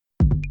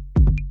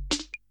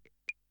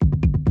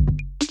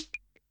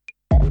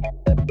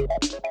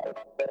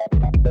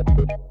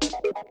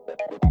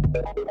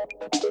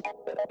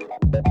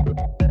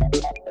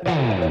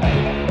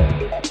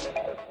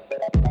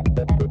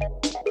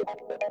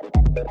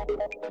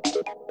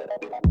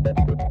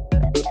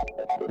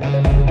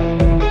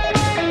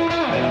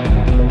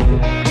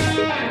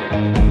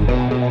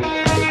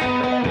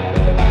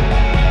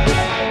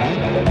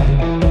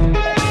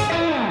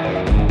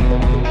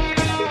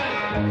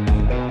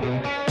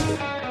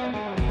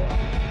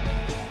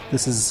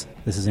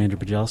This is Andrew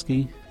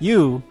Pajelski.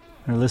 You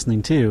are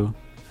listening to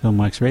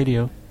Filmwax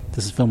Radio.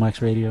 This is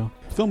Filmwax Radio.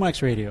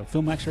 Filmwax Radio.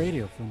 Filmwax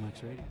Radio.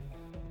 Filmwax Radio.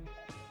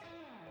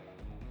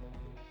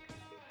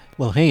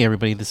 Well, hey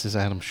everybody, this is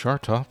Adam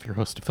Shartoff, your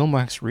host of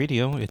Filmwax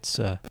Radio. It's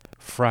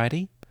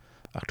Friday,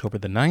 October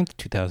the 9th,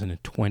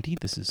 2020.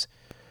 This is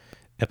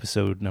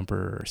episode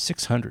number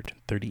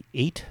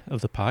 638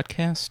 of the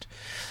podcast.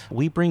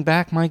 We bring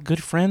back my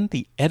good friend,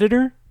 the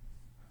editor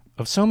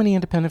of so many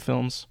independent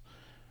films,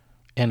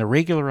 and a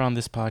regular on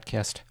this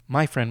podcast,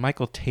 my friend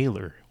Michael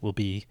Taylor, will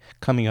be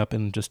coming up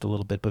in just a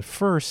little bit. But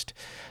first,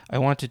 I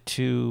wanted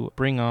to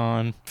bring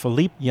on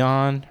Filip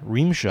Jan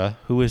Rymsza,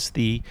 who is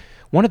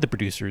one of the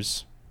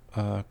producers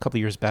a couple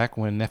of years back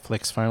when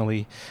Netflix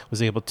finally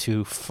was able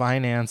to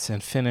finance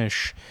and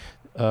finish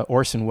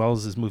Orson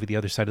Welles' movie The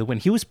Other Side of the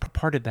Wind. He was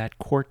part of that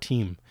core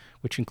team,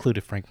 which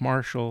included Frank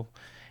Marshall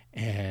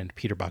and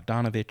Peter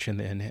Bogdanovich,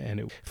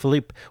 and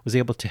Filip was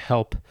able to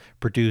help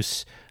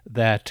produce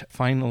that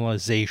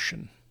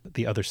finalization,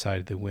 The Other Side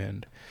of the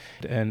Wind.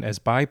 And as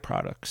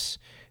byproducts,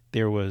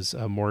 there was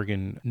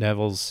Morgan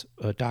Neville's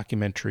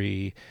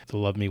documentary, The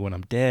Love Me When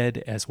I'm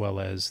Dead, as well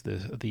as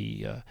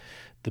the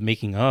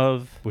Making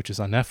of, which is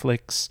on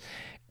Netflix,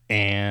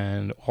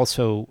 and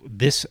also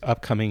this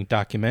upcoming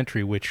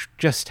documentary, which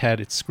just had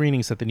its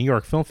screenings at the New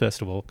York Film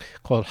Festival,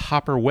 called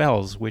Hopper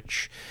Welles,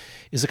 which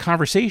is a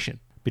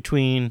conversation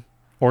between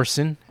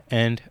Orson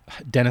and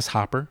Dennis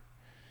Hopper,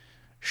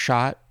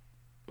 shot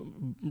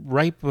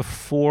right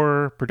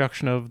before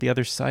production of The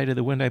Other Side of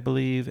the Wind, I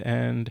believe,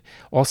 and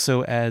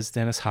also as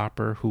Dennis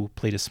Hopper, who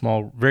played a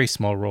very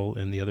small role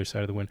in The Other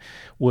Side of the Wind,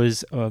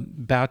 was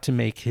about to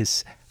make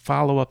his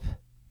follow-up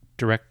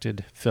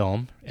directed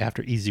film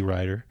after Easy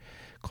Rider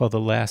called The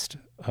Last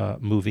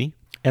Movie.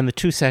 And the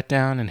two sat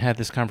down and had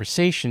this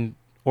conversation.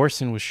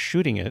 Orson was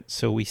shooting it,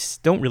 so we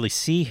don't really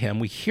see him.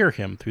 We hear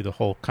him through the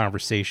whole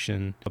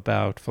conversation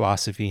about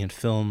philosophy and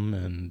film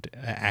and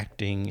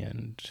acting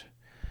and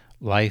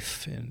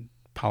life and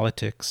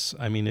politics.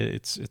 I mean,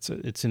 it's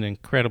an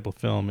incredible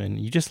film, and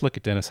you just look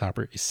at Dennis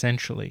Hopper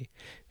essentially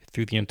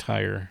through the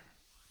entire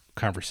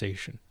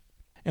conversation.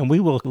 And we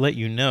will let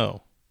you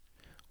know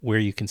where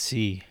you can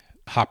see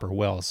Hopper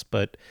Welles,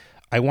 but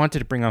I wanted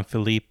to bring on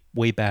Filip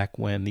way back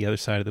when The Other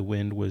Side of the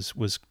Wind was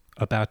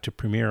about to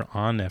premiere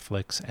on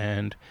Netflix,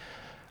 and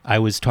I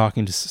was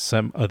talking to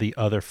some of the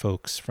other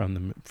folks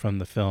from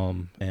the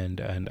film,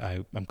 and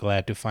I'm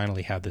glad to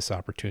finally have this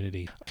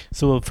opportunity.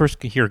 So we'll first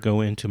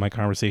go into my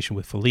conversation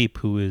with Filip,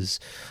 who is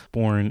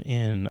born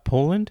in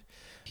Poland.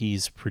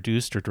 He's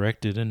produced or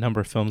directed a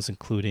number of films,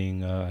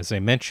 including, as I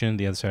mentioned,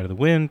 The Other Side of the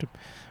Wind,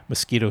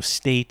 Mosquito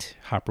State,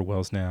 Hopper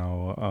Welles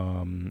now,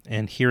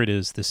 and here it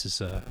is. This is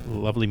a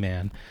lovely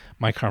man.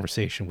 My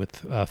conversation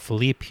with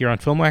Filip here on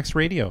Filmwax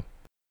Radio.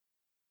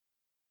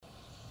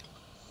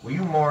 Were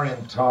you more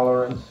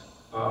intolerant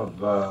of,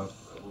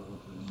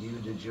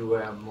 did you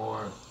have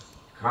more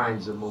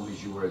kinds of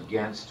movies you were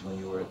against when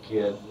you were a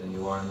kid than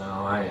you are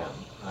now? I am.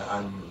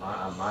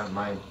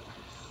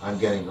 I'm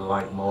getting to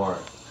like more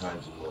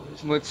kinds of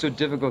movies. Well, it's so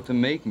difficult to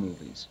make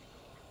movies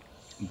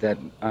that,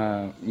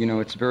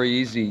 it's very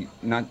easy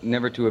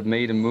never to have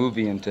made a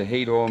movie and to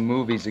hate all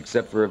movies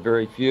except for a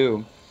very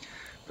few.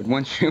 But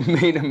once you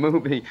made a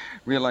movie,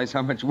 realize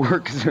how much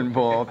work is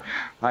involved.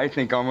 I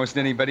think almost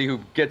anybody who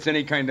gets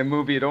any kind of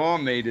movie at all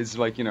made is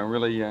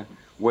really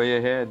way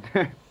ahead.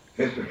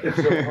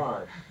 It's so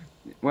hard.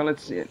 Well,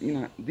 it's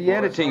the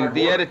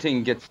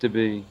editing gets to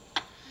be.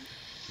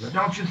 But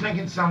don't you think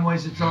in some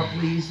ways it's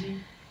awfully easy?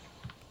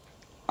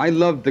 I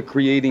love the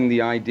creating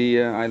the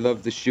idea. I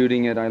love the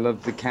shooting it. I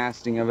love the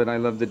casting of it. I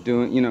love the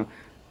doing.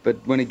 But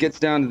when it gets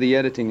down to the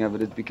editing of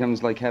it, it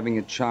becomes like having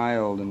a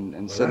child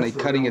and suddenly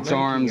cutting its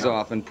arms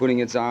off and putting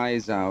its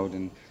eyes out.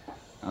 And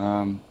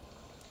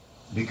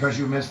because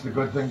you miss the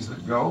good things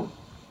that go?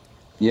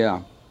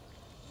 Yeah.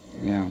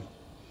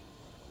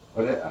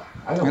 But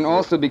I don't. And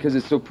also because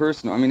it's so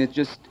personal. I mean, it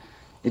gets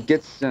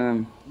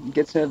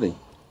heavy.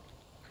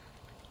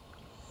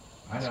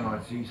 I don't know.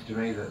 It seems to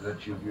me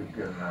that you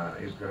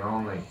can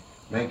only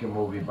make a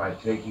movie by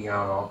taking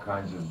out all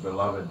kinds of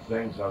beloved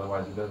things.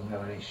 Otherwise, it doesn't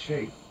have any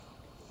shape.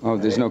 Oh,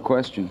 there's no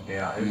question.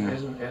 Yeah,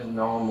 isn't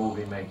all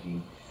movie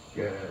making,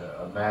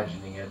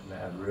 imagining it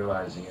and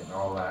realizing it and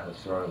all that a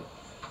sort of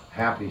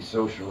happy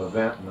social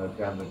event,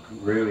 and the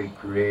really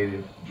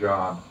creative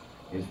job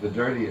is the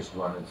dirtiest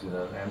one. It's in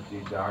an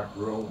empty, dark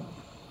room.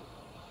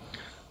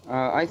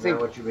 I think.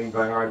 Is that what you mean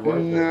by hard work?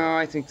 No,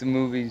 I think the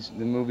movies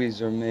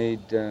are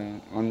made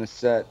on the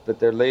set, but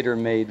they're later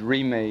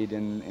remade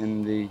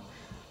in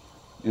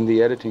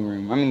the editing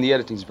room. I mean, the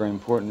editing's very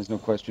important. There's no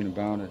question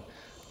about it.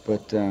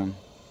 But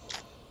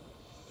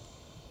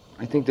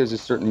I think there's a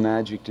certain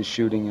magic to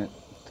shooting it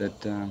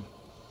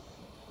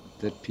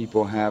that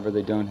people have or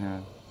they don't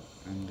have,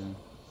 and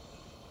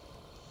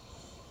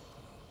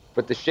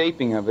but the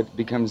shaping of it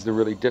becomes the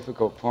really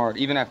difficult part.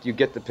 Even after you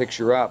get the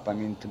picture up, I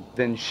mean, to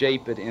then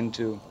shape it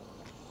into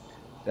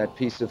that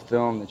piece of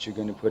film that you're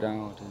going to put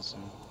out is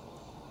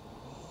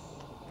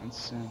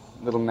it's a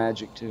little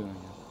magic too. I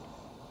guess.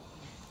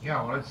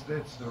 Yeah, well, it's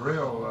the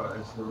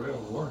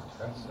real work.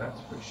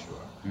 That's for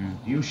sure.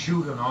 Mm. Do you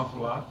shoot an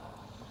awful lot?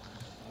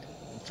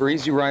 For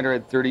Easy Rider, I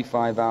had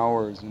 35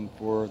 hours, and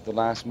for the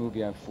last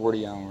movie, I have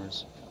 40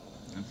 hours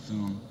of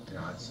film.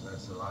 Yeah,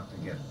 that's a lot to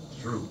get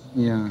through.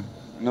 Yeah,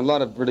 and a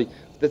lot of really,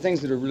 the things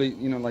that are really,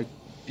 like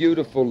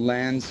beautiful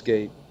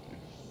landscape,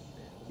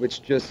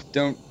 which just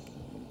don't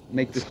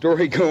make the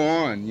story go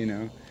on,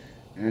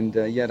 and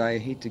yet I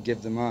hate to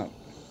give them up,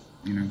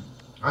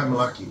 I'm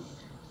lucky.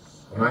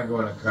 When I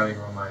go in a cutting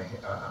room,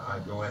 I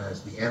go in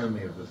as the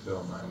enemy of the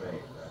film I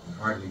made. I can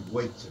hardly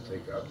wait to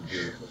take out the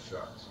beautiful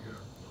shots,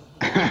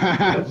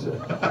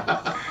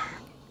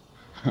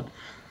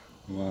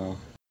 Wow.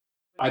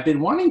 I've been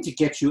wanting to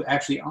get you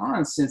actually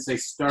on since I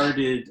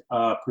started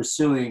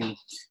pursuing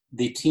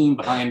the team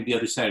behind The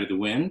Other Side of the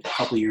Wind a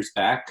couple of years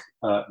back,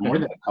 more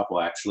than a couple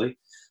actually,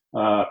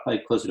 probably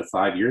closer to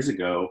 5 years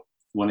ago,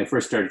 when I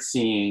first started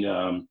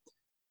seeing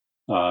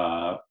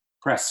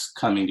press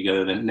coming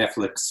together that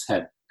Netflix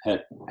had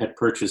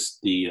purchased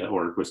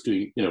or was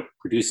doing,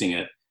 producing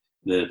it,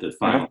 the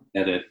final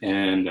edit,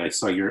 and I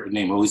saw your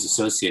name always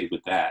associated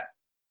with that.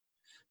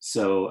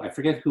 So I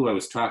forget who I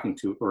was talking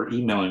to or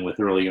emailing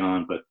with early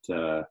on, but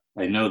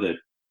I know that.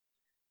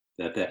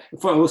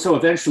 So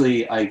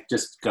eventually, I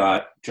just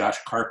got Josh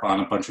Karp on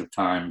a bunch of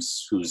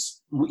times,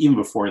 who's even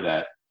before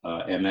that,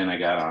 and then I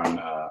got on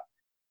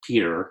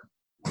Peter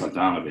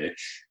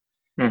Bogdanovich,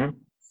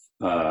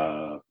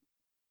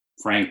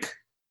 Frank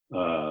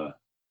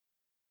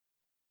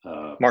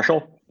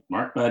Marshall.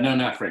 No,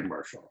 not Frank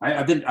Marshall.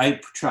 I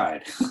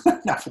tried,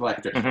 not for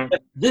lack of trying.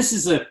 But this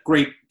is a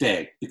great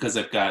day because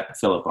I've got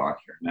Filip on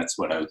here, and that's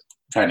what I was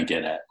trying to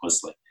get at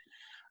mostly.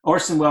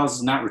 Orson Welles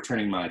is not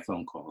returning my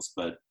phone calls,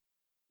 but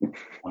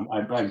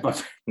I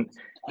don't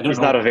He's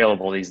know. not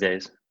available these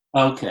days.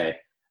 Okay,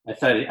 I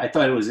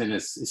thought it was in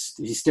his.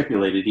 He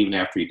stipulated even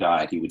after he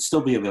died, he would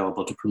still be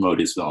available to promote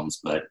his films,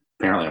 but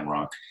apparently I'm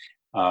wrong.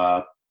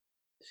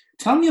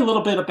 Tell me a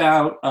little bit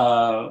about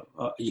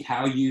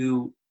how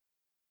you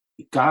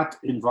got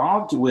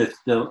involved with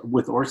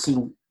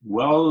Orson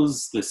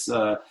Welles.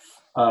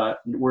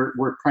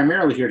 We're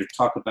primarily here to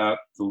talk about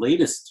the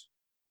latest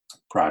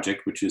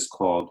project, which is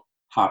called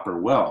Hopper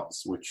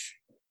Welles, which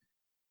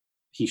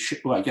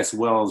I guess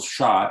Welles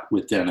shot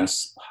with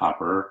Dennis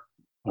Hopper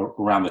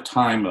around the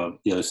time of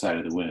The Other Side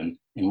of the Wind,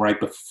 and right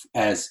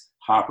as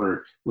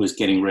Hopper was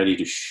getting ready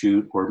to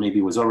shoot, or maybe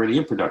was already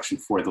in production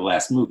for the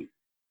last movie.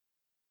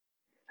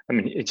 I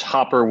mean,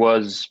 Hopper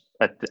was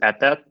at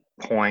that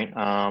point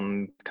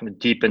kind of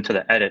deep into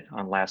the edit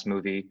on last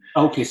movie.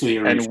 Okay, so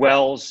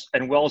Welles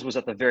was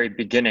at the very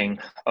beginning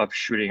of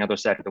shooting Other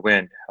Side of the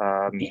Wind.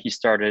 He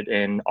started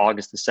in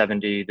August of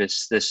 '70.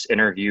 This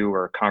interview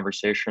or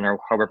conversation, or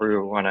however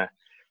you want to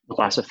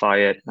classify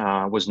it,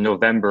 was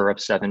November of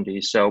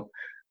 '70. So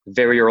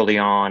very early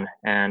on,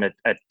 and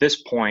at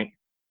this point,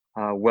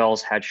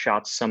 Welles had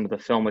shot some of the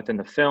film within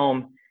the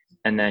film.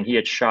 And then he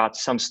had shot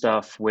some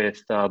stuff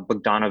with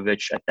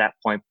Bogdanovich at that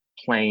point,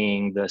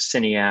 playing the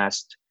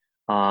cineast,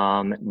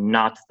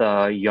 not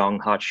the young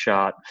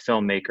hotshot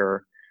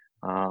filmmaker,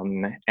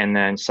 and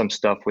then some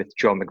stuff with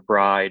Joe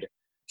McBride,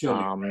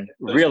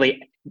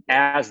 really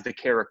as the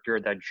character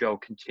that Joe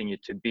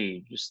continued to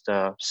be, just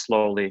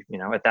slowly.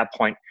 At that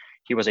point,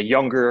 he was a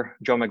younger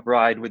Joe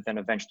McBride, would then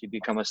eventually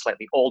become a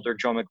slightly older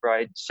Joe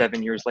McBride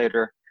 7 years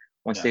later,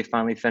 once they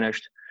finally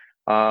finished.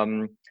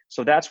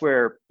 So that's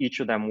where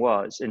each of them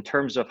was. In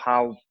terms of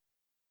how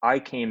I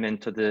came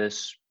into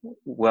this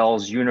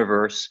Welles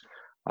universe,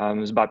 it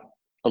was about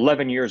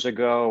 11 years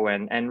ago,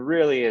 and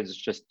really it's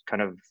just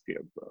kind of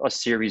a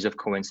series of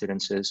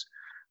coincidences.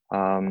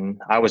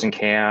 I was in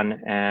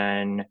Cannes,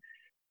 and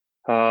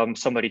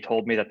somebody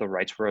told me that the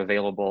rights were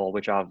available,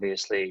 which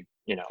obviously,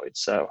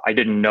 it's I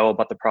didn't know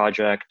about the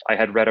project. I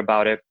had read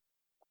about it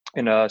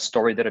in a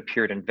story that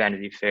appeared in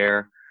Vanity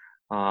Fair,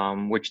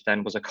 which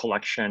then was a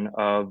collection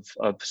of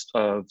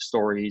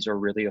stories, or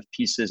really of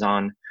pieces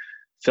on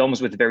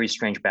films with very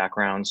strange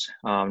backgrounds,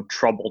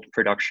 troubled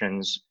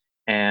productions.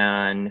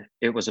 And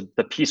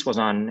the piece was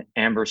on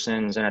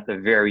Ambersons, and at the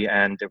very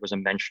end, there was a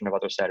mention of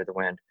Other Side of the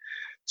Wind.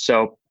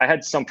 So I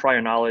had some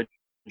prior knowledge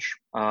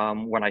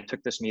when I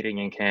took this meeting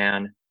in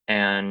Cannes,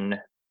 and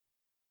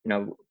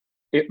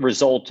it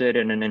resulted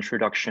in an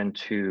introduction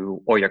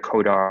to Oya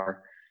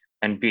Kodar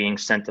and being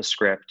sent the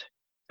script.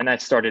 And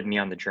that started me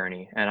on the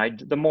journey. And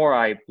the more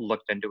I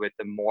looked into it,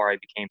 the more I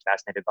became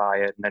fascinated by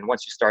it. And then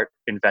once you start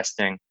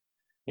investing,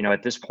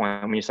 at this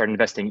point, when you start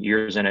investing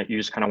years in it, you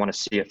just kind of want to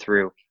see it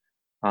through.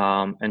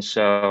 And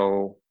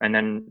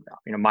then,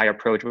 my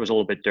approach was a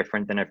little bit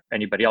different than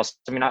anybody else.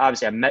 I mean,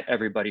 obviously I met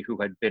everybody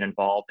who had been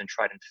involved and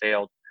tried and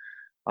failed.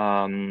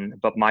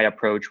 But my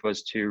approach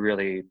was to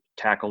really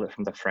tackle it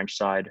from the French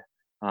side,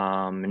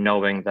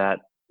 knowing that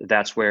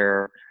that's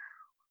where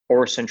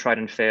Orson tried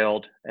and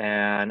failed,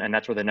 and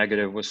that's where the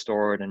negative was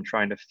stored, and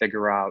trying to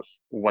figure out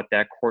what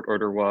that court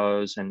order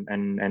was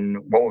and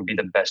what would be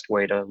the best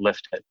way to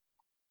lift it.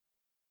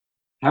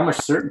 How much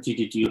certainty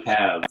did you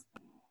have?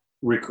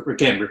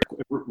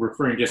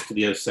 Referring just to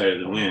the other side of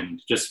the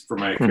wind, just for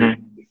my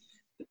curiosity,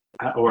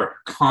 or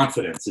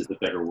confidence is the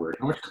better word.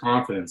 How much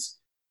confidence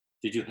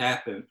did you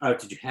have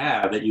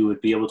that you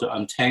would be able to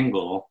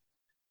untangle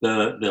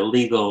the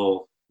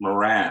legal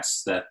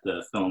morass that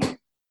the film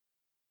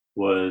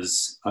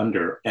was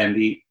under, and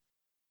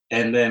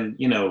then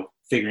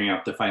figuring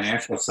out the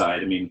financial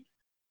side? I mean,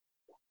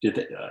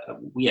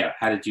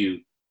 how did you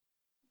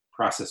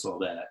process all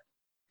that?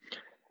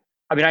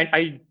 I mean,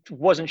 I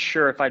wasn't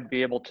sure if I'd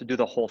be able to do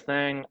the whole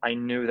thing. I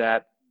knew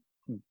that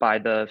by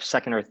the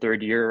second or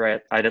third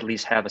year, I'd at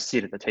least have a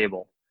seat at the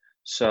table.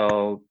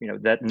 So,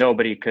 that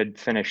nobody could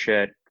finish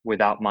it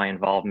without my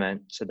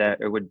involvement, so that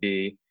it would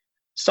be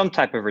some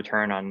type of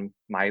return on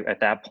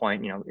at that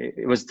point,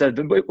 it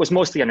was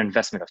mostly an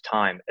investment of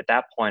time. At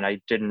that point,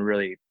 I didn't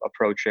really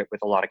approach it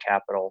with a lot of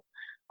capital,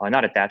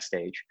 not at that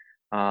stage.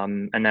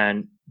 And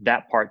then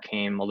that part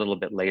came a little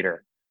bit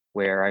later,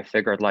 where I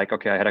figured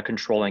okay, I had a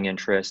controlling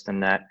interest,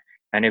 and that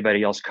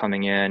anybody else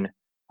coming in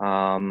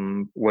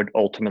would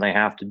ultimately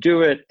have to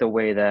do it the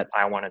way that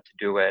I wanted to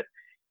do it.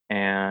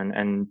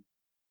 And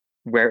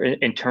where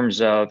in terms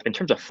of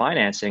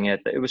financing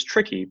it was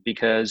tricky,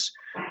 because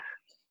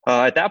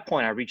at that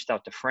point I reached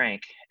out to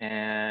Frank,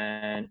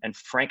 and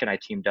Frank and I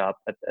teamed up.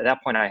 At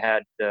that point I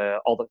had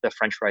all the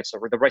French rights,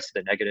 or the rights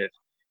to the negative.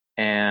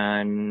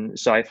 And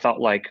so I felt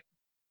like,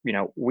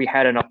 we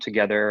had enough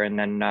together, and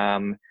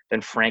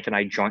then Frank and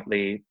I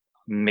jointly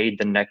made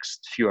the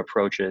next few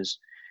approaches.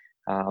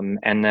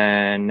 And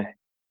then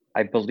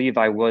I believe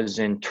I was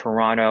in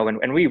Toronto,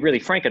 and we really,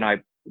 Frank and I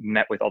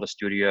met with all the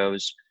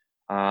studios.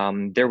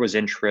 There was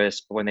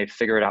interest, but when they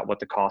figured out what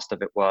the cost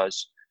of it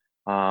was,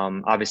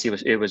 obviously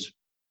it was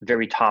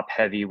very top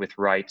heavy with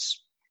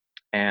rights.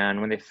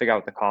 And when they figured out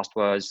what the cost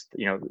was,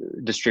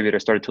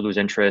 distributors started to lose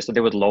interest, and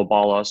they would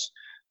lowball us.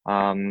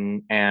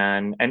 And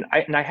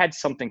I had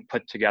something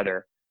put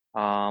together,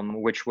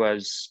 which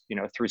was,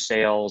 through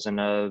sales and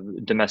a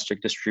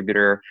domestic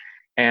distributor,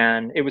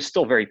 and it was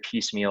still very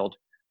piecemealed,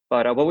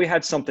 but we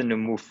had something to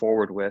move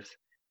forward with.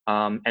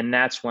 And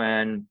that's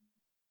when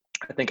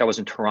I think I was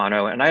in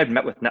Toronto, and I had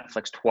met with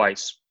Netflix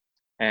twice,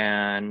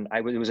 and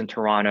it was in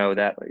Toronto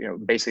that,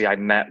 basically I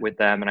met with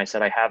them, and I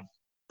said, I have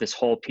this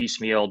whole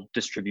piecemeal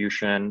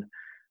distribution,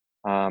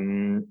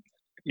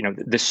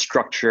 this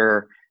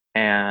structure.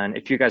 And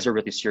if you guys are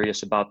really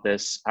serious about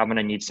this, I'm going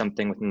to need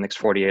something within the next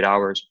 48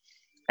 hours.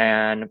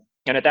 And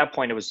at that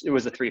point, it was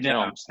the three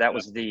films. That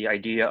was the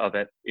idea of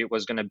it. It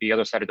was going to be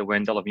Other Side of the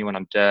Wind, I Love You When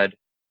I'm Dead,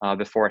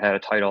 before it had a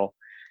title,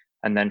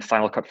 and then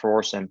Final Cut for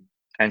Orson.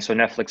 And so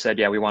Netflix said,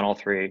 yeah, we want all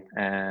three.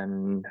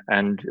 And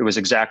it was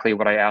exactly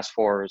what I asked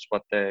for, is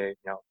what they,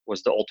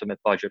 was the ultimate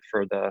budget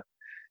for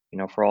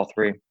for all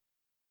three.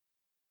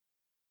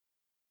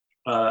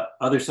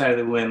 Other Side of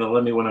the Wind, The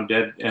Love Me When I'm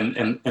Dead,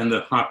 and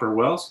the Hopper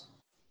Wells?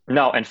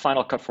 No, and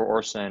Final Cut for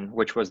Orson,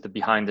 which was the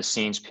behind the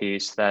scenes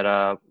piece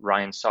that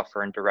Ryan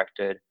Suffern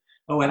directed.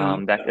 Oh, I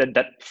don't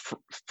know.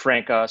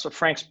 Frank. So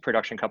Frank's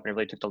production company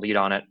really took the lead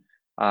on it,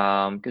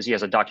 because he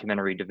has a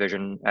documentary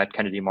division at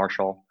Kennedy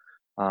Marshall,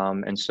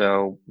 and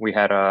so we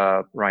had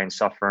Ryan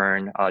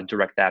Suffern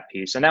direct that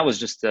piece, and that was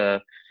just the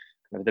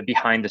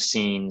behind the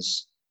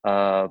scenes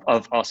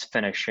of us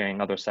finishing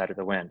Other Side of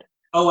the Wind.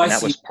 Oh, I see.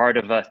 That was part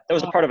of a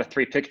part of a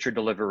 3-picture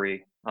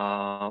delivery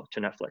to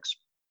Netflix.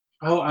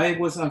 Oh, I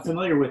was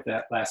unfamiliar with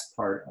that last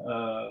part.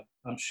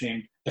 I'm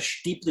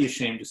deeply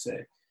ashamed to say.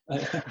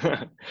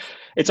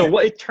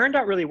 It turned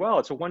out really well.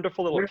 It's a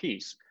wonderful little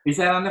piece. Is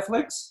that on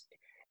Netflix?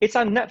 It's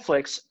on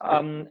Netflix,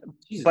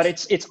 but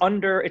it's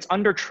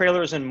under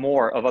Trailers and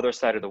More of Other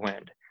Side of the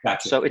Wind.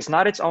 Gotcha. So it's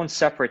not its own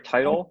separate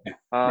title.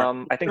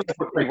 Okay. I think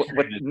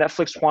what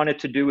Netflix wanted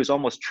to do is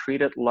almost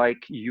treat it like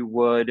you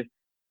would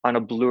on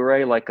a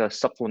Blu-ray, like a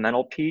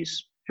supplemental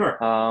piece.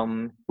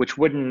 Sure. Which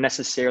wouldn't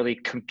necessarily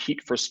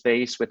compete for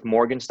space with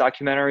Morgan's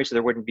documentary, so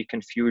there wouldn't be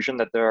confusion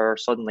that there are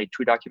suddenly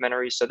two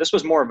documentaries. So this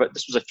was a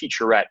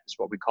featurette, is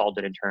what we called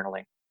it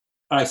internally.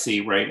 I see,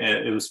 right.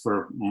 It was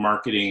for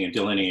marketing and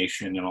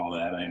delineation and all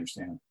that. I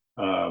understand.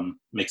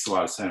 Makes a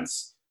lot of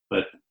sense.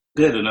 But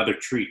good, another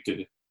treat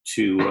to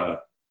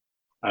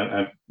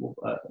I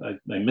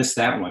missed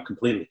that one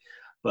completely.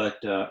 But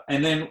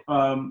and then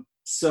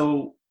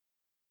so.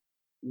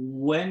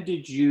 Where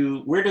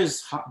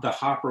does the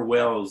Hopper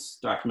Welles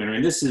documentary,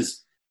 and this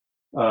is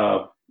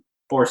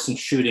Orson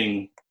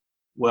shooting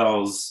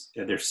Welles,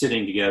 they're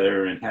sitting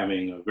together and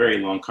having a very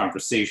long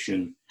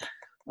conversation,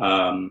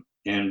 and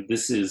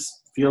this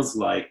feels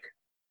like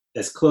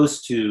as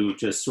close to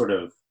just sort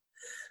of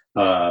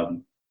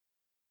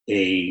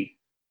if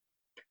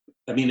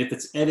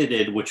it's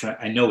edited, which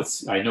I know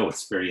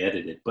it's very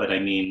edited, but I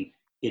mean,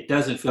 it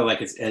doesn't feel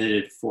like it's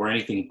edited for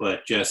anything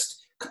but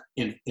just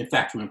in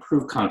fact, to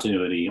improve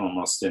continuity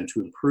almost, and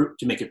to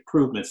make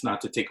improvements,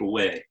 not to take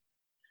away.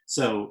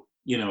 So,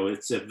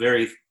 it's a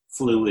very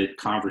fluid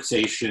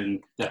conversation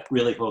that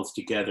really holds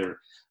together.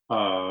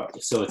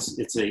 So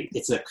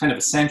it's a kind of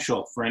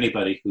essential for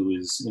anybody who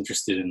is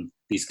interested in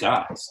these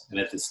guys and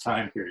at this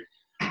time period.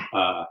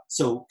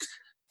 So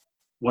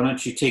why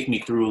don't you take me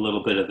through a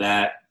little bit of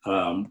that,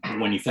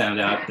 when you found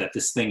out that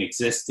this thing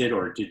existed,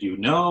 or did you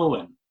know?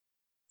 And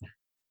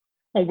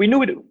well, we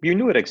knew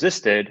it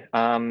existed.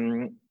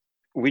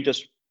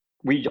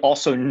 We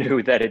also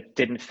knew that it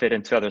didn't fit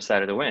into Other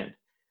Side of the Wind.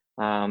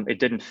 It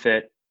didn't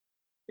fit.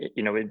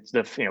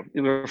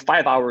 It were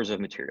 5 hours of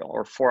material,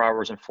 or 4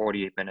 hours and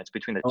 48 minutes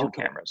between the two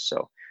cameras.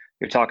 So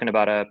you're talking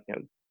about a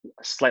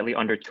slightly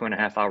under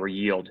 2.5 hour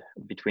yield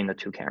between the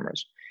two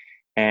cameras.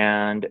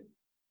 And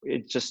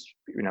it just,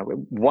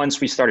 once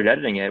we started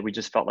editing it, we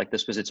just felt like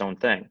this was its own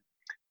thing.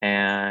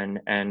 And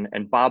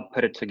Bob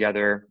put it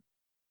together,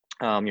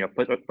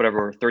 put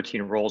whatever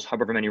 13 rolls,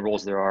 however many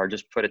rolls there are,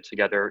 just put it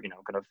together,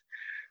 kind of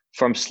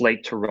from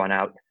slate to run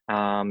out.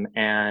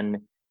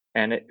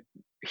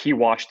 He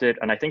watched it,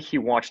 and I think he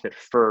watched it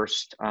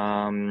first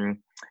in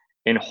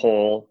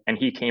whole, and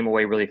he came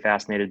away really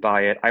fascinated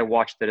by it. I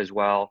watched it as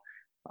well.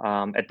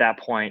 At that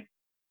point,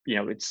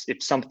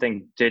 if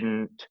something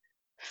didn't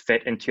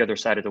fit into Other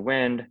Side of the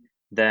Wind,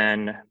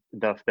 then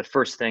the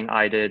first thing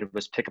I did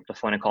was pick up the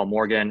phone and call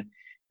Morgan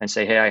and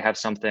say, hey, I have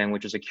something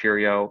which is a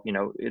curio.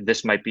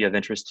 This might be of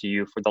interest to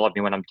you for the Love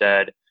Me When I'm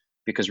Dead,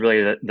 because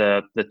really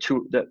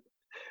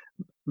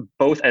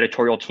both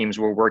editorial teams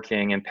were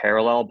working in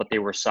parallel, but they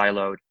were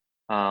siloed.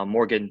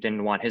 Morgan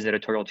didn't want his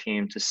editorial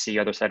team to see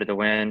Other Side of the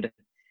Wind.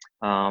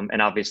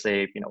 And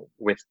obviously,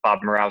 with Bob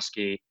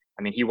Murawski,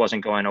 he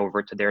wasn't going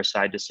over to their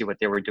side to see what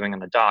they were doing on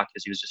the dock,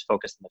 because he was just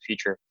focused on the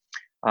feature.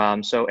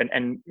 So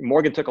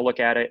Morgan took a look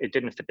at it. It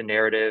didn't fit the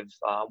narrative,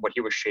 what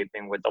he was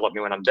shaping with the Love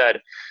Me When I'm Dead.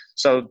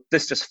 So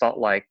this just felt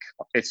like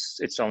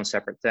its own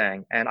separate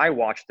thing. And I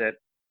watched it,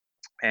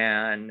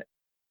 and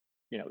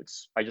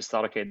I just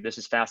thought, okay, this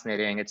is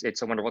fascinating.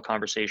 It's a wonderful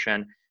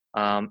conversation.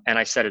 And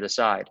I set it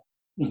aside.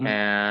 Mm-hmm.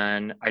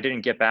 And I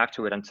didn't get back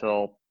to it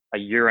until a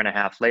year and a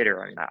half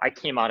later. I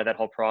came out of that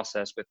whole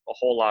process with a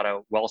whole lot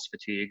of Welles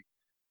fatigue,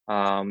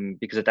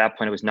 because at that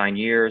point it was 9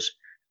 years.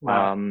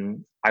 Wow.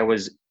 I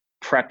was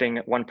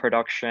prepping one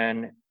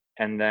production,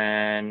 and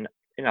then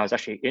I was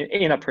actually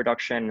in a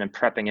production and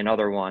prepping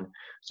another one.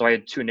 So I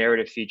had two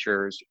narrative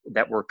features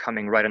that were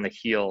coming right on the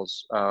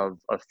heels of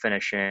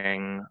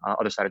finishing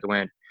Other Side of the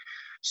Wind.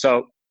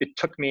 So it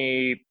took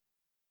me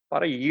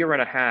about a year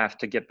and a half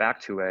to get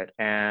back to it.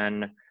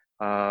 And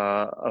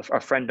a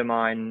friend of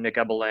mine, Nick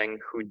Ebeling,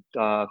 who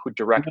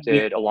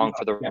directed Along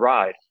for the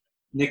Ride.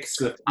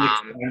 Nick's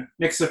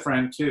a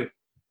friend too.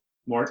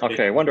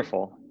 Okay,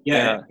 wonderful.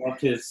 Yeah, I loved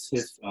his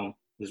film,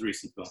 his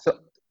recent film.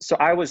 So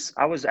I was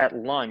at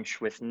lunch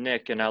with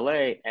Nick in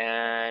LA,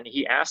 and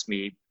he asked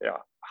me,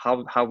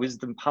 how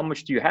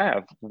much do you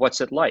have?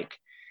 What's it like?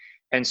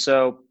 And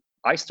so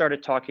I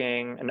started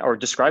talking or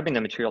describing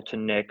the material to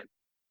Nick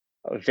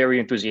very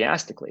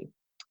enthusiastically.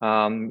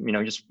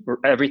 Just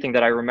everything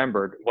that I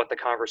remembered, what the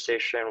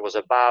conversation was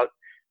about,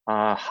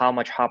 how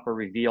much Hopper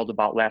revealed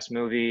about last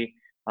movie,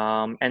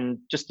 and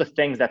just the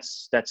things that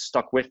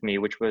stuck with me,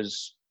 which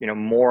was,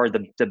 more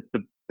the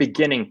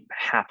beginning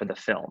half of the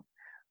film,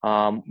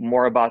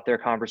 more about their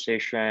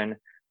conversation,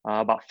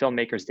 about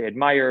filmmakers they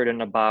admired,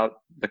 and about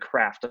the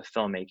craft of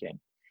filmmaking.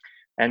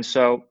 And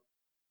so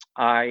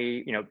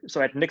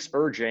so at Nick's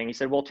urging, he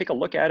said, well, take a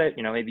look at it,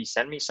 maybe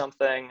send me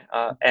something.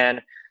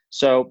 And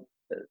so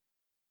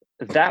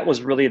that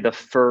was really the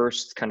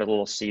first kind of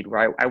little seed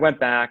where I went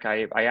back,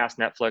 I asked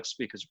Netflix,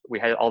 because we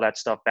had all that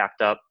stuff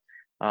backed up.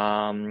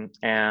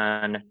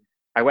 And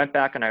I went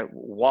back and I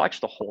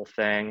watched the whole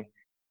thing,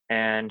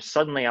 and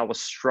suddenly I was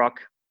struck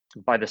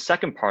by the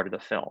second part of the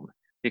film,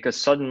 because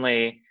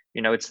suddenly,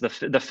 it's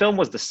the film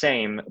was the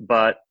same,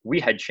 but we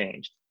had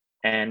changed,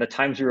 and the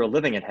times we were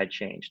living in had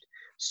changed.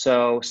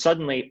 So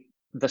suddenly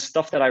the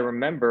stuff that I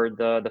remembered,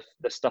 the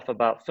stuff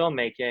about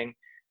filmmaking,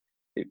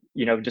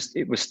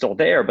 it was still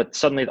there, but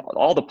suddenly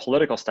all the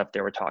political stuff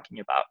they were talking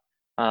about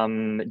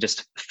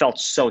just felt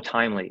so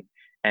timely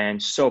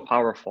and so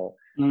powerful.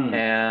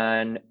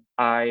 And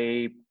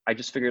I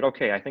just figured,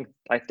 okay,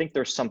 I think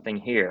there's something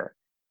here.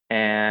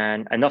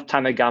 And enough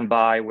time had gone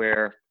by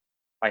where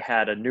I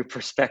had a new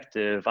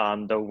perspective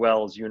on the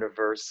Welles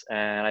universe,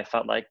 and I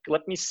felt like,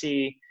 let me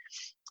see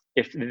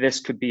if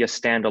this could be a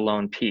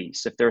standalone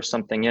piece, if there's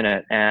something in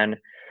it. And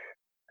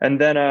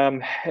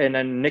then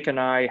Nick and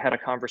I had a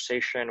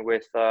conversation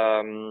with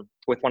one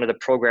of the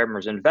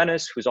programmers in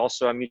Venice, who's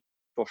also a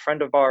mutual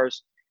friend of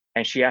ours.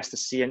 And she asked to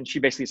see, and she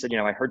basically said,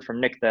 I heard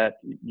from Nick that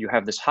you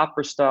have this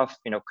Hopper stuff,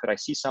 could I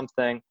see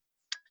something?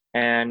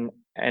 And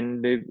I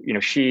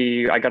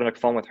got on the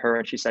phone with her,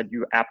 and she said,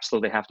 you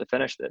absolutely have to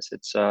finish this.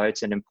 It's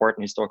an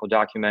important historical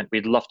document.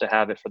 We'd love to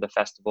have it for the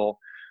festival.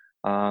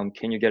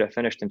 Can you get it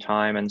finished in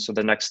time? And so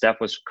the next step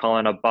was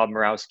calling up Bob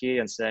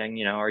Murawski and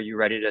saying, are you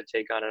ready to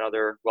take on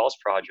another Welles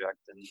project?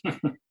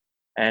 And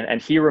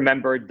and he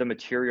remembered the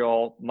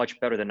material much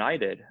better than I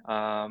did.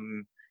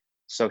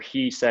 So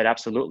he said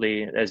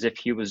absolutely, as if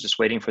he was just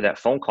waiting for that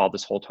phone call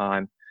this whole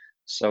time.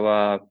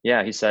 So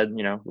yeah, he said,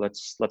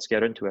 let's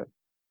get into it.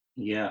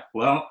 Yeah,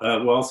 well,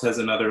 Wells has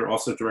another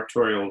also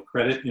directorial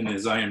credit in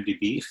his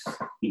IMDb,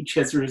 each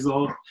as a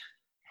result.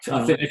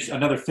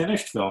 Another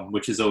finished film,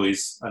 which is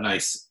always a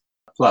nice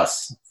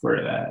plus for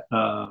that.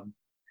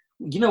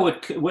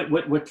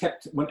 What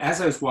kept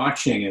as I was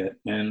watching it,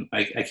 and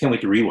I can't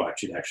wait to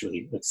rewatch it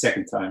actually the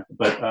second time.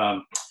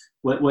 But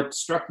what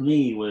struck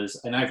me was,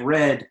 and I've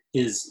read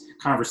his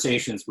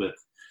conversations with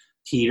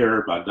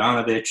Peter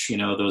Bogdanovich.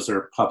 Those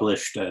are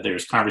published.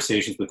 There's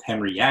conversations with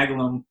Henry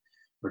Jaglom.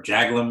 Or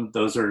Jaglom,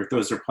 those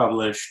are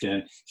published,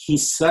 and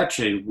he's such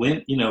a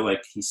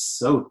he's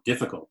so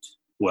difficult,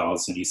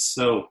 Wells, and he's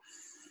so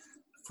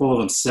full of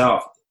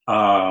himself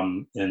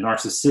and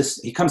narcissistic.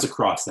 He comes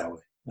across that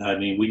way. I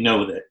mean, we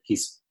know that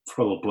he's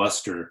full of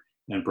bluster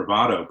and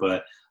bravado,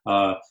 but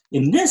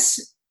in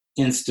this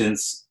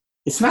instance,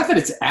 it's not that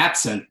it's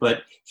absent, but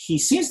he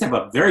seems to have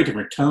a very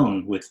different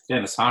tone with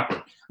Dennis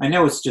Hopper. I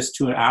know it's just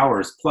 2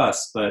 hours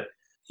plus, but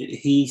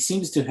he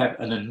seems to have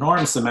an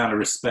enormous amount of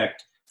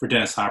respect for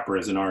Dennis Hopper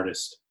as an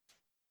artist.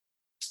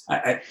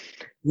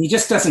 He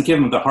just doesn't give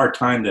him the hard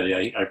time that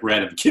I've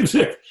read him give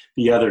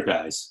the other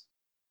guys.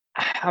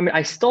 I mean,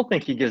 I still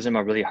think he gives him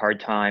a really hard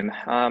time.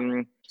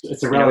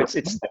 It's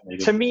irrelevant.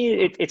 To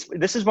me,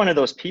 this is one of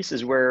those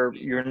pieces where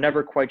you're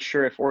never quite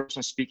sure if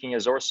Orson's speaking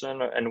as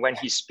Orson and when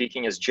he's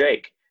speaking as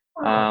Jake,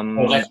 as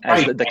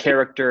right. the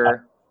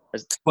character.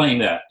 Explain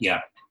that, yeah.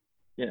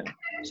 Yeah.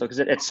 So, because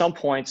at some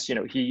points,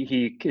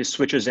 he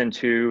switches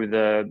into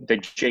the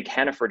Jake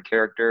Hannaford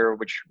character,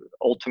 which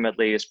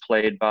ultimately is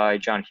played by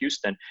John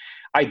Huston.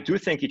 I do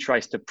think he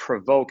tries to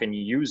provoke and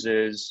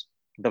uses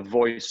the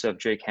voice of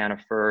Jake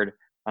Hannaford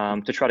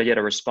to try to get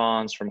a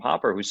response from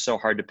Hopper, who's so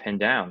hard to pin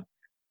down.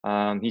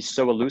 He's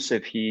so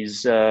elusive.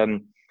 He's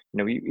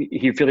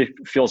he really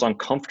feels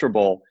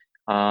uncomfortable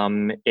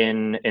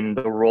in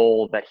the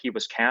role that he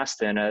was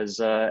cast in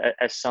as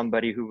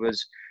somebody who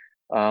was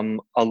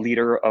a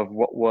leader of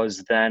what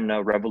was then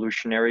a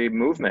revolutionary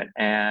movement.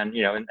 And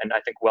I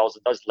think Wells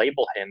does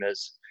label him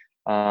as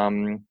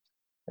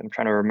I'm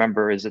trying to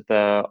remember, is it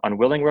the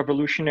unwilling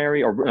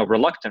revolutionary or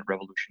reluctant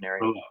revolutionary?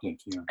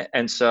 Reluctant, yeah.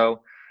 And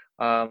so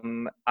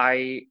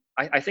I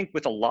think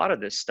with a lot of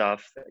this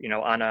stuff,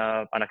 on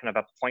a kind of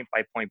a point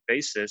by point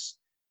basis,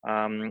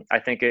 I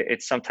think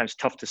it's sometimes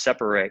tough to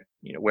separate,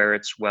 where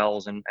it's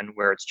Wells and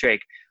where it's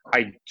Jake.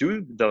 I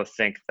do though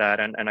think that,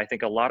 and I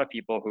think a lot of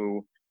people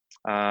who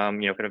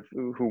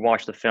who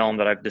watch the film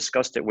that I've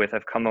discussed it with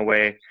have come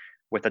away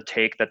with a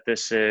take that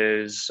this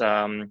is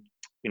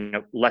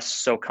less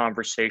so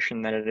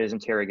conversation than it is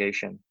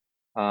interrogation,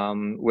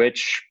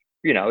 which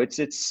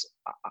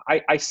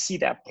I see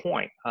that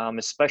point,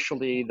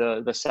 especially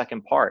the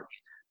second part,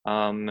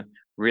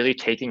 really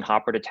taking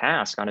Hopper to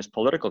task on his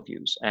political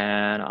views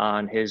and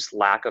on his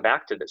lack of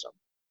activism.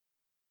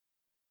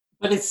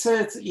 But it's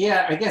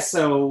yeah, I guess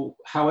so.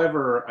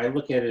 However, I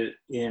look at it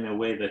in a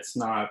way that's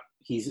not.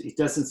 He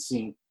doesn't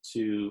seem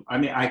to. I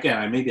mean,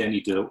 again, maybe I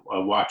need to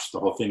watch the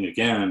whole thing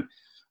again.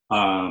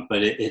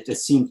 But it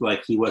seemed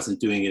like he wasn't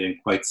doing it in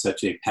quite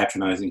such a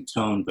patronizing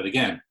tone. But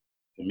again,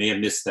 I may have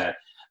missed that.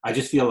 I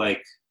just feel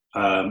like,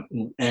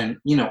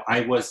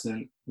 I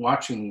wasn't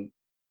watching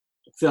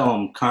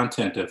film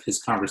content of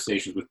his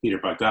conversations with Peter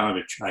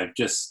Bogdanovich. I've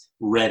just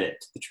read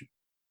it.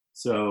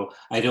 So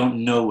I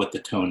don't know what the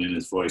tone in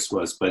his voice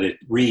was, but it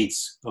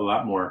reads a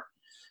lot more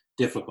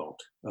difficult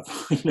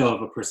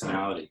of a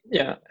personality.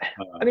 Yeah,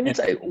 I mean,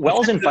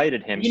 Wells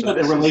invited him. So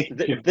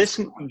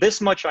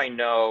this much I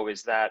know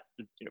is that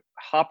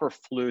Hopper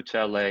flew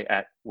to LA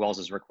at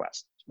Wells's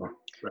request.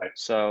 Right.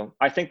 So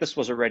I think this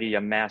was already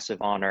a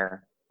massive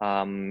honor,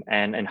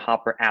 and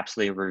Hopper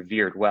absolutely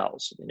revered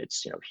Wells. I mean,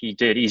 he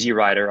did Easy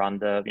Rider on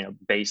the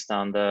based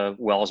on the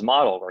Wells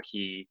model, where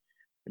he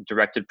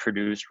directed,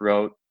 produced,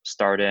 wrote,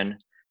 starred in,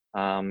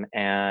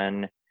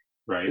 and.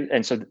 Right.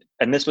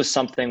 And this was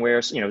something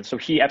where, so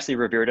he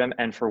absolutely revered him.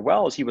 And for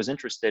Wells, he was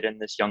interested in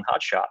this young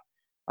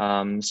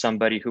hotshot,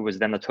 somebody who was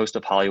then the toast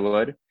of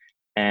Hollywood.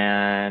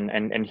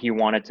 And he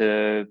wanted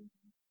to,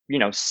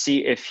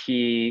 see if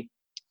he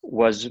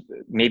was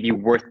maybe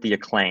worth the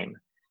acclaim.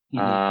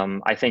 Mm-hmm.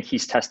 I think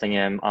he's testing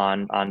him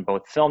on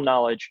both film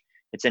knowledge.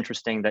 It's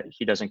interesting that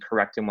he doesn't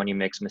correct him when he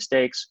makes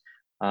mistakes.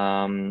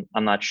 I'm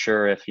not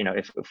sure if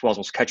Wells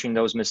was catching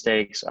those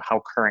mistakes,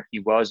 how current he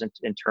was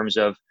in terms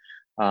of,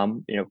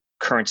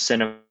 current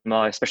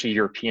cinema, especially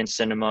European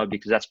cinema,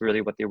 because that's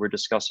really what they were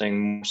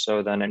discussing more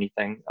so than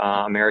anything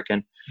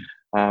American.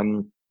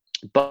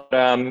 But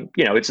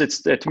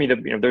it's to me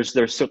there's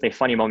certainly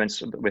funny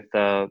moments with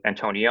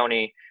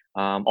Antonioni.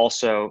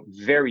 Also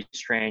very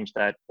strange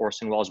that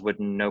Orson Welles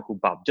wouldn't know who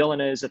Bob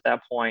Dylan is at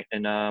that point,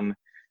 and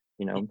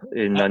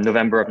in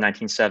November of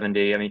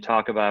 1970. I mean,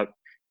 talk about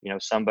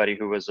somebody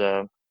who was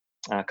a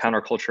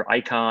counterculture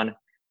icon.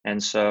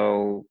 And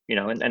so,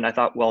 and I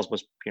thought Wells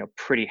was,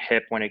 pretty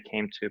hip when it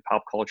came to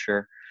pop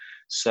culture.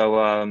 So,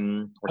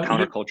 or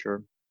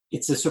counterculture.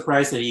 it's a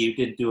surprise that you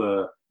did do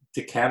a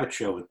Dick Cavett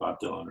show with Bob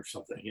Dylan or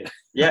something. Yeah.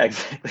 Yeah,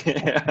 exactly.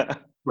 Yeah.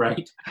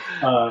 Right.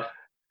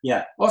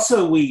 Yeah.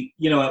 Also,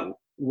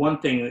 one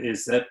thing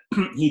is that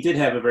he did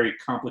have a very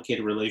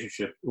complicated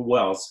relationship,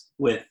 Wells,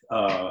 with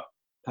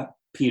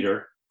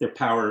Peter. Their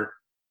power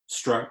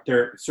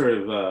their sort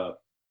of,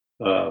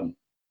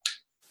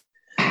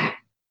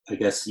 I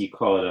guess you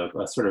call it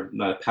a sort of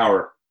not a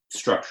power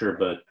structure,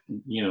 but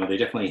they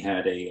definitely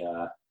had it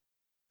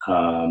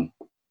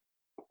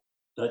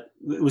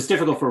was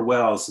difficult for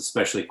Wells,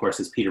 especially, of course,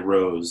 as Peter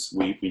Rose.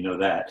 We know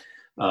that,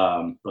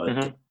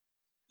 but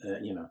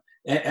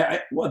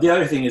well, the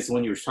other thing is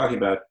when you were talking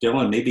about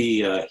Dylan,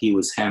 maybe he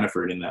was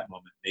Hannaford in that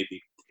moment.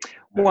 Maybe.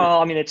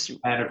 Well, I mean, it's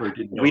Hannaford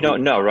didn't know we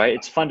don't know, right?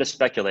 It's fun to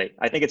speculate.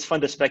 I think it's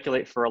fun to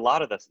speculate for a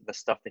lot of the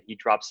stuff that he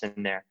drops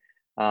in there.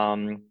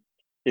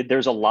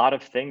 There's a lot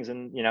of things,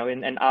 and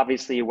and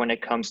obviously when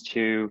it comes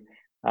to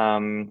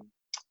some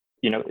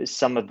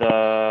of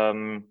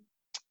the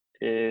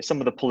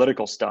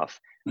political stuff.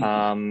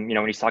 When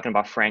he's talking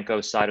about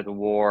Franco's side of the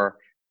war,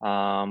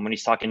 when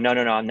he's talking, no,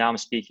 now I'm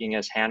speaking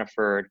as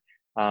Hannaford.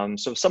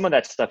 So some of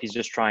that stuff he's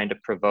just trying to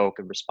provoke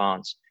a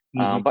response.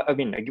 But I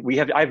mean,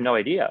 I have no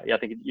idea. I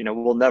think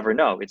we'll never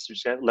know. It's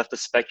just left to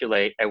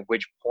speculate at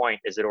which point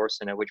is it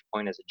Orson, at which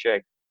point is it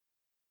Jake.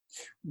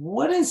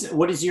 What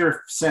is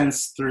your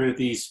sense through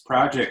these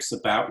projects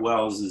about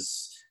Wells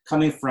is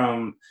coming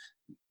from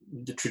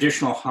the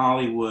traditional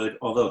Hollywood,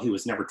 although he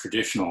was never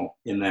traditional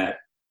in that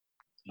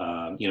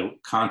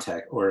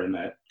context, or in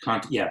that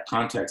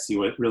context, he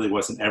really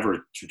wasn't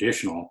ever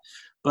traditional,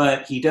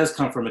 but he does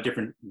come from a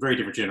very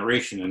different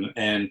generation,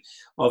 and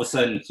all of a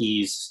sudden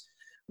he's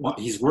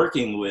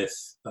working with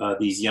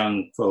these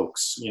young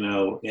folks,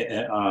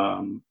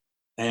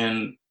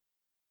 and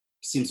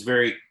seems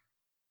very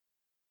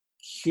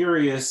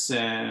curious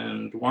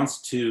and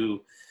wants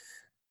to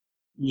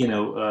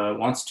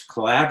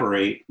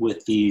collaborate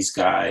with these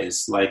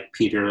guys like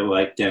Peter,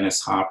 like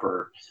Dennis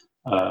Hopper,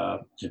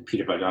 and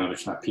Peter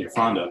Bogdanovich, not Peter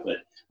Fonda, but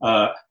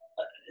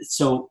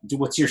so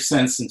what's your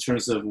sense in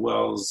terms of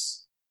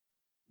Wells,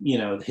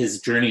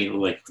 his journey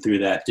like through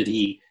that? Do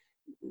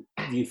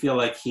you feel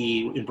like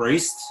he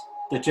embraced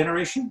the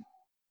generation?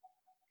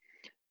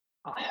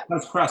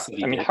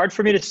 Hard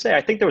for me to say.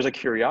 I think there was a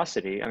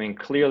curiosity. I mean,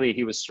 clearly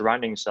he was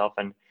surrounding himself,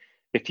 and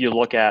if you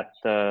look at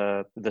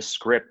the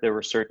script, there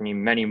were certainly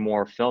many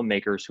more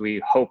filmmakers who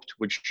he hoped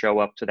would show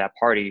up to that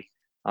party,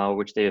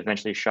 which they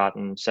eventually shot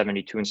in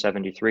 72 and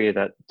 73,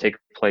 that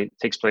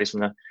takes place in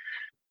the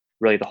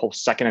whole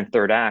second and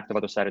third act of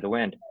Other Side of the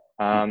Wind.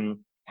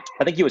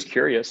 I think he was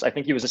curious. I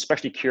think he was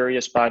especially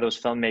curious by those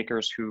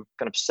filmmakers who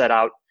kind of set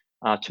out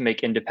to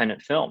make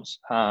independent films,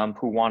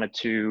 who wanted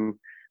to,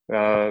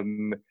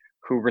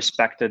 who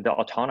respected the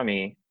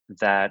autonomy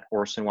that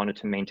Orson wanted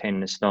to maintain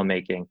in his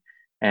filmmaking.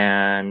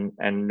 And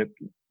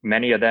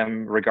many of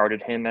them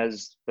regarded him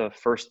as the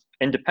first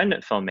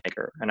independent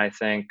filmmaker. And I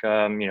think,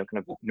 kind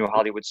of New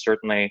Hollywood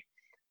certainly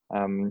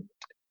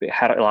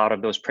had a lot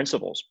of those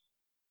principles.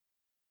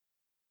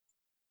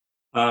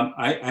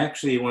 I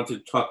actually want to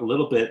talk a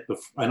little bit.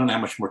 I don't know how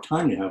much more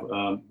time you have.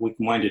 We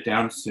can wind it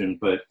down soon,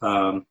 but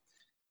I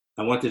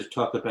wanted to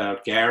talk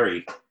about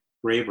Gary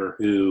Graver,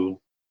 who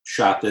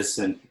shot this,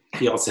 and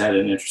he also had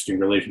an interesting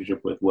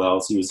relationship with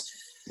Wells. He was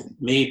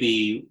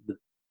maybe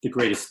the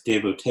greatest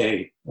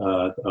devotee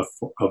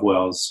of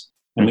Wells.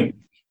 I mean,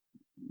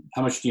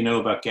 how much do you know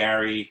about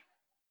Gary?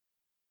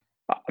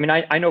 I mean,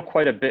 I know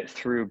quite a bit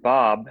through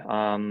Bob.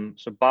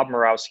 So Bob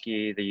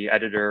Murawski, the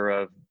editor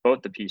of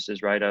both the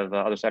pieces, right, of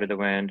Other Side of the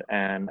Wind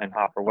and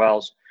Hopper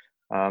Wells.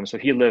 So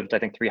he lived, I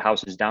think, 3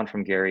 houses down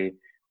from Gary.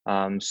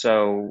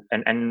 So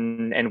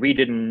we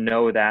didn't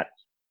know that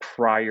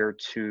prior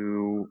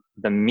to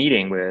the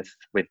meeting with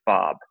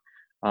Bob.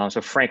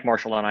 So Frank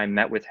Marshall and I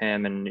met with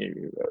him, and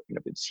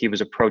he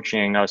was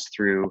approaching us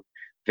through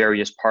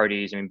various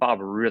parties. I mean, Bob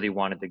really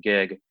wanted the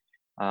gig,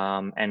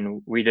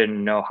 and we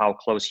didn't know how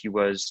close he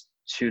was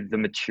to the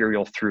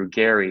material through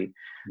Gary.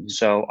 Mm-hmm.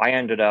 So I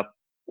ended up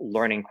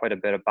learning quite a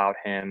bit about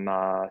him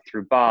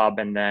through Bob,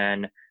 and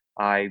then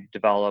I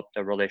developed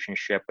a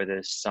relationship with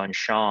his son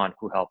Sean,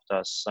 who helped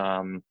us.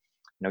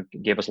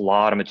 Gave us a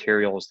lot of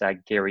materials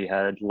that Gary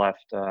had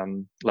left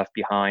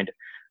behind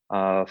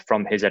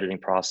from his editing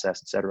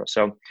process, et cetera.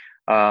 So,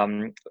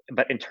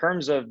 but in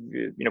terms of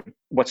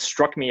what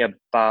struck me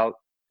about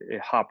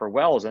Hopper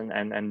Wells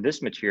and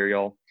this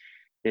material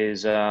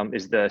is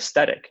the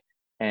aesthetic,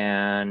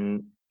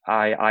 and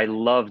I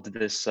loved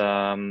this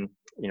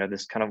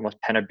this kind of almost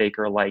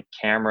Pennebaker-like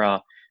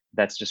camera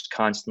that's just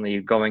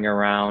constantly going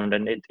around,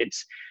 and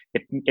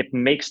it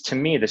makes, to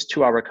me, this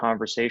 2-hour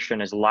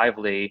conversation as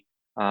lively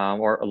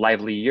or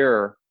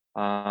livelier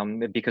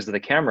because of the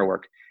camera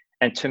work.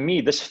 And to me,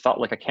 this felt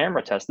like a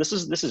camera test. This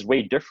is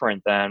way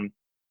different than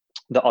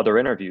the other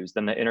interviews,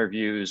 than the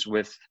interviews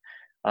with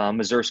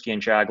Mazursky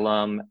and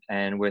Jaglom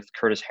and with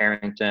Curtis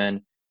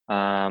Harrington.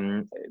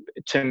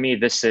 To me,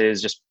 this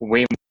is just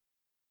way more.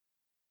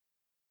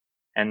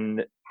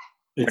 And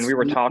when we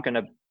were talking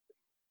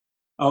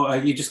Oh,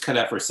 you just cut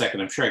out for a second.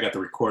 I'm sure I got the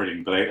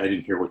recording, but I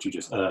didn't hear what you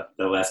just, the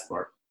last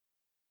part.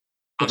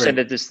 I'm saying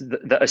that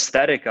the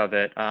aesthetic of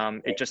it,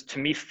 it just to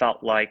me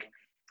felt like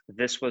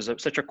this was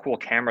such a cool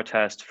camera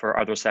test for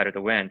Other Side of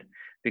the Wind,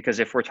 because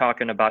if we're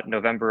talking about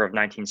November of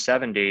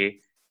 1970,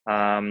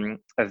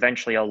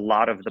 eventually a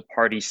lot of the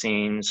party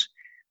scenes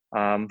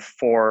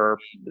for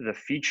the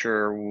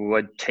feature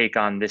would take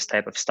on this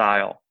type of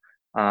style,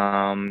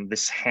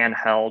 this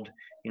handheld,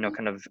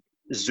 kind of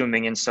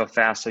zooming in so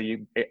fast so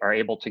you are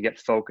able to get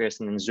focused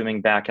and then zooming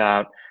back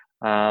out,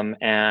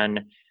 and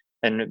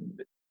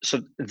so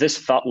this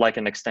felt like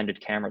an extended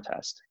camera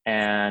test,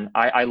 and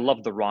I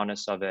love the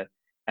rawness of it.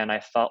 And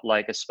I felt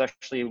like,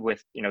 especially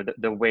with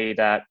the way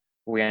that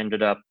we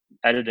ended up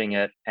editing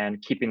it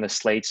and keeping the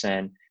slates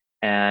in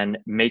and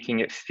making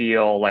it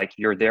feel like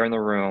you're there in the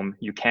room,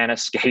 you can't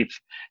escape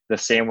the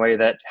same way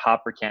that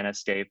Hopper can't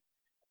escape.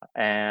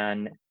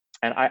 And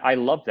I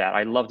love that.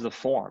 I loved the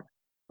form,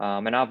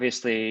 and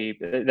obviously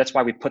that's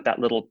why we put that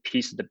little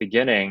piece at the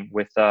beginning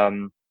with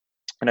and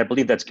I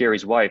believe that's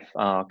Gary's wife,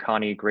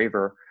 Connie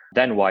Graver,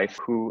 then wife,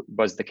 who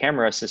was the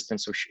camera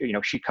assistant. So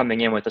she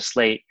coming in with a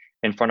slate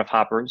in front of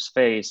Hopper's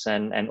face,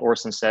 and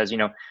Orson says,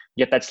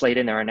 get that slate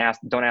in there and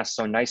don't ask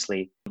so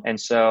nicely. And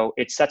so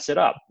it sets it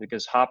up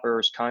because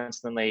Hopper's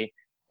constantly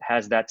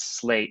has that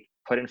slate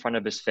put in front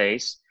of his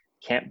face,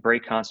 can't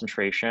break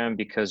concentration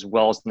because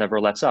Welles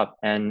never lets up.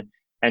 And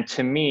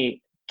to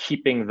me,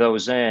 keeping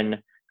those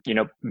in,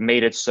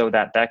 made it so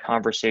that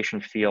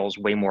conversation feels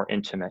way more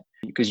intimate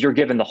because you're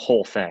given the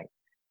whole thing.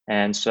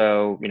 And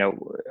so,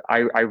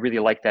 I really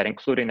like that,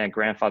 including that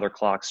grandfather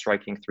clock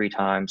striking 3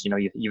 times.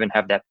 You even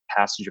have that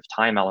passage of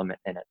time element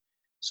in it.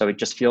 So it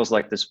just feels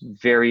like this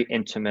very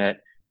intimate,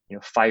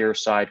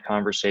 fireside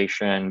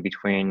conversation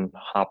between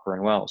Hopper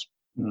and Welles.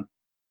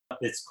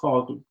 It's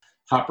called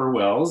Hopper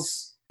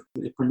Welles.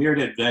 It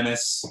premiered at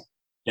Venice,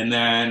 and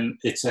then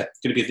it's going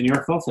to be at the New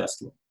York Film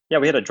Festival. Yeah,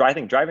 we had a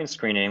driving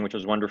screening, which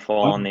was wonderful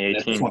on the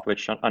 18th,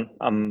 which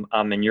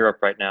I'm in Europe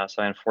right now,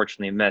 so I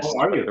unfortunately missed. Oh,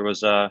 are you?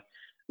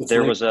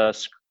 There was a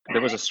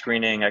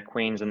screening at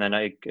Queens, and then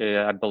I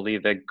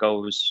believe it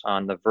goes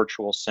on the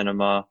virtual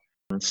cinema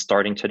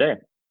starting today.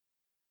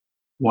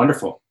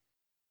 Wonderful.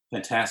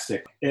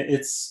 Fantastic.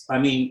 Everybody's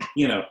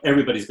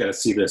got to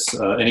see this.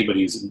 Anybody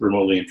who's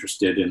remotely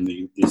interested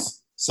in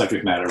this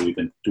subject matter we've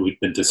been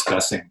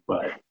discussing.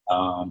 But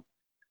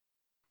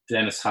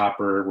Dennis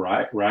Hopper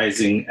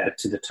rising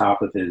to the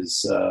top of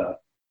his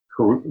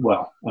career.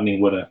 Well,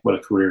 what a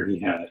career he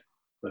had.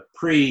 But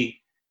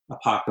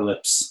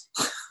pre-apocalypse.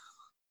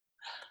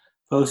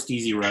 Post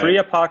Easy Rider.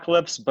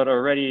 Pre-apocalypse, but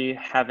already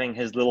having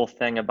his little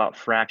thing about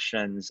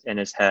fractions in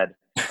his head.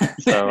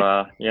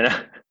 So,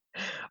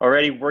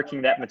 already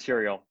working that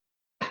material.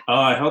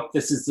 Oh, I hope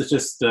this is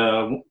just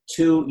 2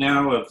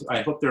 now.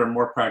 I hope there are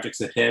more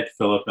projects ahead,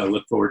 Philip. I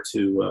look forward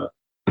to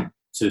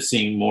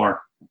seeing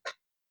more.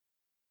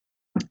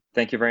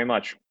 Thank you very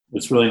much.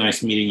 It's really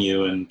nice meeting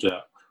you. And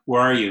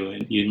where are you?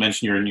 And you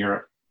mentioned you're in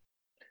Europe.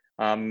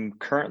 I'm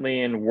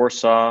currently in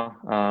Warsaw.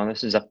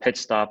 This is a pit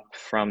stop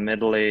from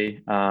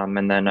Italy,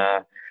 and then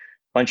a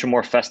bunch of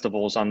more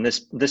festivals on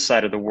this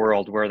side of the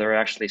world where they're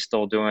actually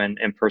still doing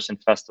in-person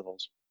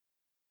festivals.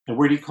 And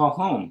where do you call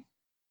home?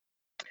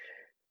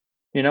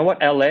 You know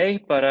what, LA,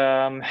 but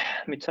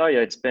let me tell you,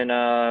 it's been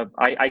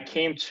I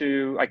came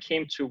to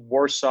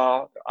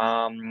Warsaw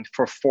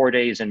for 4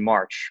 days in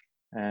March,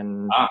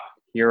 and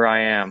here I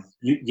am.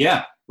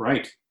 Yeah,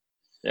 right.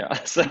 Yeah,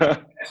 so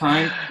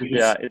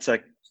it's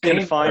like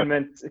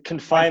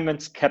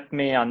confinement's kept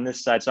me on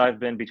this side, so I've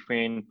been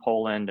between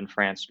Poland and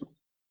France.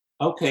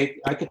 Okay,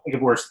 I could think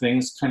of worse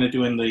things, kind of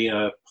doing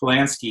the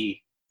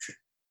Polanski.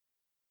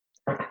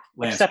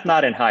 Except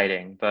not in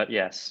hiding, but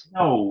yes.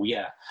 Oh,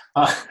 yeah.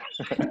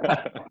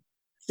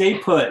 Stay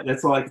put.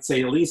 That's all I could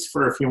say, at least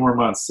for a few more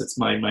months. That's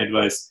my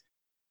advice.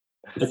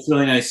 It's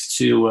really nice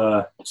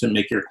to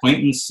make your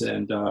acquaintance,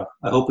 and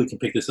I hope we can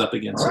pick this up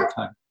again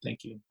sometime.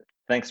 Thank you.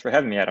 Thanks for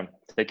having me, Adam.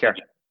 Take care.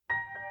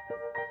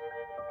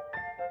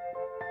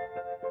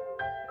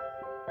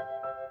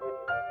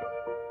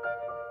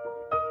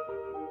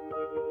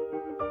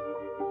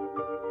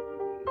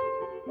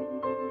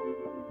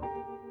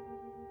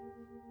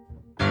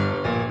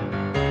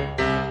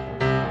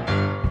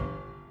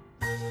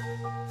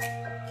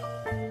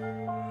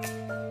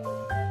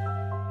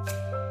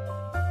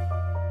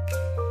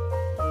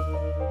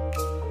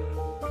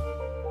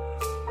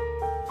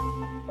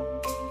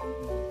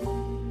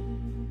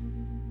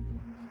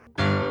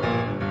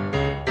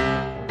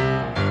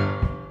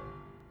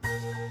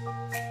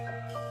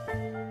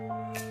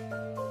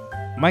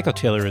 Michael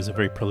Taylor is a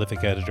very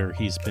prolific editor.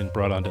 He's been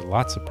brought onto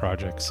lots of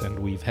projects, and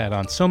we've had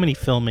on so many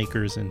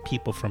filmmakers and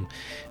people from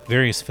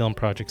various film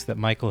projects that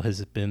Michael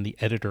has been the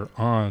editor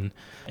on.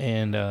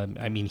 And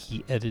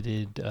he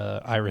edited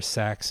Ira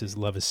Sachs'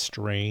 Love is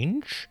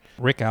Strange,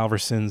 Rick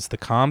Alverson's The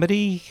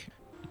Comedy,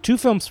 2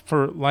 films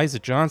for Liza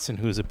Johnson,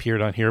 who has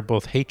appeared on here,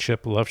 both Hate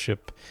Ship, Love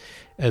Ship,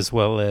 as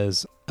well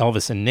as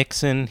Elvis and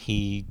Nixon.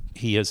 He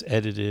has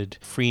edited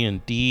Free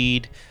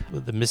Indeed,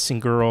 The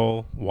Missing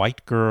Girl,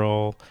 White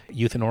Girl,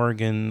 Youth in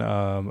Oregon,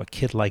 A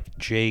Kid Like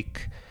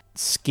Jake,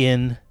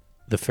 Skin,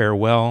 The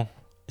Farewell.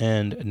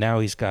 And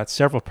now he's got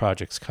several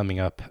projects coming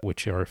up,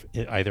 which are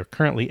either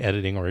currently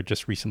editing or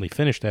just recently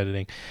finished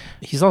editing.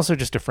 He's also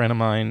just a friend of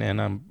mine,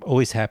 and I'm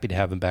always happy to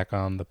have him back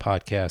on the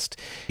podcast.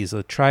 He's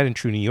a tried and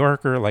true New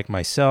Yorker like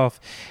myself,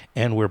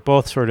 and we're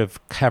both sort of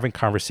having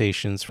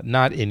conversations,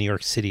 not in New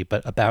York City,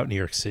 but about New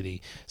York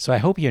City. So I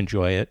hope you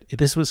enjoy it.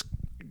 This was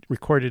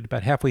recorded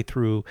about halfway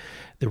through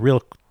the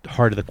real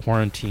heart of the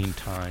quarantine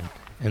time,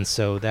 and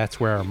so that's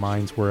where our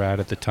minds were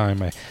at the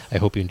time. I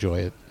hope you enjoy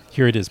it.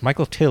 Here it is,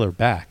 Michael Taylor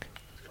back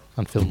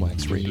on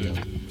Filmwax Radio.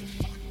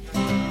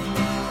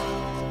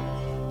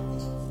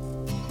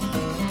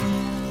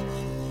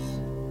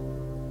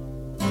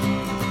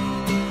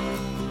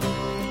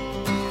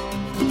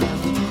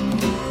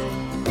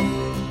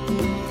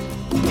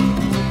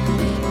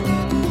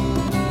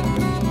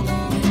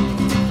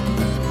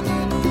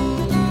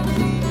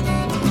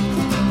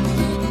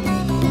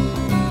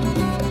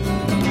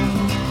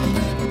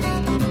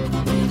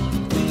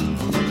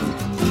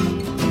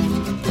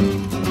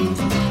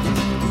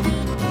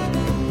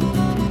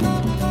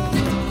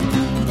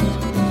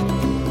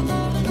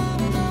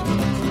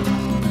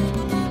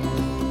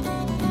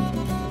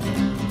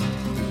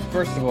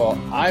 First of all,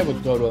 I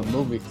would go to a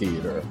movie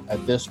theater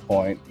at this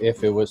point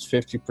if it was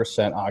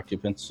 50%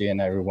 occupancy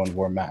and everyone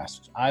wore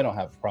masks. I don't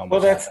have a problem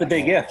Well, with that's that. the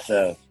big if,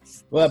 though.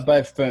 Well,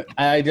 but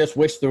I just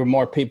wish there were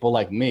more people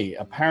like me.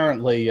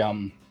 Apparently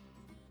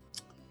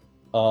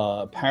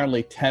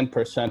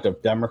 10%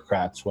 of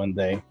Democrats, when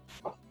they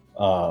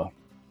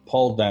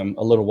polled them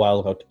a little while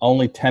ago,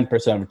 only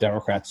 10% of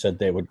Democrats said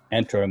they would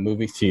enter a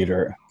movie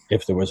theater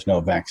if there was no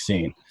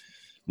vaccine.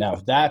 Now,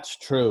 if that's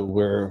true,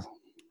 we're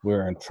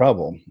in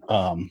trouble.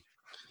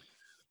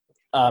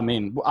 I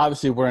mean,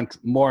 obviously we're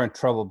more in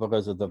trouble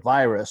because of the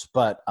virus,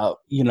 but,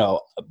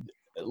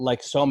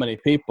 like so many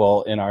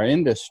people in our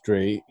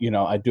industry,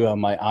 I do have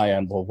my eye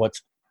on, well,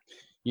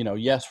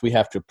 yes, we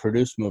have to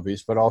produce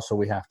movies, but also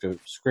we have to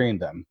screen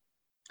them.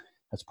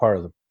 That's part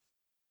of the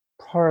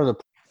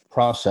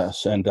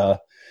process. And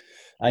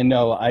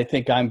I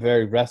think I'm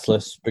very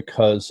restless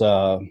because,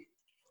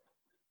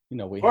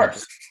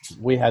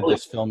 we had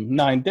this film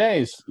 9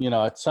 days,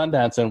 at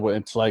Sundance, and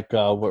it's like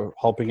we're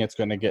hoping it's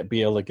going to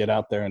be able to get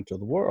out there into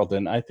the world,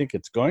 and I think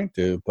it's going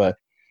to, but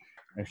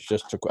it's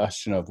just a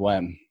question of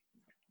when.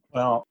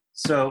 Well,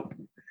 so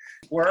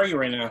where are you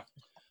right now?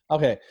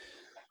 Okay,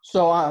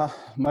 so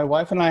my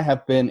wife and I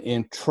have been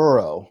in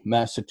Truro,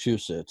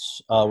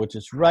 Massachusetts, which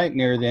is right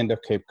near the end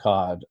of Cape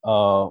Cod.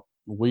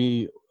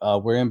 We're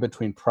in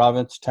between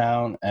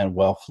Provincetown and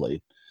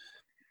Wellfleet.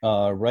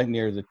 Right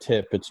near the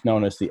tip. It's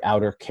known as the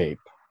Outer Cape.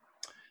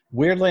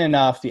 Weirdly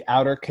enough, the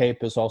Outer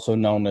Cape is also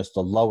known as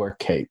the Lower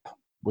Cape,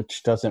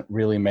 which doesn't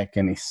really make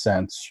any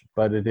sense,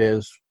 but it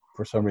is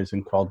for some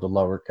reason called the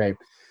Lower Cape.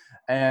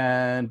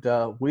 And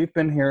we've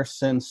been here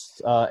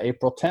since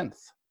April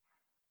 10th.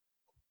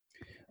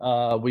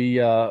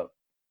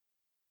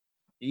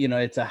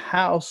 It's a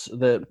house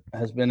that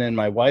has been in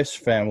my wife's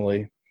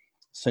family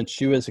since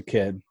she was a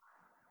kid,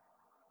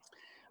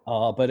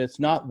 but it's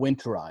not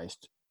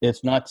winterized.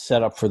 It's not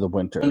set up for the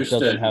winter.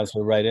 Understood. It doesn't have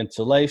the right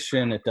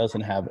insulation. It doesn't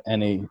have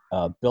any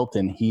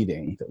built-in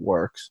heating that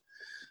works.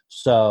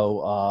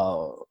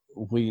 So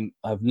we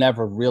have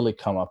never really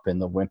come up in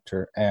the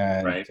winter.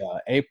 And Right.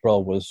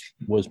 April was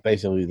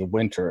basically the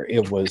winter.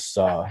 It was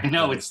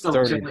No, it's still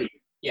 30, chilly.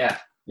 Yeah.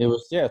 It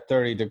was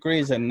 30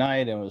 degrees at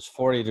night, and it was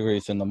 40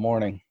 degrees in the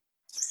morning.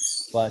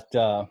 But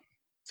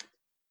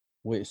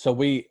we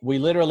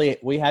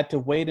had to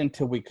wait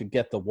until we could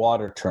get the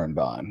water turned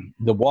on.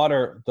 The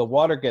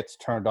water gets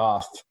turned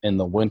off in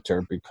the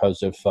winter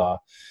because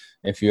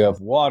if you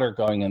have water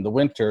going in the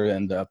winter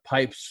and the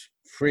pipes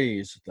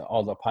freeze,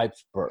 all the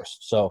pipes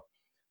burst. So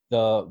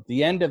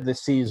the end of the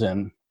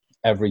season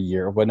every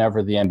year,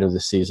 whenever the end of the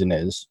season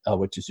is,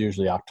 which is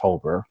usually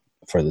October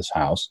for this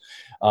house,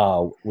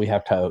 we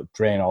have to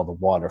drain all the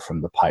water from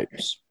the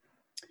pipes.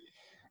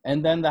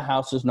 And then the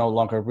house is no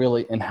longer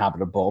really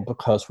inhabitable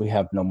because we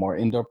have no more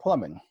indoor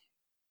plumbing.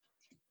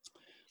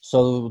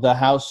 So the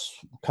house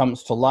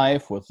comes to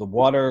life with the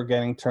water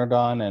getting turned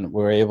on, and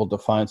we're able to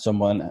find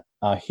someone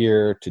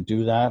here to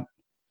do that.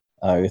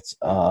 It's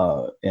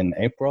in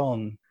April,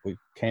 and we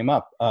came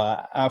up.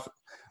 After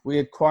we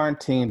had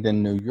quarantined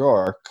in New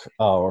York,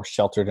 or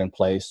sheltered in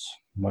place,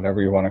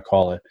 whatever you want to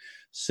call it,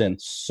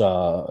 since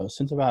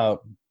about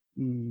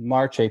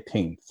March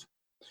 18th.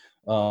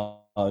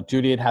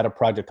 Judy had a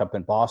project up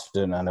in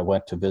Boston, and I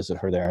went to visit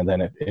her there, and then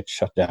it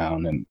shut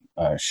down, and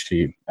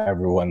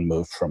everyone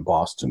moved from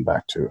Boston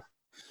back to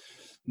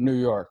New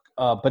York,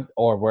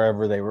 or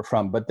wherever they were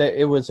from. But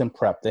it was in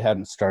prep. They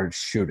hadn't started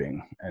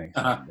shooting anything.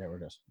 Uh-huh. They were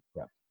just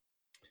prep.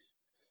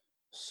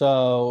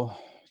 So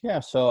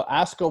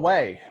ask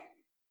away.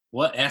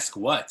 What? Ask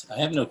what? I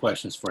have no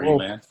questions for you,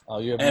 man. Oh,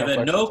 you have I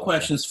have no Okay.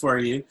 questions for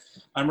you.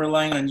 I'm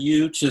relying on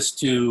you just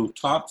to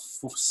talk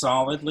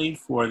solidly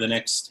for the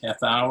next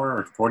half hour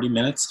or 40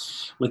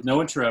 minutes with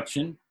no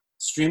interruption.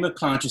 Stream of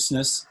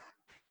consciousness,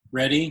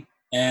 ready,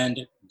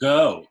 and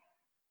go.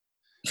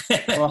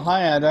 Well,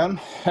 hi, Adam.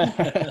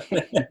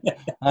 Hi,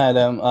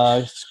 Adam.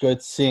 It's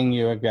good seeing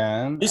you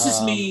again. This is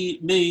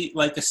me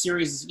like a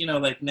series,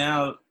 like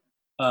now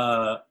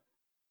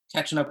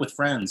catching up with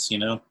friends,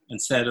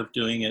 instead of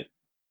doing it,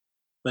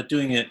 but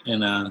doing it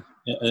in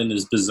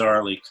this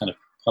bizarrely kind of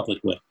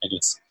public way, I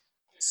guess,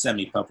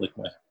 semi-public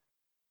way.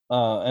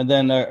 And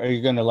then are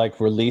you going to like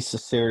release a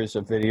series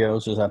of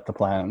videos? Is that the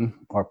plan,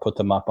 or put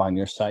them up on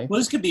your site? Well,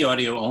 this could be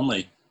audio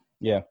only.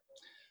 Yeah.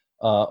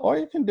 Or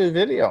you can do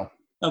video.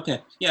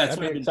 Okay. Yeah, that's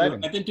what I've been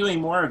doing. I've been doing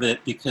more of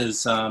it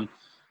because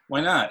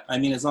why not? I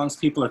mean, as long as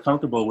people are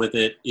comfortable with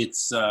it,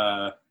 it's.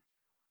 I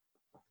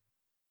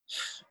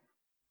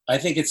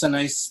think it's a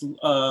nice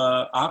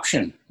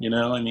option.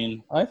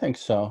 I think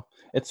so.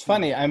 It's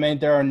funny. I mean,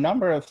 there are a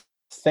number of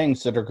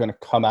things that are going to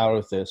come out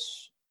of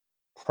this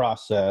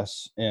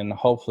process in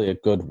hopefully a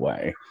good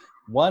way.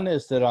 One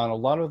is that on a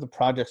lot of the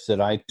projects that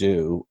I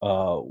do,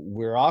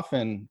 we're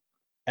often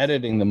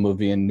editing the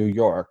movie in New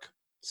York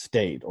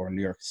State or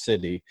New York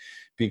City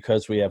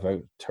because we have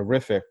a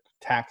terrific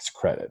tax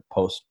credit,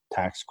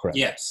 post-tax credit.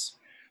 Yes.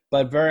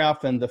 But very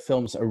often the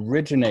films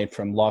originate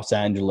from Los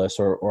Angeles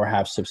or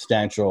have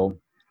substantial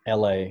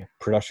LA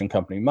production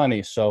company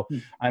money. So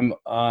I'm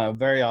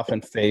very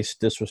often faced,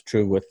 this was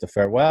true with The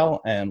Farewell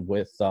and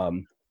with,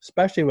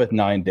 especially with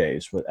 9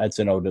 Days, with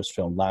Edson Oda's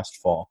film last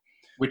fall.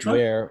 Which one?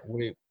 Where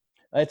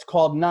it's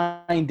called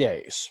 9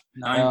 Days.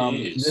 9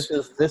 Days.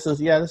 This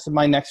is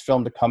my next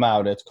film to come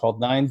out. It's called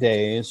 9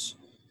 Days.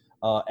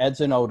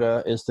 Edson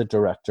Oda is the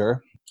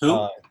director.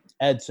 Who?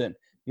 Edson.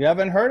 You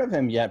haven't heard of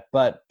him yet,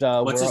 but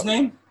what's his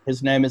name?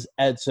 His name is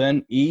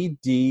Edson,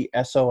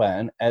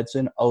 Edson,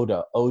 Edson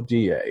Oda,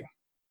 Oda.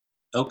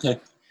 Okay.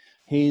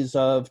 He's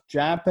of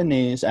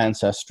Japanese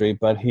ancestry,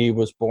 but he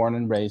was born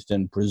and raised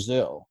in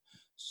Brazil.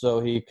 So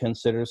he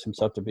considers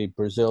himself to be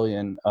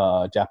Brazilian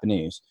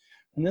Japanese.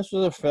 And this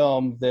was a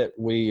film that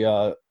we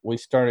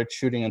started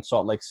shooting in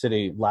Salt Lake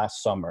City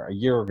last summer, a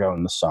year ago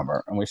in the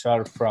summer. And we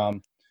shot it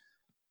from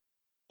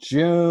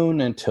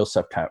June until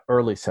September,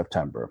 early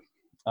September.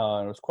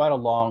 It was quite a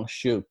long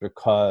shoot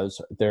because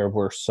there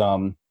were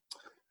some,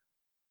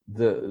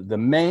 the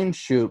main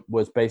shoot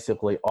was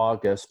basically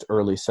August,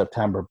 early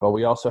September, but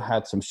we also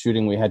had some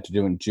shooting we had to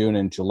do in June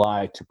and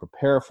July to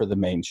prepare for the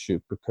main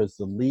shoot because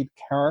the lead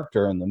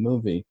character in the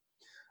movie,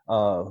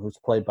 who's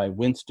played by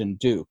Winston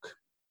Duke,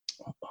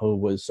 who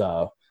was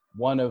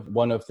one of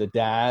the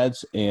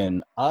dads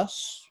in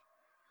Us,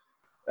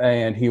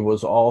 and he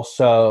was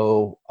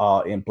also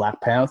in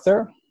Black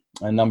Panther,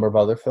 a number of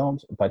other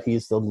films, but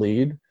he's the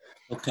lead.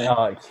 Okay.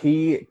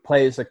 He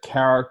plays a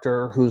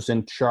character who's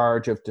in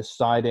charge of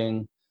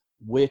deciding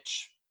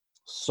which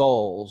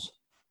souls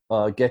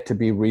get to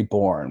be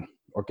reborn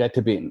or get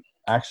to be,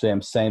 actually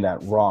I'm saying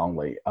that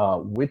wrongly,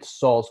 which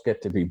souls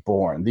get to be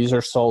born. These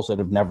are souls that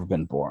have never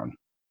been born.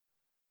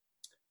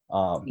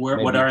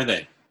 What are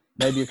they?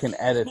 Maybe you can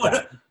edit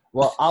that.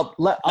 Well,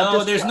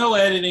 there's no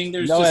editing.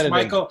 There's no just editing.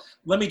 Michael.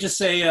 Let me just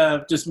say,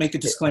 just make a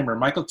disclaimer.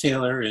 Michael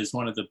Taylor is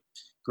one of the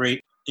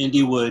great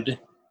Indiewood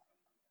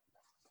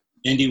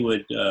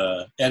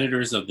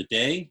editors of the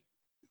day.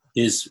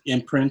 His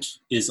imprint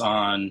is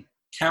on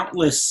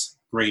countless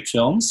great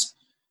films,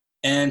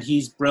 and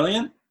he's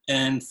brilliant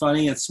and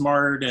funny and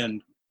smart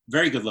and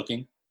very good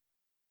looking.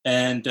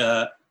 And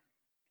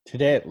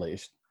today, at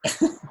least.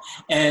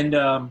 And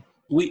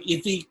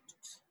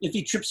if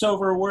he trips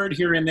over a word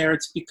here and there,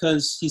 it's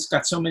because he's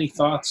got so many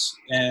thoughts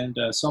and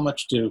so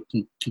much to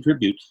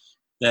contribute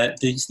that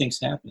these things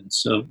happen.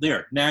 So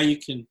there, now you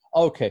can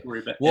worry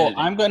about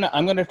editing.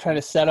 I'm gonna try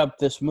to set up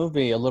this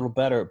movie a little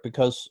better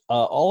because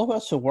all of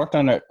us who worked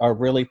on it are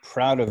really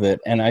proud of it,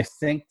 and I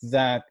think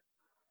that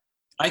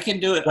I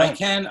can do it. I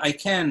can.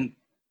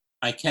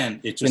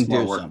 It's just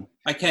more work.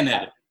 I can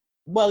edit.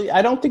 Well,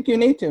 I don't think you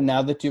need to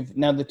now that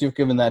you've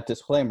given that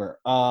disclaimer.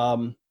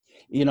 I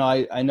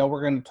know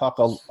we're going to talk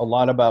a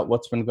lot about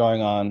what's been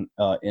going on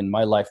in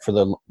my life for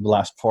the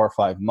last 4 or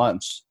 5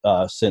 months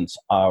since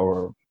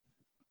our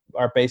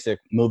basic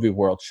movie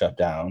world shut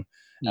down,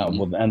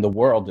 and the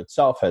world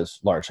itself has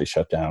largely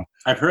shut down.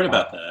 I've heard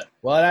about that.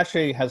 Well, it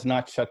actually has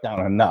not shut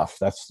down enough.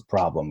 That's the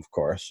problem, of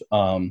course.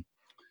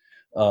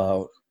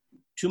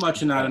 Too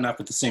much and not enough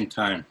at the same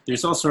time.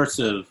 There's all sorts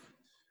of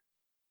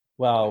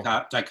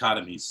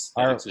dichotomies.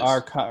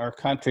 Our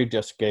country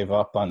just gave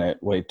up on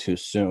it way too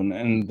soon,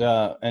 and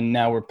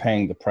now we're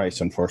paying the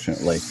price,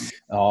 unfortunately.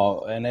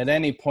 And at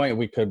any point,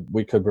 we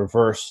could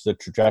reverse the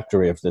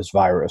trajectory of this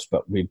virus,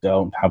 but we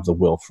don't have the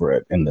will for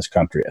it in this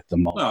country at the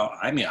moment. Well,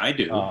 I mean, I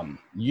do.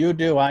 You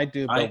do, I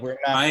do, but we're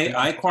not.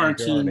 I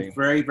quarantined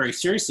very, very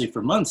seriously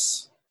for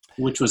months,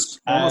 which was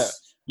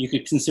almost you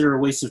could consider a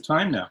waste of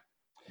time now.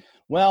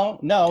 Well,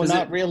 no,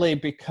 not really,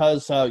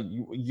 because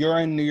you're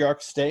in New York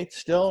State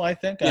still, I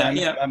think.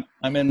 Yeah,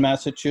 I'm in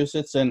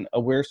Massachusetts, and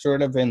we're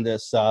sort of in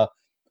this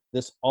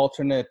this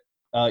alternate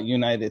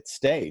United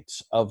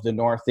States of the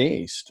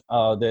Northeast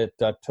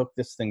that took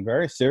this thing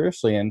very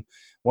seriously. And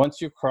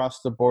once you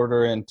cross the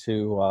border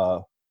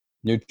into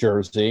New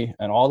Jersey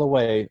and all the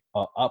way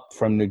up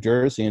from New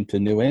Jersey into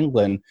New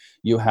England,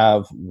 you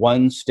have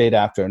one state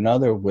after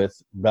another with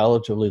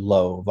relatively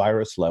low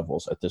virus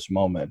levels at this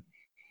moment.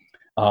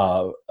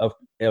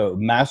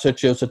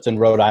 Massachusetts and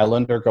Rhode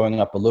Island are going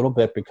up a little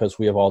bit because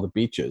we have all the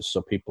beaches,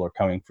 so people are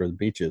coming for the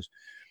beaches.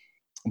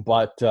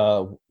 But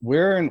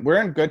we're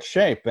in good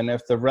shape, and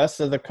if the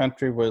rest of the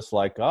country was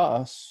like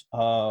us,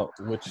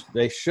 which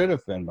they should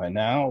have been by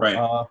now,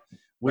 right.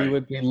 We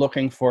would be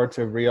looking forward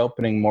to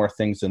reopening more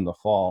things in the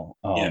fall.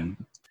 So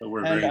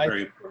we're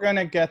we're going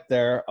to get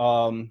there,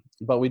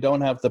 but we don't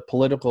have the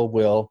political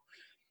will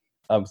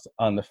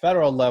on the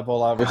federal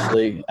level,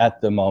 obviously,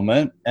 at the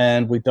moment,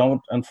 and we don't,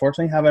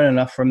 unfortunately, have it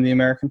enough from the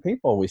American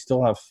people. We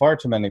still have far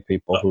too many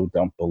people who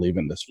don't believe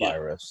in this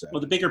virus.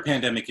 Well, the bigger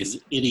pandemic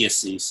is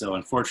idiocy, so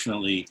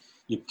unfortunately,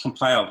 you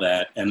compile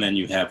that, and then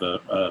you have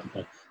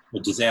a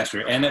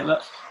disaster. And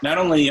not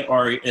only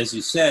are, as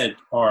you said,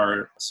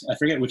 I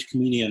forget which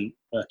comedian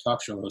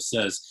talk show host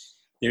says,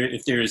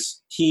 if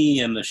there's tea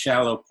in the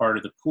shallow part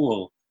of the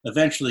pool,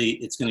 eventually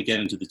it's going to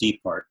get into the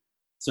deep part.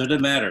 So it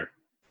doesn't matter.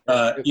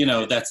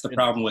 That's the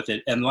problem with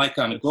it. And like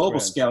on a global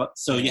scale,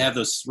 so you have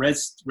those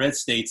red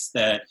states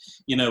that,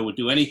 would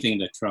do anything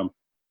that Trump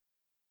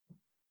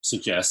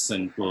suggests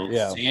and will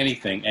say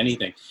anything. And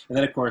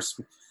then, of course,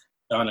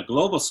 on a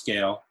global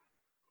scale,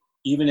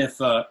 even if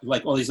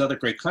like all these other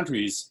great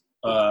countries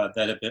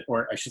that have been,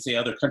 or I should say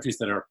other countries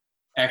that are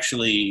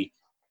actually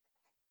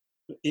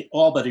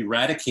all but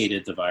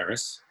eradicated the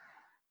virus,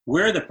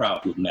 we're the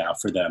problem now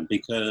for them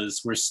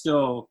because we're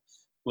still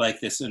like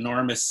this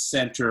enormous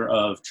center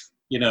of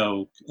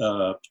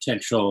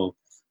potential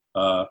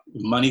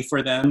money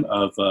for them,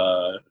 of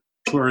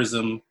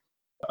tourism.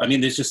 I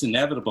mean, it's just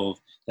inevitable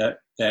that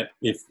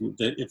if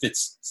it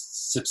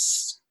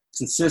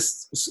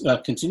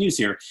continues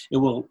here, it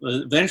will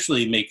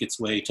eventually make its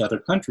way to other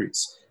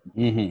countries.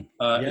 Mm-hmm.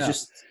 It's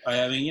just,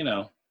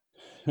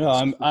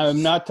 No,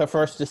 I'm not the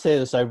first to say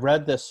this. I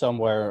read this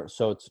somewhere,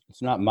 so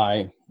it's not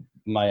my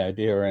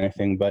idea or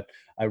anything, but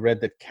I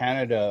read that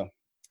Canada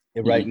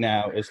right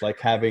now is like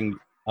having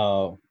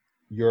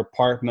your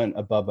apartment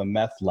above a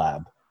meth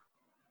lab.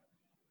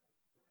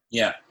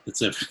 Yeah,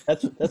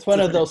 that's one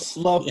of those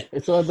slow. Yeah.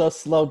 It's one of those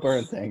slow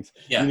burn things.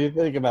 Yeah, you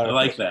think about it. I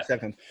like that.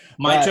 Second.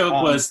 My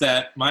joke was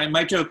that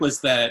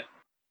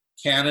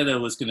Canada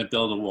was going to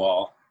build a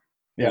wall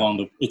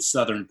along its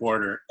southern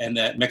border, and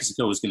that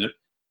Mexico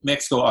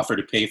offered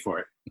to pay for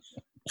it.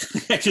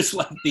 I just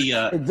like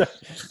the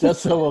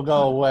just so we'll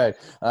go away.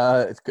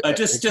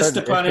 Just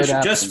to punish,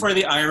 just for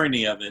the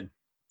irony of it.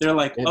 They're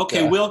like,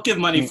 okay, we'll give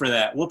money for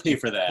that. We'll pay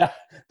for that.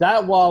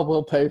 That wall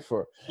we'll pay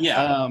for.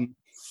 Yeah.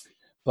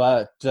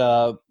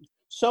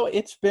 So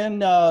it's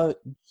been, Adam,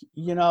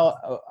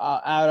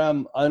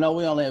 I know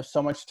we only have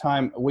so much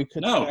time. We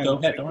could go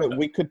ahead.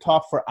 We could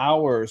talk for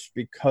hours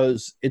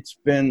because it's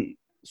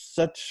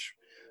such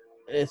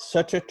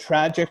a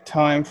tragic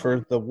time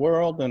for the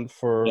world and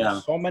for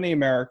so many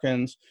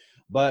Americans.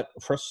 But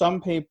for some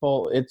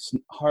people, it's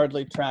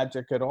hardly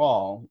tragic at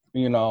all.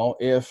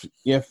 If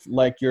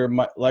like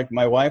like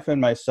my wife and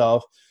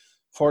myself,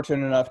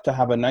 fortunate enough to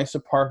have a nice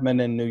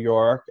apartment in New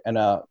York and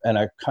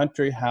a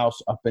country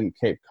house up in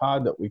Cape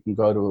Cod that we can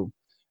go to,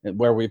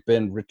 where we've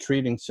been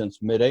retreating since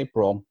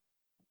mid-April.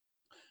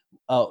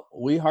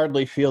 We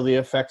hardly feel the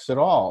effects at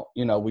all.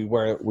 We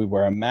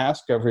wear a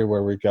mask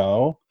everywhere we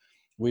go.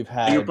 We've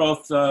had.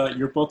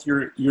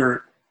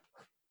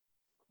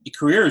 Your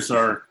careers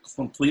are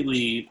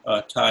completely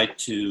tied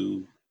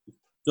to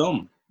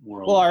film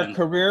world. Well, our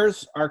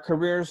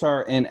careers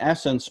are in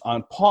essence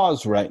on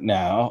pause right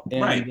now.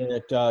 And right.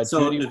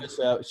 Judy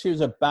she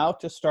was about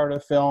to start a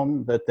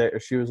film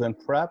that she was in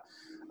prep.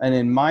 And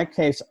in my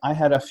case, I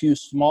had a few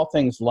small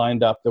things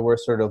lined up that were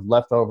sort of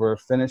leftover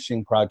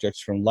finishing projects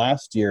from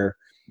last year.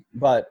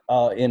 But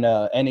in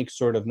any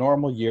sort of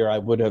normal year, I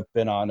would have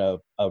been on a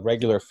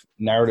regular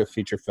narrative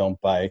feature film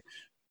by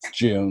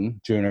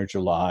June or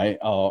July.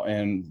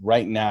 And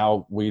right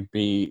now we'd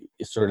be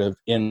sort of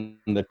in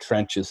the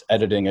trenches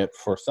editing it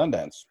for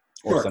Sundance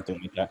or something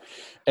like that.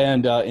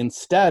 And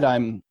instead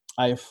I'm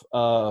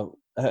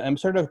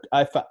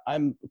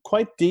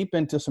quite deep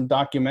into some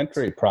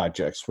documentary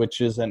projects, which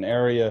is an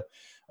area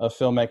of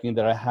filmmaking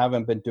that I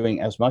haven't been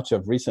doing as much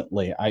of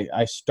recently.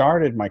 I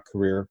started my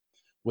career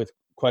with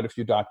quite a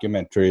few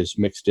documentaries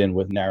mixed in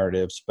with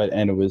narratives,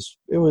 and it was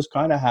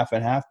kind of half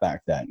and half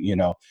back then.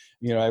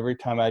 Every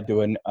time I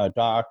do a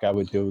doc, I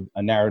would do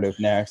a narrative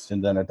next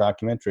and then a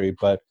documentary.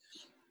 But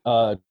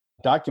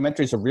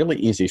documentaries are really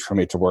easy for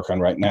me to work on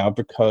right now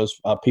because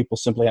people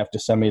simply have to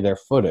send me their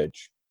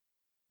footage.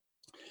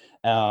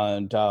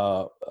 And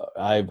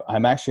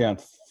I'm actually on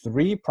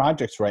 3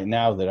 projects right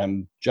now that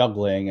I'm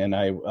juggling, and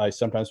I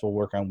sometimes will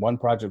work on one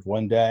project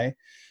one day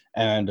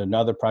and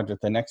another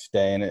project the next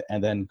day,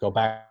 and then go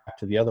back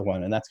to the other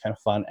one, and that's kind of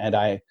fun. And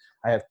I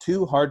have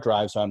 2 hard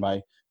drives on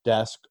my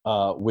desk,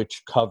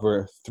 which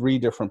cover 3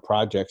 different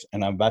projects,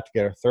 and I'm about to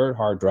get a 3rd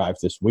hard drive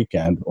this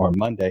weekend or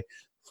Monday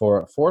for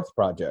a 4th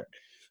project.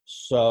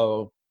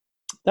 So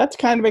that's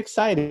kind of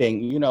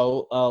exciting.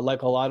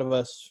 Like a lot of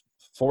us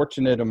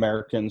fortunate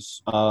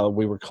Americans,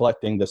 we were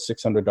collecting the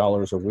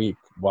 $600 a week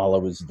while I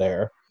was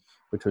there,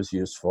 which was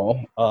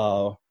useful.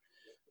 For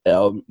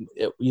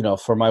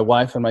my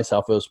wife and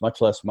myself, it was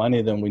much less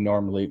money than we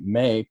normally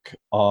make,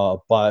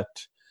 but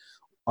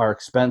our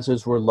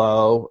expenses were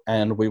low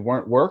and we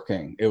weren't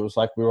working. It was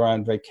like we were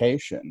on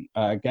vacation.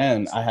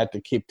 Again, I had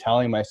to keep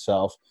telling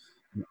myself,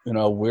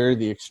 we're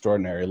the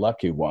extraordinary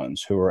lucky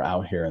ones who are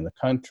out here in the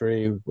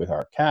country with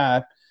our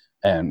cat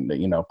and,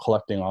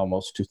 collecting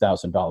almost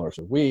 $2,000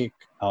 a week,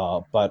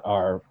 but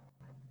are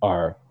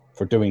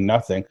for doing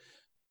nothing.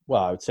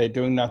 Well, I would say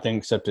doing nothing,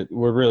 except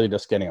we're really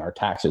just getting our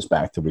taxes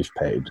back that we've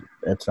paid.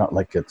 It's not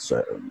like it's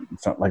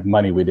not like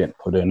money we didn't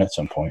put in at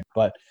some point.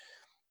 But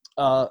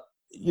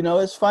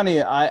it's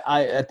funny.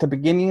 I at the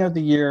beginning of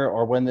the year,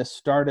 or when this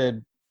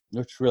started,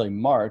 which really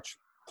March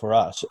for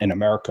us in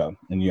America,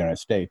 in the United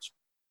States,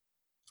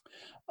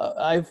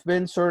 I've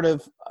been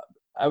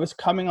I was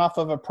coming off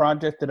of a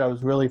project that I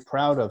was really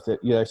proud of that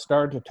I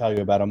started to tell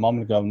you about a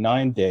moment ago,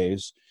 9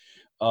 Days.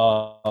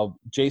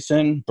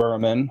 Jason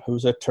Berman,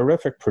 who's a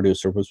terrific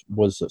producer, was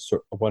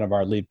one of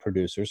our lead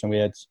producers, and we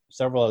had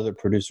several other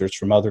producers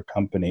from other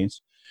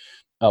companies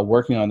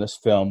working on this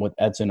film with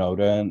Ed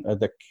Zanoda, and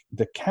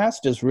the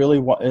cast is really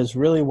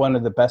one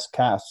of the best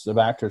casts of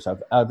actors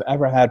I've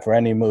ever had for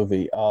any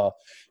movie. It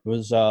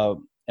was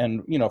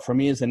for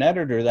me as an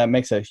editor, that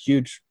makes a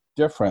huge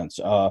difference.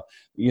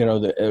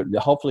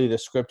 Hopefully the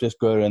script is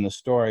good and the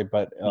story,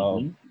 but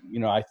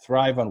I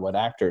thrive on what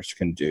actors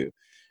can do.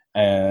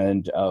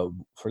 And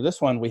for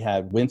this one, we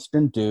had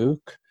Winston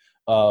Duke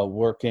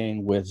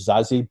working with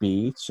Zazie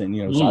Beetz, and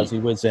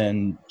Zazie was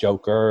in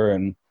Joker,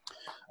 and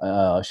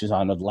she's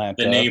on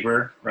Atlanta. The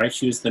neighbor, right?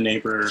 She was the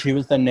neighbor. She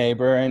was the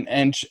neighbor,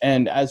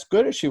 and as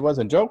good as she was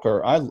in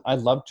Joker, I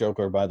love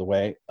Joker, by the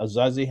way.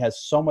 Zazie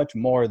has so much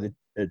more that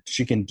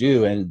she can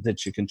do and that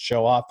she can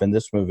show off in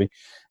this movie.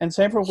 And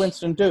same for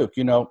Winston Duke,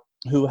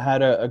 who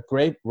had a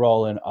great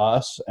role in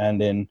Us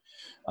and in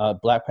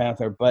Black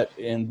Panther, but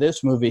in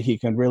this movie he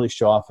can really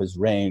show off his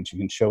range. He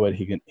can show it.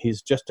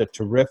 He's just a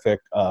terrific,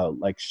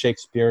 like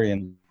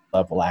Shakespearean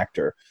level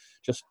actor,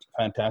 just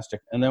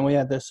fantastic. And then we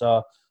had this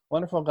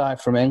wonderful guy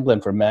from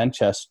England, from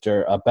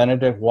Manchester,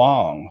 Benedict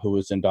Wong, who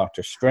was in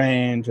Doctor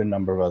Strange, a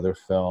number of other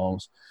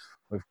films.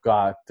 We've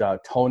got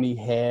Tony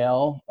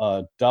Hale,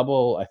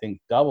 double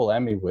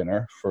Emmy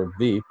winner for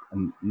Veep,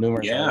 and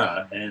numerous.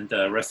 Yeah, and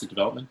Arrested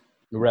Development.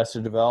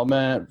 Arrested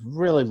Development,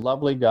 really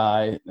lovely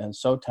guy and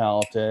so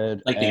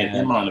talented. I'd like to get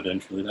him on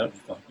eventually. That would be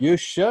fun. You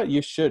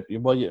should.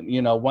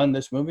 Well, when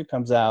this movie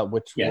comes out,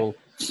 which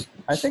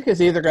I think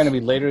is either going to be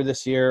later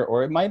this year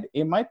or it might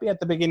be at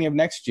the beginning of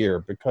next year,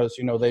 because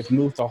they've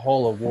moved the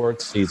whole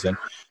awards season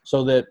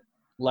so that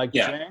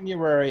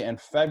January and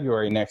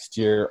February next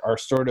year are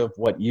sort of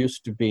what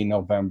used to be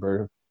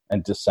November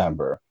and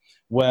December,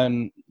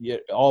 when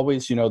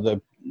always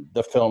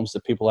the films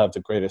that people have the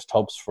greatest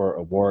hopes for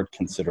award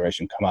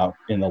consideration come out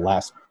in the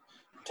last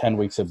 10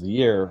 weeks of the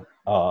year,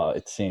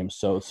 it seems.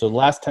 So the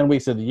last 10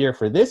 weeks of the year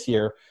for this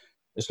year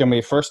is going to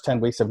be the first 10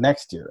 weeks of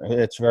next year.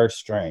 It's very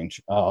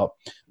strange.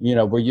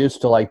 We're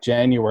used to like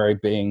January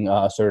being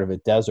sort of a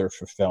desert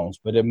for films,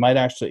 but it may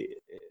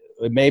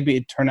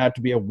turn out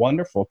to be a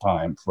wonderful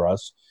time for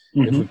us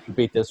if we can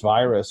beat this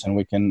virus and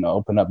we can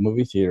open up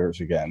movie theaters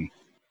again.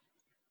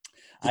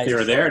 If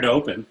they're there to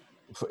open.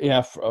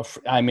 Yeah,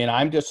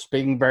 I'm just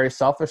speaking very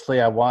selfishly.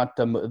 I want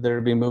there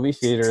to be movie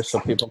theaters so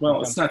people.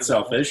 Well, it's not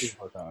selfish.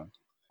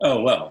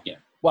 Oh well, yeah.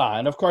 Well,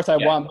 and of course, I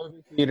want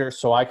movie theaters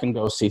so I can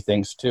go see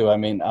things too. At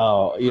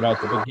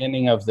the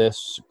beginning of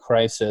this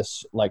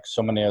crisis, like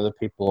so many other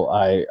people,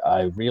 I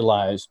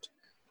realized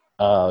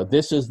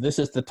this is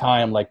the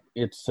time. Like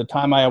it's the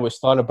time I always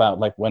thought about,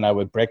 like when I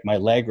would break my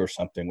leg or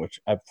something, which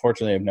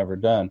unfortunately I've never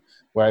done.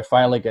 Where I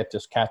finally get to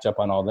catch up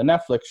on all the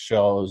Netflix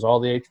shows, all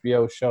the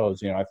HBO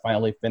shows. I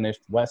finally finished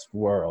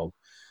Westworld,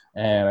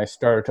 and I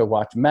started to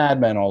watch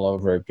Mad Men all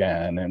over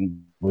again,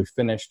 and we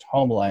finished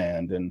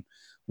Homeland, and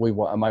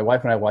my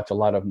wife and I watch a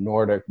lot of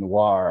Nordic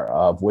noir,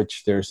 of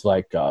which there's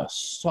like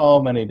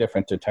so many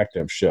different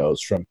detective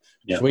shows from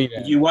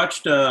Sweden. You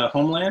watched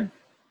Homeland?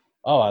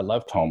 Oh, I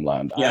loved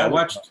Homeland. Yeah, I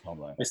watched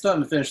Homeland. I still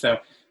haven't finished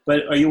that.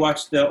 But you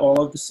watched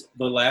all of this,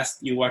 the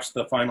last? You watched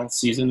the final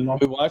season and all?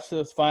 We watched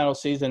the final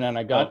season, and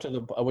I got to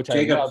which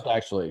I loved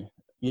actually.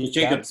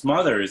 Jacob's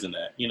mother, isn't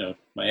that?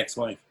 My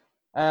ex-wife.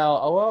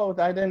 Oh,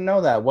 I didn't know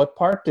that. What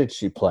part did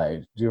she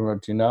play? Do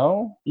you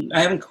know?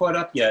 I haven't caught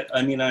up yet.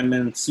 I'm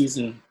in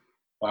season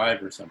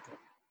 5 or something.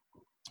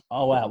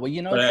 Oh, wow. Well,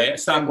 but I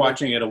stopped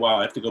watching it a while.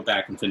 I have to go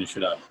back and finish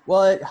it up.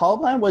 Well,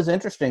 Homeland was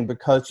interesting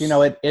because,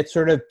 it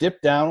sort of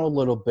dipped down a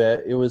little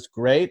bit. It was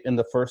great in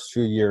the first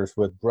few years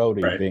with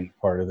Brody being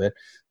part of it.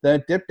 Then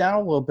it dipped down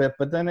a little bit,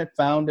 but then it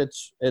found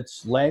its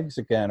legs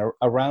again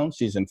around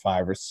season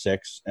 5 or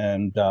 6.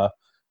 And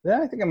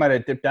Then I think I might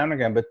have dipped down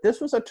again. But this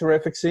was a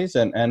terrific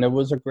season, and it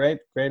was a great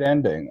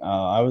ending.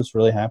 I was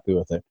really happy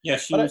with it. Yeah,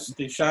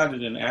 they shot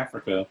it in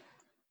Africa.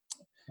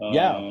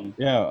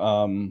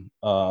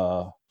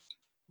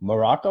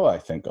 Morocco, I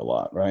think a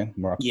lot, right?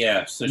 Morocco.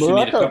 Yeah, so she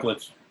made a couple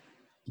of.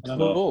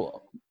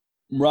 Cool.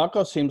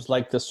 Morocco seems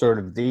like the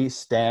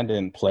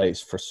stand-in place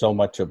for so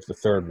much of the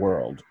third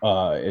world.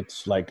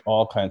 It's like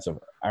all kinds of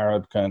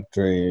Arab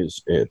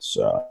countries. It's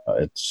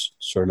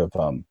sort of. I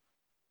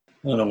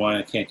don't know why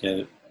I can't get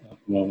it at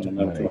the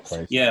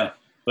moment. Yeah,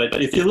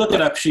 but if you look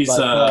it up, she's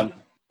on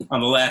the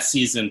last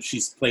season.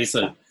 She plays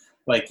an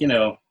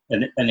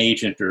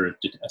agent or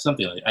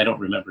something like. I don't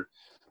remember.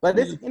 But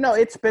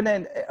it's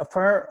been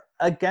for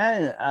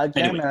again,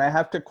 anyway. And I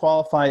have to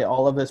qualify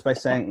all of this by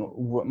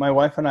saying my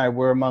wife and I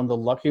were among the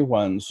lucky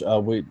ones.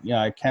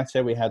 I can't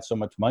say we had so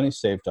much money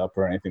saved up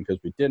or anything because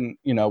we didn't.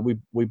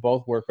 We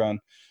both work on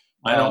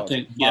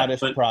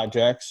modest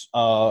projects.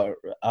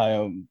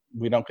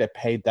 We don't get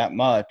paid that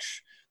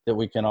much that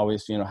we can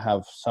always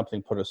have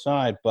something put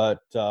aside. But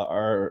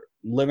our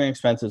living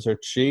expenses are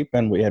cheap,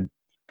 and we had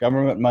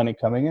government money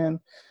coming in,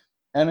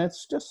 and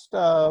it's just.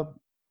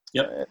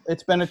 Yep.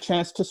 It's been a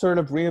chance to sort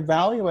of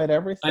reevaluate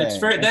everything. That's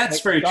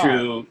very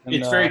true.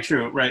 It's very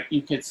true, right?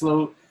 You can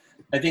slow.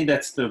 I think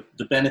that's the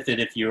benefit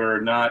if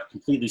you're not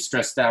completely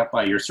stressed out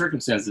by your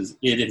circumstances.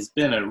 It has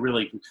been a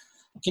really.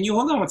 Can you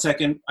hold on 1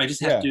 second? I just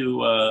have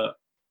to.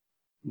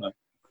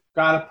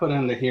 Gotta put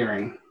in the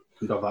hearing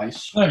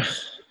device.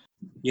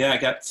 Yeah, I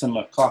got some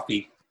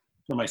coffee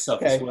for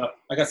myself as well.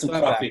 I got some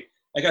coffee.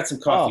 I got some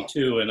coffee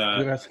too, and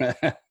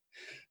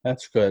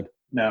that's good.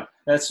 No,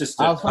 that's just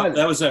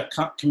that was a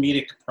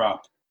comedic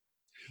prop.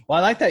 Well,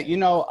 I like that.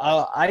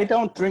 I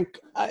don't drink.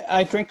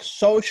 I drink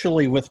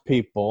socially with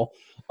people.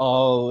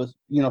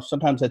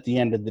 Sometimes at the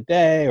end of the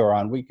day or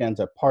on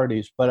weekends at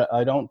parties. But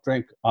I don't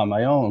drink on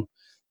my own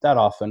that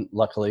often,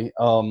 luckily.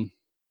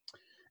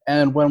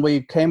 And when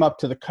we came up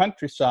to the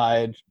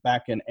countryside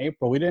back in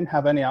April, we didn't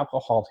have any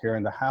alcohol here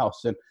in the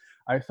house, and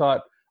I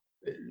thought.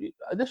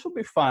 This will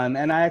be fun.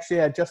 And I actually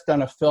had just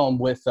done a film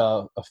with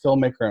a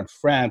filmmaker in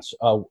France.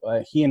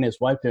 He and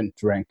his wife didn't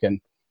drink, and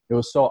it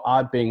was so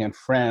odd being in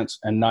France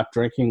and not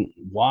drinking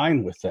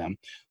wine with them.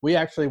 We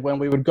actually, when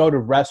we would go to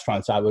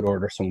restaurants, I would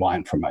order some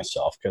wine for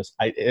myself because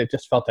it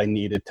just felt I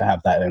needed to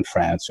have that in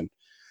France.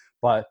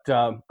 But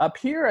up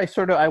here,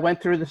 I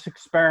went through this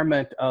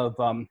experiment of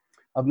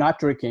not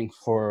drinking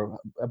for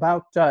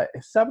about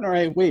 7 or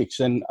 8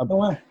 weeks, and I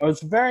was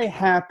very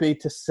happy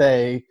to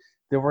say.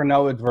 There were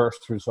no adverse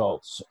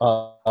results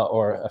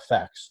or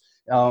effects.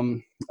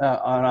 On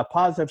a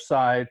positive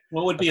side,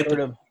 what would be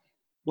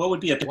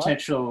a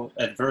potential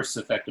adverse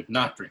effect of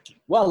not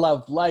drinking? Well,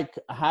 of like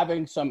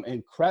having some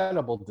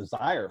incredible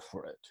desire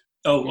for it.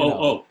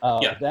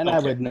 Then I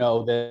would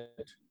know that,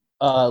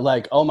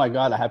 oh my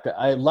God, I have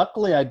to.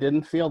 Luckily, I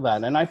didn't feel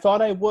that, and I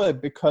thought I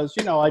would because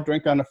I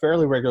drink on a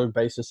fairly regular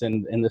basis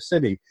in the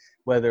city,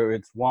 whether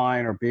it's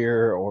wine or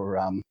beer or.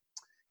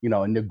 A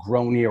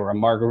Negroni or a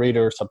margarita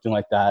or something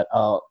like that.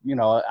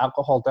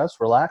 Alcohol does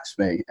relax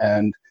me,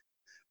 and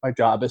my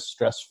job is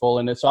stressful.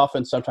 And it's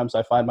often, sometimes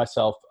I find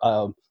myself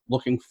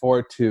looking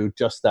forward to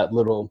just that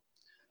little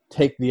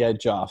take the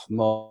edge off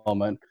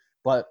moment.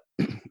 But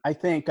I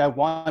think I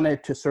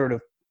wanted to sort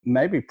of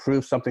maybe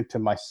prove something to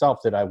myself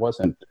that I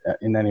wasn't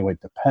in any way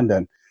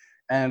dependent.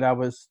 And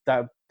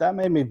that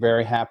made me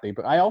very happy.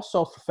 But I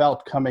also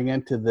felt coming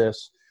into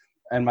this,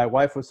 and my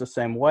wife was the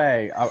same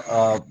way.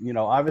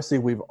 Obviously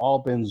we've all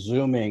been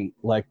Zooming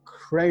like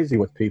crazy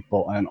with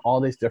people and all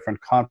these different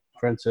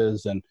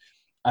conferences. And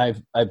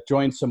I've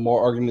joined some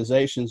more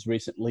organizations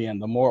recently.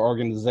 And the more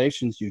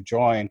organizations you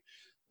join,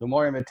 the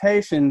more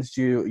invitations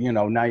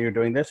now you're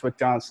doing this with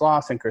John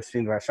Sloss and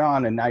Christine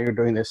Vachon, and now you're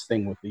doing this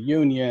thing with the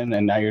union,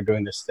 and now you're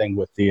doing this thing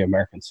with the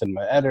American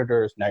Cinema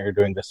Editors. Now you're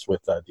doing this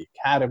with the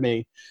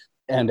Academy,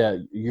 and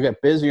you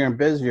get busier and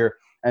busier.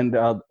 And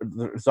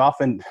there's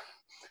often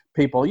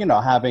people,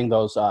 having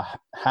those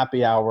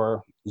happy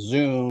hour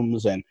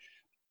Zooms. And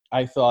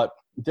I thought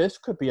this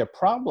could be a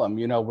problem.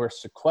 We're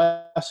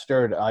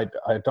sequestered. I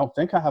don't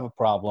think I have a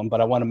problem, but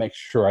I want to make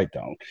sure I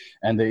don't.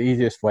 And the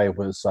easiest way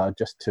was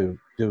just to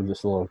do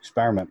this little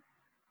experiment.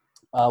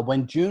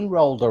 When June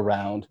rolled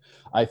around,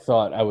 I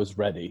thought I was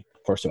ready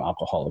for some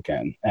alcohol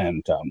again.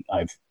 And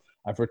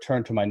I've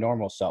returned to my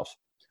normal self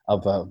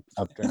of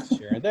drinks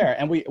here and there.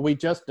 And we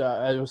just,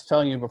 I was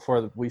telling you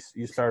before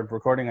you started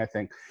recording, I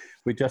think,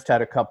 we just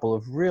had a couple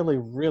of really,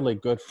 really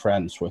good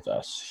friends with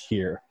us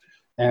here.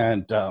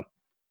 And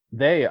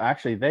they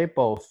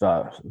both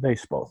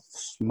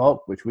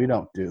smoke, which we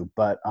don't do,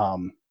 but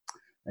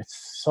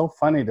it's so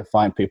funny to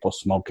find people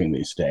smoking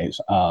these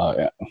days.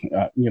 I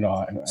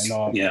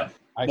know. Yeah.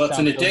 Well, it's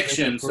an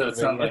addiction, so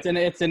it's not like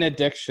it's an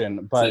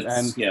addiction, but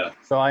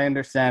so I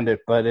understand it,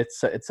 but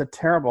it's a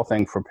terrible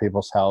thing for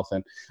people's health,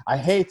 and I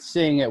hate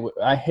seeing it.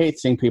 I hate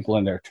seeing people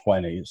in their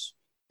 20s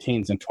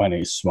teens and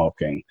 20s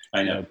smoking.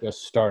 I know.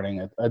 Just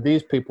starting it.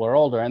 These people are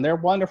older, and they're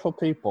wonderful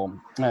people.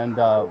 And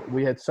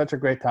we had such a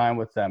great time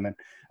with them. And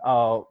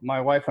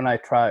my wife and I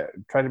try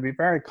to be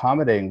very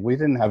accommodating. We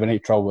didn't have any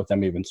trouble with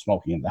them even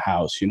smoking in the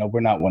house. We're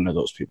not one of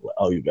those people,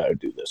 oh, you got to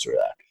do this or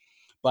that.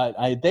 But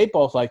they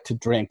both like to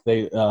drink.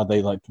 They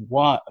liked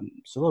wine.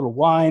 It's a little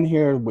wine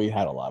here. We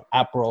had a lot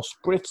of Aperol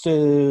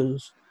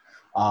spritzes,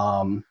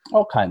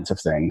 all kinds of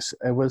things.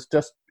 It was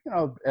just,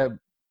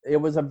 it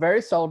was a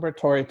very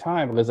celebratory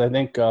time because I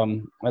think,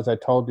 as I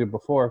told you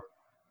before,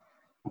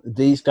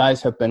 these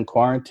guys have been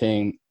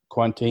quarantining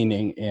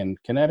in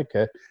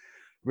Connecticut,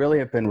 really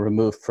have been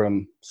removed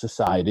from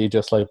society,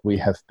 just like we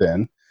have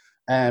been.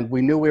 And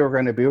we knew we were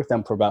going to be with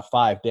them for about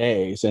 5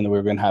 days, and we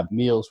were going to have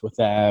meals with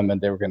them,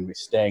 and they were going to be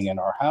staying in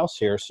our house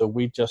here. So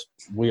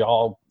we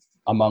all,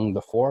 among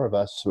the four of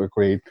us,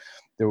 agreed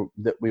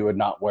that we would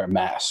not wear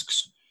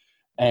masks.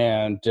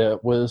 And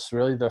it was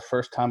really the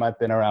first time I've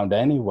been around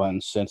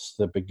anyone since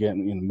the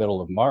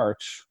middle of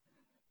March,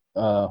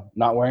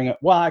 not wearing it.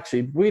 Well,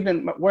 actually, we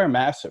didn't wear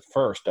masks at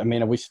first. I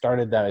mean, we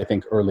started that, I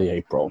think, early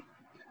April,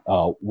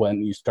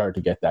 when you started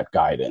to get that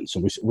guidance.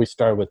 And we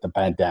started with the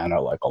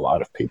bandana like a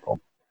lot of people.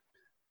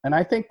 And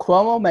I think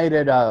Cuomo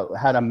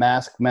had a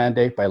mask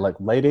mandate by like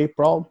late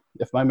April,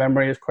 if my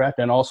memory is correct,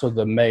 and also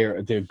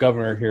the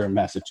governor here in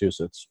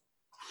Massachusetts.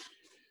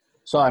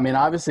 So, I mean,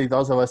 obviously,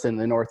 those of us in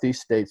the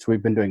Northeast states,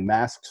 we've been doing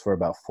masks for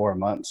about 4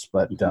 months,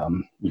 but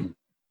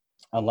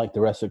unlike the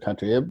rest of the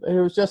country, it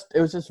was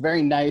just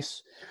very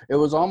nice. It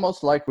was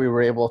almost like we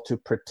were able to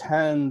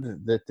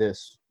pretend that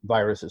this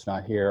virus is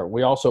not here.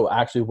 We also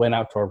actually went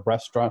out to a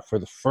restaurant for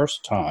the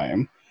first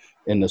time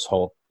in this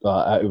whole.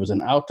 It was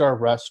an outdoor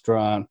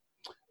restaurant.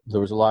 There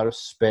was a lot of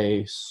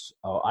space.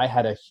 I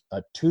had a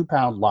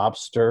 2-pound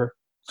lobster,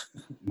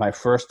 my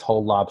first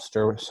whole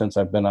lobster since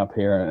I've been up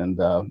here, and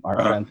our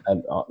friends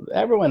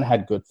everyone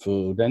had good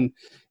food, and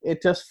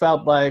it just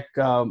felt like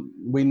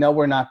we know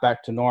we're not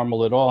back to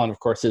normal at all. And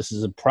of course, this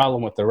is a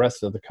problem with the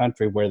rest of the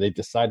country where they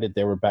decided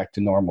they were back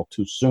to normal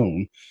too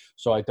soon.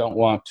 So I don't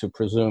want to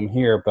presume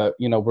here, but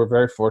we're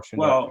very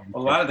fortunate. Well, a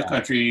lot of the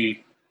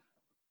country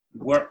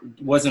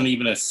wasn't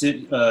even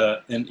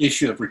an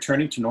issue of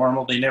returning to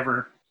normal. They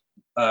never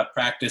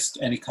practiced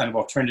any kind of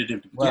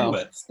alternative to begin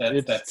with.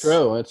 That's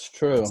true. It's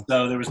true.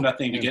 So there was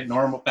nothing to get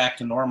back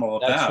to normal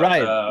about. That's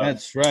right.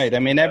 That's right. I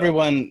mean,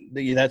 everyone.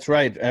 That's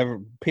right.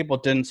 People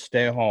didn't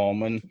stay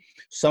home, and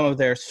some of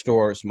their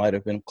stores might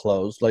have been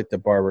closed, like the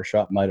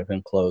barbershop might have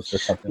been closed or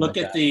something. Look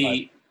at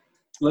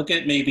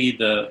maybe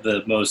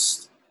the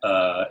most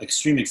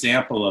extreme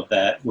example of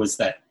that was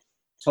that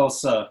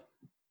Tulsa,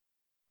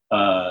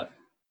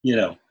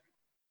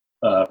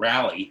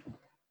 rally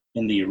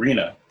in the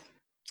arena.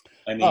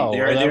 I mean,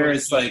 there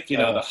is like,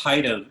 the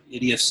height of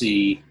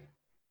idiocy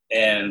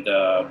and,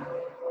 so.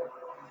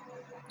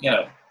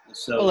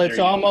 Well, it's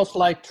almost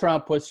like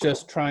Trump was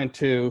just trying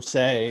to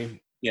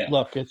say,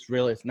 look, it's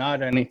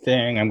not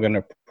anything. I'm going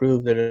to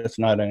prove that it's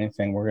not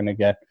anything. We're going to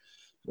get,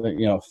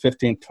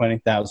 15,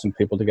 20,000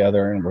 people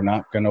together, and we're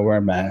not going to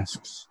wear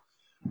masks.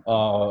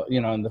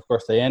 And of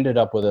course they ended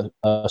up with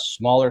a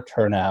smaller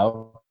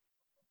turnout.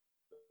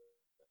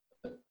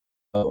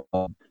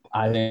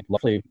 I think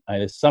luckily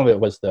some of it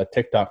was the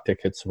TikTok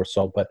tickets were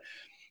sold, but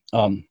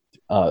a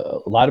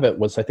lot of it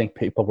was, I think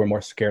people were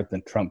more scared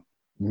than Trump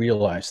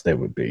realized they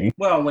would be.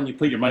 Well, when you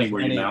put your money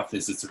where your mouth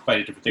is, it's quite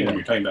a different thing when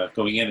you're talking about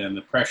going in and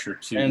the pressure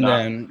to. And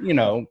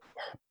then,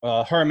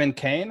 Herman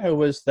Cain, who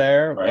was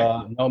there,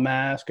 no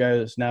mask,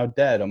 is now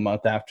dead a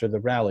month after the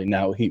rally.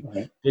 Now,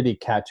 did he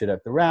catch it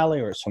at the rally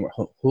or somewhere?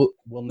 Who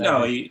will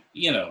never?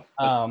 No,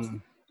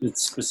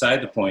 it's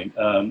beside the point.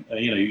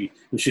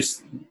 It's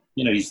just,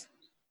 he's.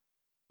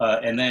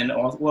 And then,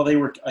 I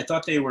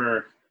thought they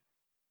were,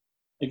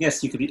 I guess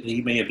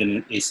he may have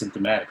been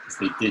asymptomatic because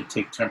they did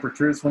take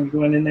temperatures when you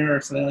went in there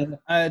or something like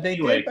that. They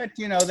did, but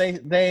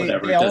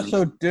they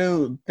also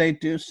do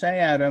say,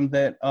 Adam,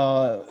 that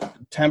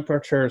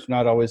temperature is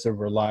not always a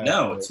reliable.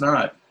 No, it's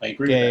not. I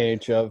agree.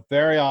 Gauge of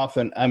very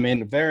often,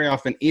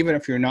 even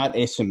if you're not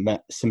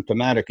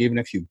asymptomatic, even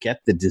if you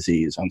get the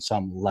disease on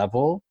some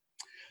level,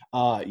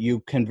 you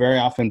can very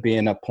often be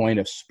in a point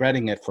of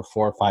spreading it for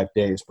 4 or 5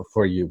 days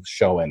before you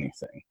show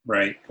anything.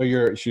 Right. So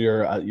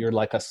you're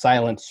like a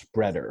silent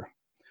spreader.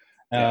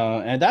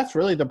 And that's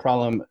really the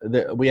problem.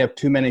 That we have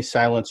too many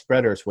silent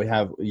spreaders.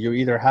 You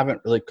either haven't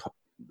really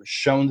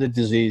shown the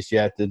disease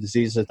yet, the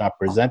disease has not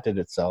presented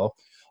itself,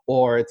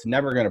 or it's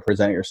never going to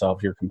present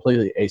yourself. You're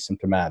completely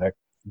asymptomatic.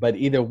 But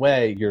either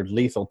way, you're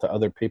lethal to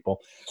other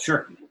people.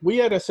 Sure. We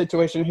had a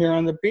situation here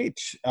on the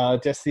beach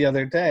just the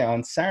other day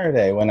on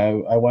Saturday when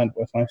I went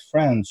with my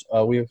friends.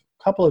 We have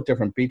a couple of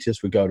different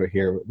beaches we go to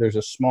here. There's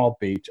a small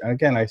beach. And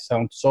again, I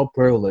sound so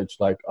privileged,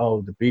 like,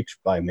 oh, the beach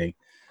by me.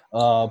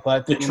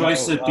 But the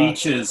choice of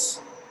beaches,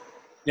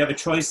 you have a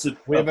choice of...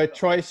 We have a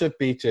choice of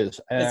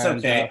beaches. It's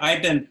okay.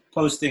 I've been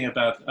posting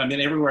about,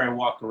 everywhere I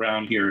walk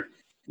around here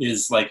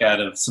is like out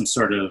of some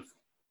sort of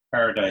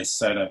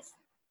paradise, out of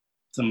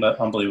some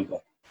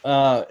unbelievable.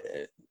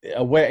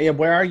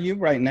 Where are you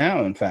right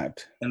now, in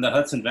fact? In the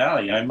Hudson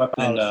Valley. I'm up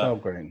in, so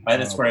great.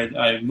 that's where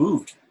I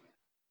moved.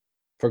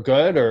 For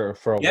good or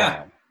for a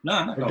Yeah. while? No,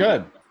 I'm not For going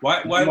good.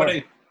 Why would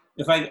I,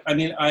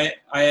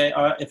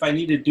 if I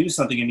need to do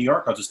something in New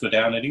York, I'll just go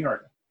down to New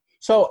York.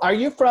 So are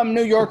you from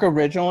New York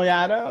originally,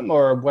 Adam,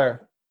 or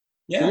where?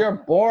 Yeah. So you're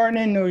born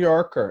in New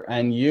York,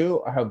 and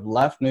you have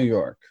left New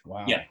York.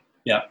 Wow.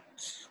 Yeah.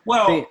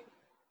 Well,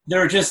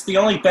 there are just the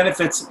only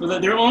benefits.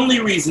 There are only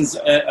reasons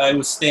I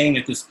was staying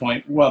at this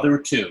point. Well, there were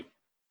two.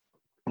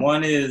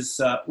 One is,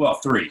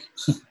 three.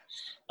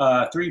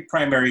 Three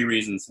primary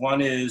reasons.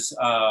 One is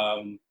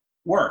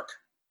work.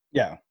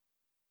 Yeah.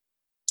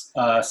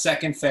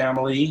 Second,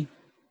 family.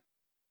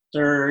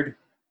 Third,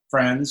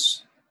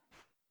 friends.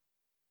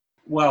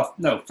 Well,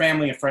 no,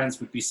 family and friends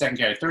would be second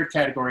category. Third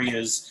category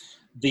is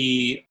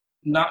the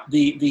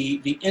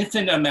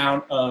infinite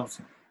amount of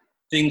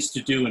things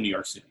to do in New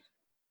York City.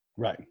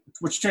 Right.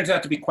 Which turns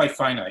out to be quite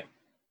finite.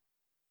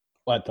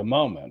 At the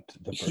moment.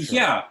 For sure.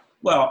 Yeah.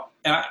 Well,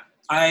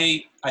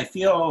 I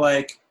feel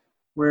like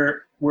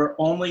we're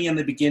only in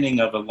the beginning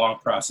of a long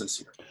process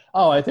here.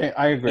 Oh, I think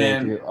I agree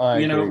And, with you. I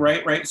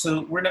agree. right.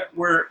 So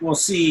we'll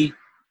see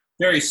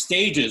various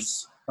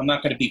stages. I'm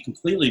not going to be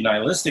completely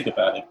nihilistic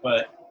about it,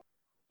 but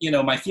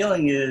my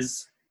feeling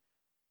is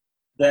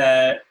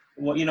that,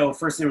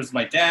 first there was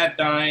my dad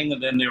dying,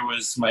 and then there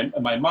was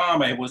my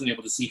mom. I wasn't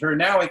able to see her.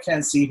 Now I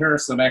can see her,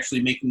 so I'm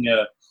actually making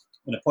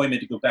an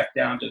appointment to go back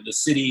down to the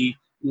city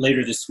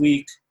later this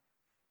week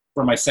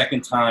for my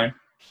second time.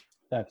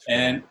 That's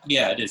and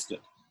yeah, it is good.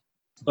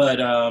 But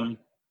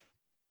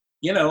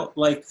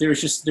there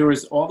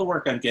was all the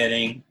work I'm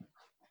getting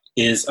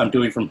is I'm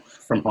doing from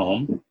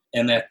home,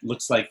 and that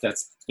looks like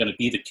that's going to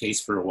be the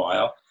case for a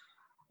while.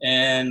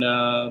 And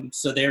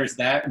so there's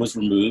that was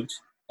removed,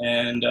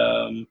 and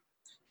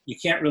you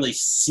can't really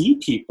see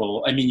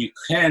people. I mean, you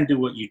can do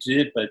what you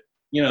did, but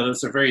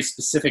there's a very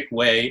specific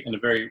way and a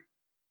very,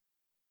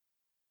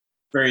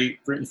 very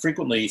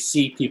frequently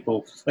see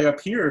people. Like up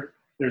here,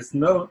 there's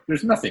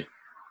nothing.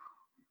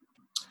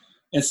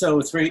 And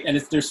so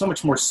there's so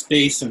much more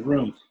space and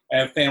room. I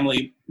have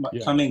family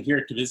coming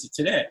here to visit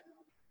today.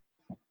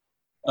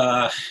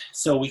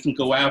 So we can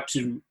go out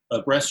to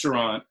a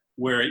restaurant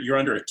where you're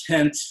under a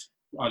tent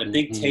on a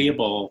big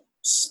table,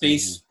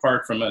 space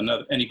apart from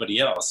anybody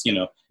else,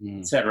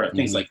 et cetera,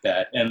 things like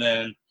that. And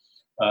then,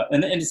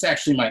 and it's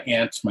actually my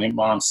aunt, my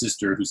mom's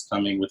sister, who's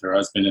coming with her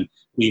husband, and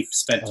we've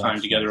spent time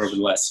together over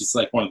the last. She's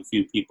like one of the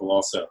few people.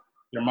 Also,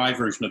 they're my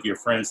version of your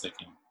friends that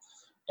came,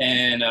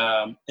 and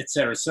et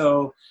cetera.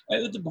 So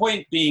the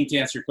point being, to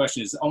answer your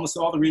question, is almost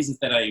all the reasons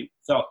that I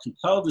felt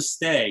compelled to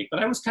stay,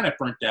 but I was kind of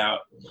burnt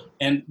out.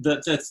 And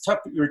the stuff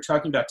you were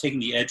talking about, taking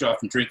the edge off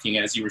and drinking,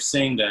 as you were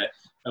saying that,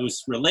 I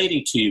was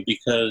relating to you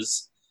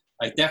because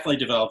I definitely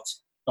developed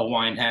a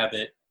wine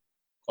habit.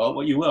 Call it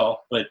what you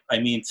will, but I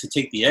mean to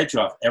take the edge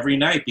off every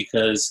night,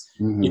 because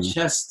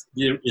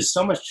there is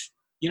so much.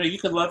 You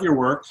could love your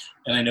work,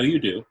 and I know you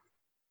do,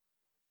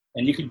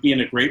 and you could be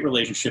in a great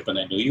relationship, and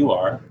I know you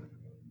are,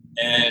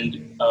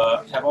 and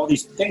have all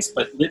these things.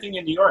 But living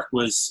in New York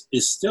is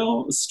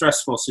still a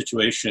stressful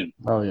situation.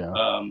 Oh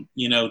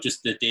yeah.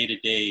 Just the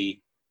day-to-day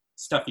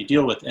stuff you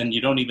deal with, and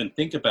you don't even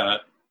think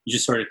about. You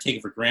just sort of take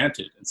it for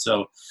granted. And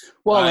so,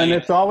 and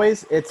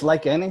it's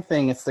like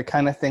anything. It's the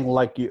kind of thing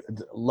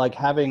like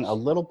having a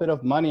little bit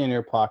of money in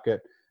your pocket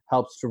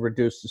helps to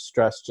reduce the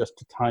stress just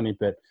a tiny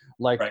bit.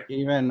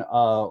 Even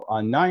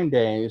on 9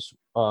 days,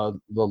 the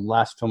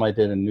last film I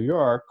did in New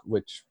York,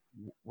 where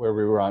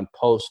we were on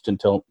post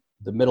until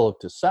the middle of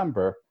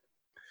December,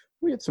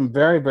 we had some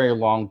very, very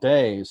long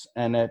days.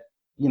 And at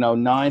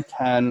 9,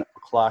 10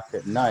 o'clock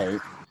at night,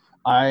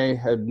 I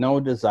had no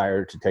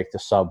desire to take the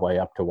subway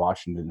up to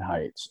Washington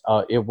Heights.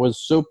 It was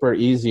super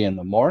easy in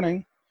the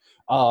morning.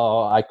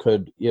 I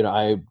could,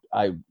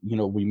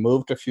 we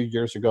moved a few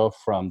years ago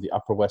from the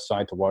Upper West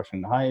Side to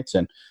Washington Heights,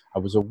 and I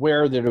was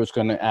aware that it was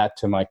going to add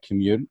to my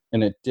commute,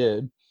 and it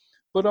did,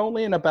 but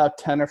only in about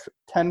 10,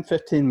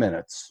 15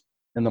 minutes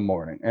in the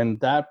morning. And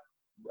that,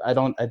 I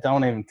don't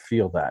even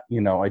feel that,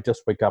 I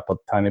just wake up a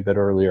tiny bit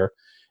earlier,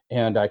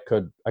 and I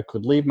could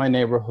leave my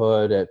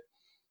neighborhood at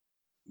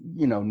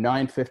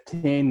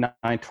 9:15,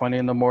 9:20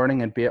 in the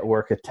morning and be at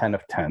work at 10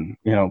 of 10,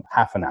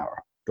 half an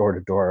hour door to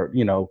door,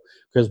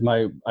 because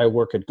I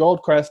work at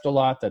Goldcrest a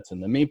lot. That's in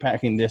the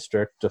meatpacking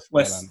district, just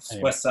West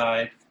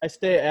Side. I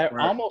stay at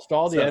almost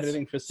all the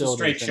editing facilities.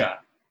 Straight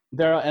shot.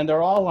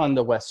 They're all on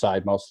the West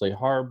Side, mostly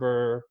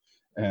Harbor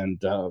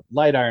and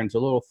Light Iron's a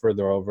little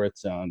further over.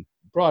 It's on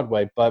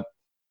Broadway, but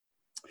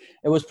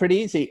it was pretty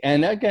easy.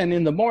 And again,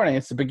 in the morning,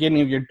 it's the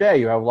beginning of your day.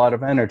 You have a lot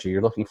of energy.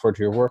 You're looking forward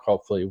to your work,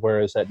 hopefully.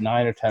 Whereas at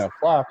 9 or 10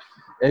 o'clock,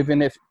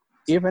 even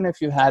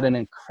if you had an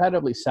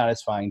incredibly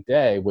satisfying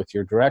day with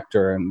your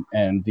director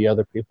and the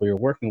other people you're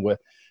working with,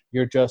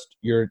 you're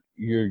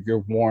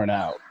worn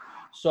out.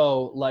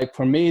 So, like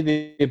for me,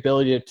 the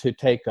ability to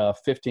take a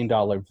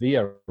 $15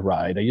 Via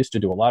ride, I used to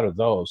do a lot of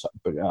those.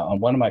 But on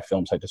one of my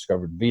films, I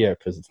discovered Via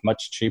because it's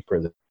much cheaper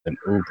than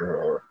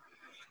Uber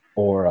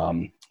or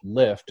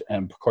Lyft.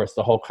 And of course,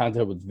 the whole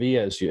concept with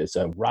Via is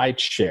a ride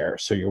share.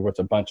 So you're with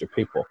a bunch of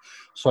people.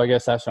 So I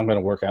guess that's not going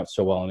to work out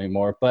so well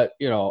anymore. But,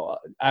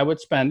 I would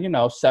spend,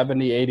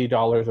 $70,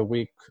 $80 a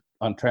week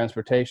on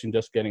transportation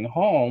just getting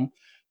home.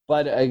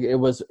 But it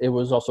was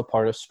also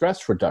part of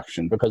stress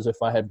reduction, because if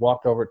I had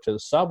walked over to the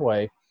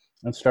subway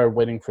and started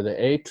waiting for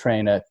the A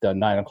train at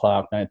 9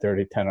 o'clock,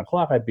 9:30, 10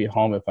 o'clock, I'd be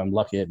home if I'm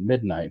lucky at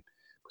midnight,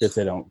 because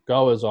they don't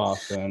go as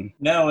often.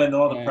 No, and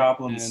all the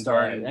problems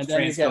start, and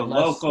then you get less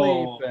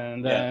local. sleep,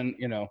 and then,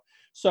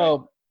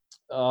 so.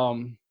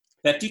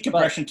 That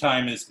decompression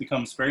time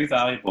becomes very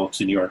valuable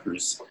to New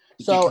Yorkers.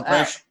 So,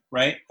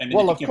 right? I mean,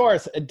 well, of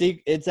course,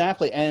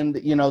 exactly. And,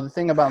 the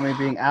thing about me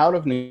being out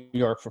of New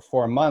York for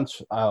 4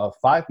 months,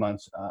 5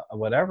 months,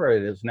 whatever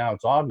it is now,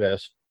 it's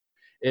August,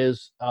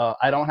 is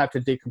I don't have to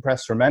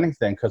decompress from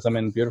anything, because I'm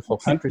in beautiful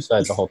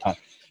countryside the whole time.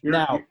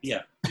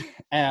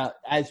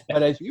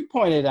 But as you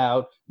pointed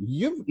out,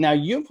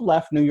 you've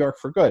left New York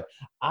for good.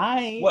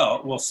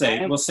 We'll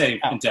say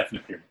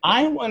indefinite period.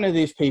 I'm one of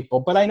these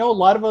people, but I know a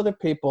lot of other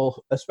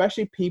people,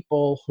 especially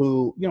people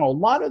who, a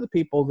lot of the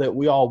people that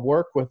we all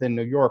work with in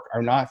New York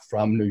are not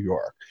from New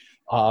York.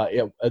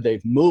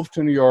 They've moved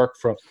to New York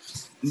from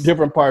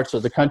different parts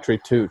of the country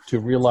to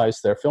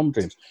realize their film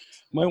dreams.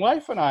 My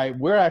wife and I,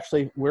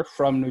 we're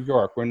from New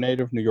York. We're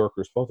native New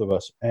Yorkers, both of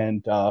us,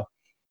 and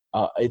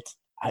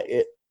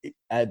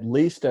at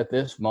least at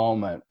this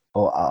moment,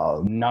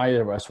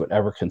 neither of us would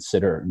ever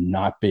consider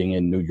not being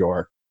in New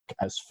York,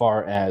 as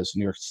far as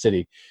New York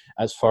City,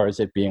 as far as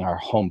it being our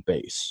home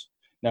base.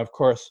 Now, of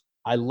course,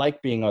 I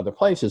like being other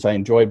places. I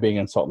enjoyed being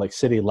in Salt Lake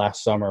City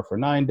last summer for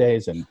 9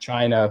 days, and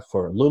China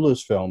for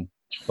Lulu's film,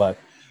 but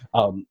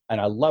and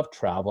I love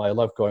travel. I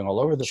love going all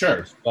over the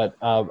place. But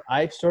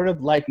I sort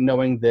of like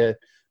knowing that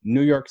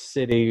New York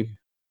City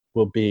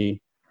will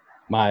be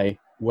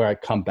where I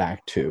come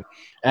back to.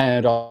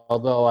 And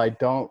although I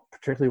don't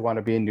particularly want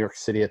to be in New York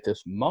City at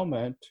this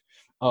moment,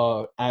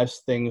 as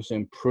things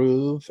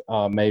improve,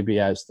 maybe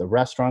as the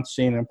restaurant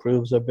scene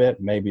improves a bit,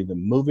 maybe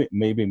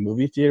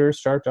movie theaters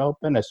start to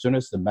open as soon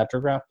as the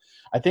Metrograph.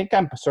 I think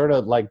I'm sort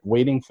of like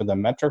waiting for the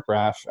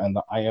Metrograph and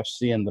the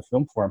IFC and the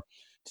Film Forum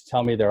to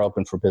tell me they're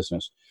open for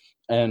business.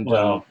 And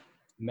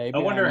maybe I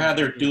wonder how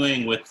they're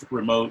doing with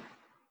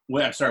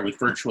with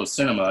virtual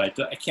cinema.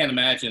 I can't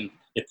imagine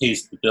it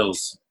pays the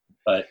bills,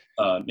 but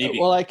maybe.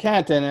 Well, I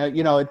can't, and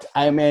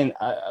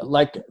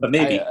but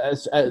maybe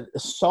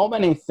so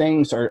many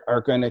things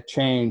are going to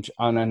change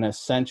on an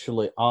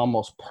essentially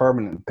almost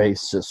permanent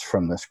basis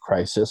from this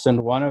crisis,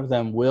 and one of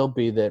them will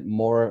be that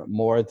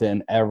more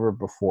than ever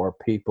before,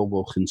 people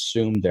will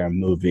consume their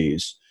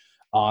movies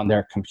on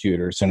their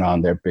computers and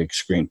on their big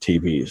screen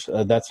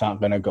TVs. That's not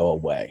going to go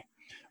away.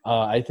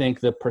 I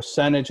think the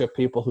percentage of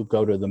people who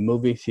go to the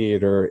movie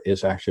theater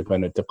is actually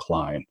going to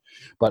decline,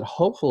 but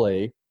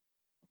hopefully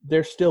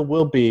there still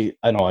will be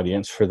an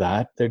audience for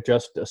that.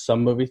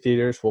 Some movie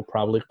theaters will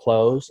probably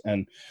close,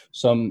 and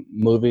some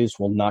movies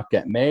will not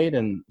get made,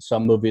 and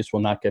some movies will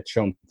not get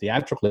shown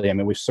theatrically. I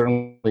mean, we've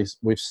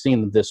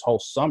seen this whole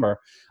summer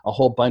a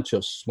whole bunch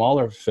of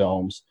smaller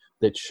films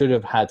that should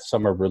have had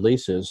summer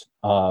releases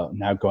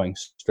now going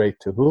straight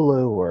to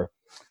Hulu or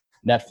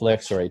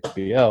Netflix or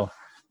HBO.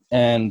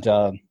 And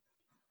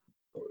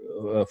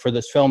for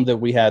this film that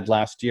we had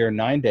last year,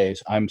 9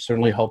 days, I'm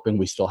certainly hoping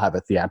we still have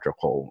a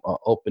theatrical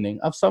opening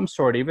of some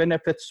sort, even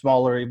if it's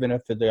smaller, even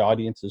if the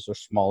audiences are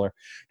smaller.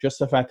 Just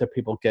the fact that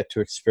people get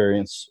to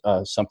experience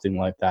something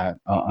like that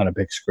on a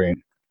big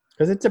screen.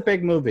 Because it's a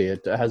big movie.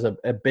 It has a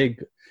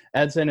big...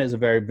 Edson is a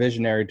very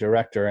visionary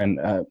director, and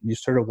you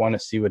sort of want to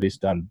see what he's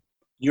done.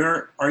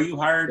 Are you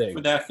hired for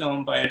that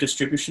film by a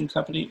distribution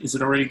company? Is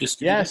it already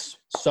distributed? Yes,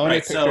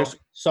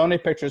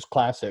 Sony Pictures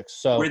Classics.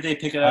 So where'd they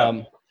pick it up?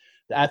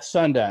 At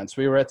Sundance.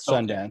 We were at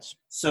Sundance. Okay.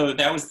 So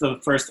that was the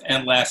first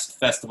and last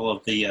festival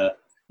of the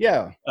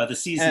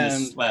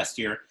season last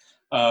year.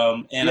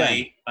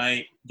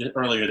 I did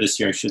earlier this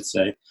year, I should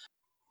say.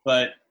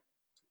 But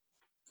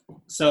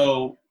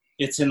so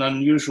it's an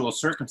unusual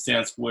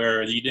circumstance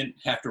where you didn't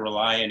have to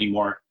rely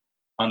anymore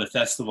on the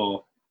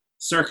festival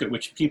circuit,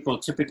 which people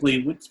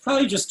typically would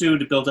probably just do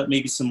to build up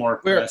maybe some more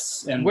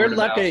press. And we're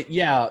lucky.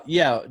 Yeah.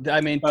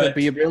 I mean, to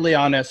be really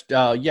honest,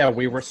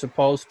 we were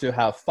supposed to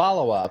have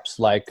follow-ups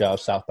like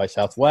South by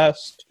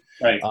Southwest.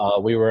 Right.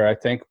 We were, I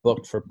think,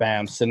 booked for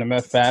BAM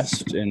Cinema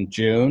Fest in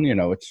June.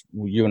 It's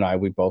you and I.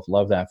 We both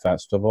love that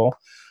festival.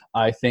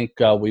 I think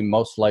we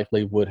most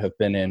likely would have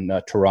been in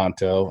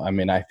Toronto. I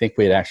mean, I think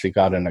we had actually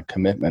gotten a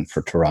commitment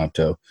for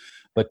Toronto,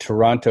 but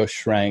Toronto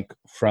shrank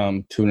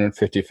from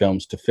 250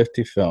 films to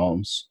 50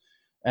 films.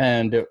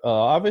 And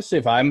obviously,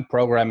 if I'm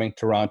programming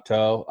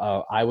Toronto,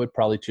 I would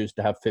probably choose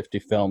to have 50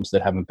 films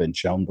that haven't been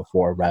shown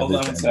before. Hold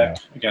on a sec.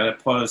 I got to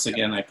pause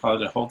again. I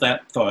apologize. Hold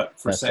that thought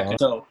for a second.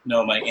 So,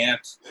 no, my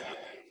aunt,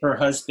 her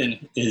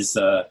husband is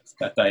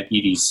got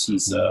diabetes.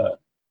 He's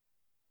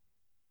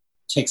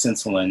takes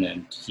insulin,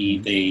 and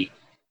they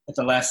at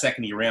the last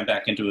second he ran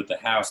back into the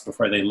house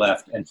before they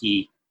left, and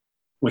he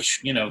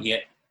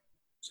had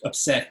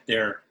upset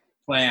their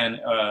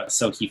plan.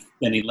 So he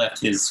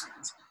left his.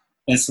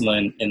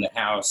 insulin in the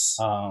house.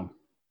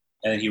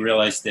 And he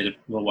realized it a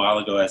little while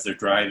ago as they're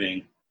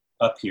driving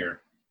up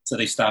here. So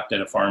they stopped at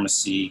a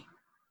pharmacy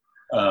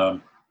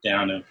down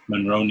in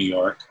Monroe, New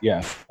York.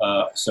 Yeah.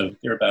 So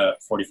they're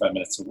about 45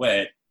 minutes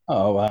away.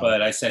 Oh, wow.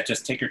 But I said,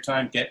 just take your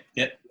time, do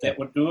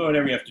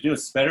whatever you have to do.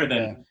 It's better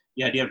than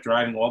the idea of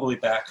driving all the way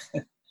back.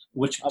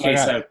 Which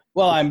case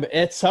I'm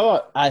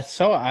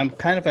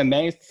kind of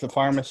amazed the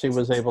pharmacy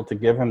was able to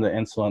give him the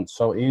insulin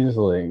so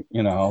easily,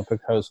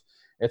 because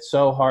it's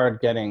so hard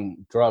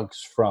getting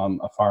drugs from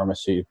a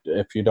pharmacy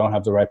if you don't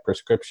have the right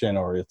prescription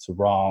or it's the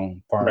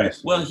wrong pharmacy.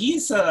 Right. Well,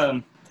 he's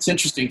it's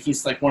interesting.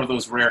 He's like one of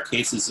those rare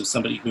cases of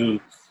somebody who,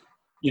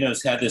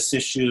 has had this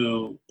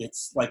issue.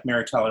 It's like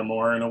Mary Tyler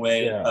Moore in a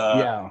way,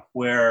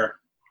 where,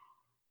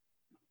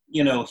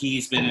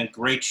 he's been in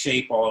great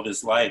shape all of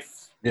his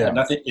life. Yeah.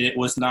 It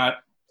was not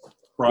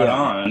brought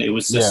on. It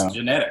was just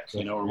genetic,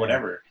 or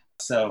whatever.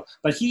 So,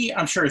 but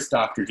I'm sure his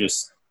doctor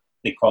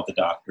they called the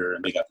doctor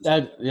and they got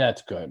this.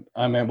 It's good.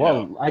 I mean,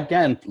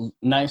 again,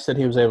 nice that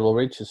he was able to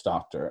reach his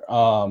doctor.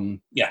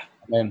 Yeah.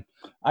 I mean,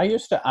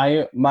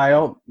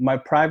 my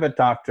private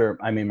doctor,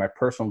 my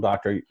personal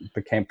doctor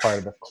became part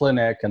of a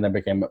clinic and then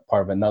became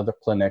part of another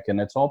clinic,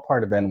 and it's all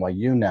part of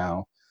NYU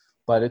now,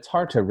 but it's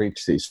hard to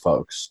reach these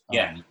folks.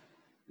 Yeah.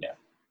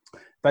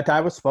 But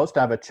I was supposed to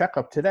have a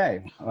checkup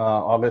today,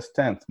 August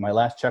 10th. My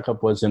last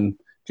checkup was in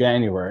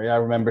January. I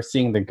remember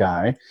seeing the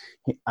guy.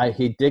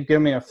 He did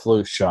give me a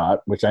flu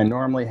shot, which I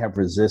normally have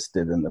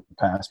resisted in the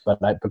past, but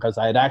because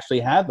I had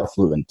actually had the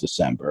flu in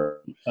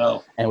December.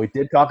 Oh. And we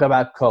did talk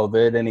about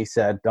COVID, and he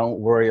said, "Don't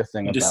worry a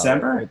thing about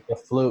December? The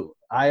flu."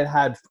 I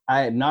had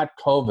not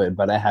COVID,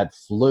 but I had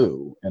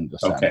flu in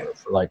December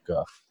for like.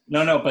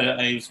 No, but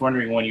I was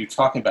wondering when you were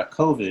talking about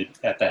COVID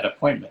at that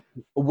appointment.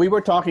 We were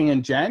talking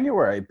in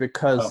January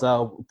because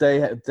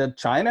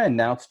China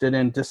announced it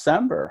in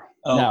December.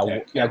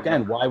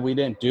 Again, why we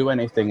didn't do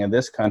anything in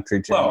this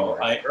country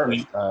January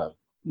 1st,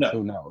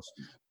 who knows?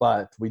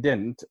 But we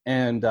didn't.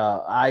 And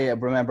I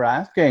remember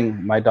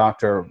asking my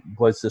doctor,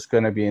 was this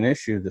going to be an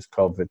issue, this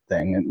COVID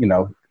thing?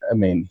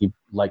 And, he,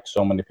 like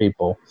so many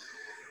people,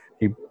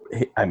 he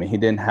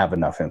didn't have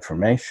enough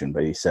information,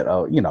 but he said,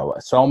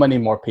 so many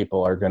more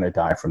people are going to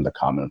die from the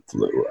common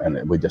flu,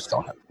 and we just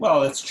don't have.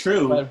 Well, it's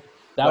true. But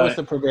that was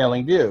the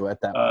prevailing view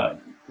at that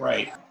point.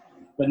 Right.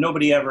 But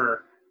nobody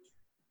ever,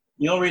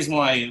 the only reason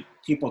why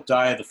people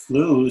die of the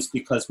flu is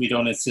because we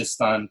don't insist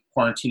on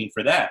quarantining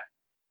for that.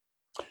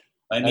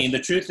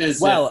 The truth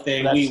is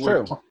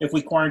if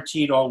we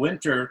quarantined all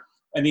winter,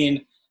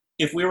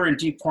 if we were in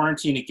deep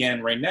quarantine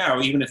again right now,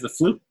 even if the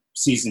flu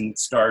season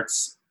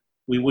starts,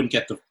 we wouldn't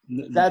get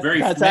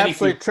that's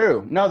absolutely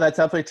true. No, that's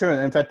absolutely true.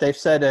 In fact, they've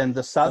said in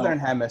the southern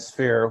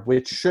hemisphere,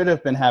 which should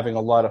have been having a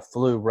lot of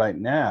flu right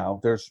now,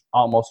 there's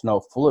almost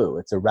no flu.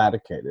 It's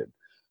eradicated.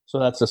 So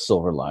that's a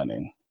silver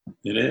lining.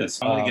 It is.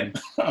 I'm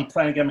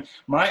planning to get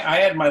I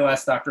had my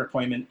last doctor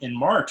appointment in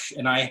March,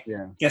 and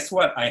guess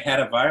what? I had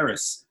a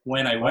virus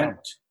when I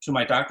went to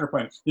my doctor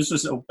appointment. This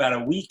was about a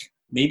week,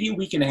 maybe a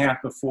week and a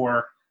half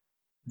before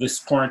this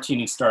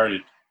quarantining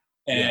started.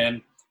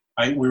 And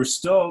we were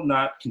still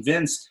not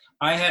convinced.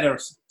 I had a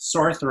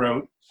sore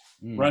throat,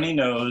 runny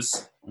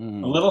nose, a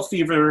little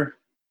fever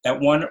at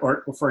one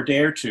or for a day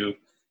or two.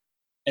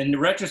 In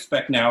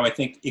retrospect now, I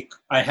think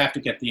I have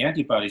to get the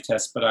antibody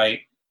test, but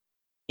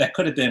that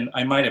could have been,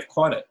 I might have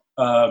caught it.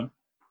 I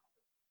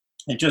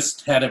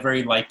just had a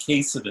very light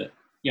case of it,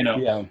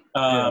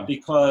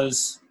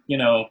 because,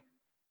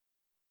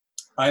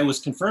 I was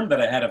confirmed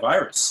that I had a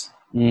virus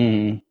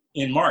in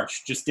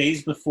March, just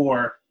days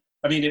before.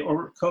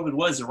 COVID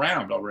was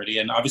around already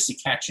and obviously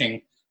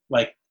catching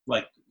like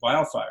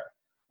wildfire.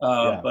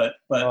 But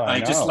I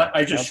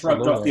just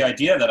shrugged off the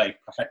idea that I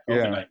had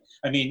COVID.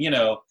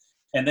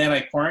 And then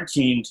I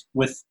quarantined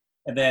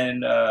and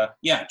then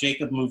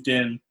Jacob moved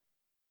in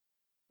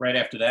right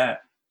after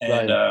that.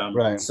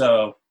 And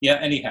so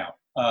anyhow.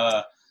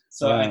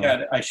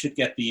 I should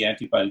get the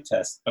antibody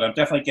test, but I'm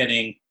definitely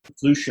getting the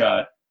flu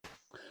shot.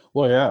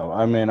 Well,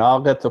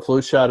 I'll get the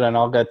flu shot, and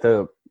I'll get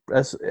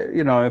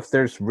if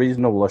there's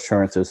reasonable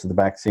assurances that the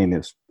vaccine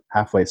is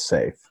halfway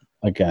safe.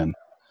 Again,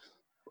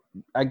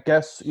 I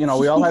guess, we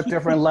all have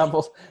different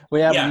levels.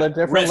 We have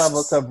different risks.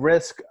 Levels of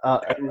risk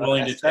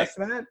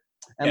assessment.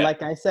 And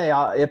like I say,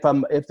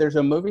 if there's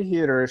a movie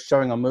theater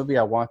showing a movie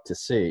I want to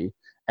see,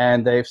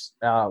 and they've,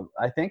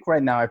 I think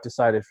right now I've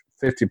decided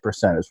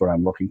 50% is what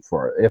I'm looking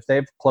for. If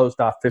they've closed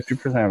off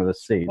 50% of the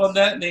seats,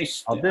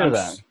 I'll do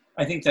that.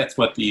 I think that's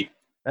what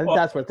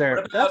that's what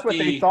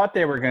they thought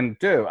they were going to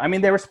do.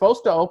 They were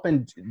supposed to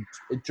open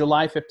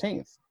July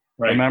 15th.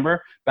 Right.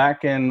 Remember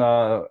back in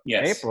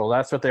April,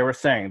 that's what they were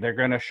saying. They're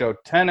going to show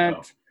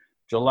Tenet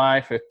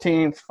July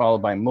 15th,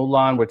 followed by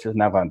Mulan, which is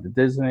now gone to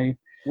Disney.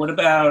 What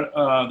about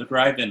the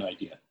drive-in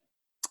idea?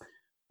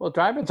 Well,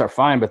 drive-ins are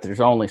fine, but there's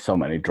only so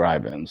many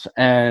drive-ins,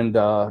 and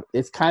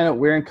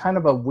we're in kind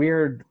of a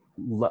weird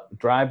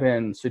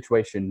drive-in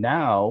situation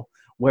now,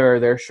 where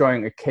they're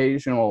showing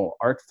occasional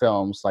art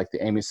films like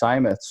the Amy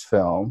Seimetz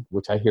film,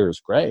 which I hear is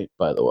great,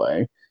 by the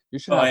way. You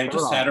should Oh, have I her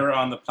just on. had her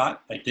on the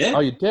pot. I did. Oh,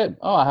 you did?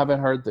 Oh, I haven't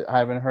heard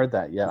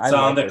that yet. It's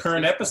on the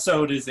current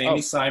episode is Amy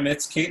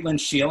Seimetz, Caitlin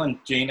Scheel, and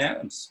Jane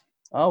Addams.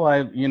 Oh,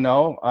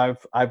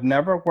 I've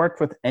never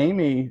worked with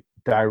Amy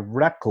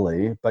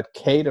directly, but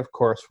Kate, of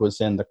course, was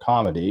in the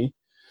comedy.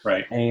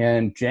 Right.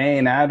 And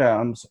Jane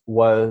Addams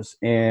was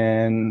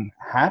in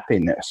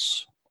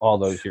Happiness all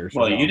those years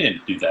ago. Well, you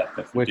didn't do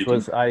that. Which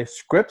was I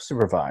script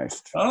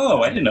supervised.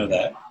 Oh, I didn't know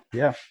that.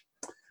 Yeah.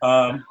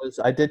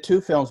 I did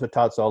 2 films with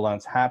Todd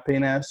Solondz,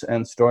 Happiness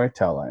and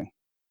Storytelling.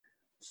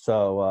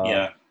 So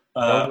yeah,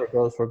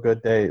 those were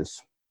good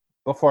days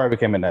before I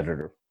became an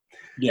editor.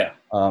 Yeah.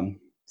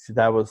 So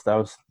that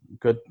was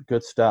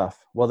good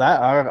stuff. Well,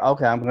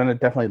 okay. I'm going to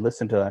definitely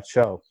listen to that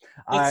show.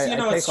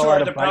 It's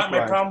short.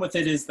 My problem with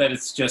it is that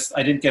it's just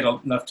I didn't get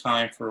enough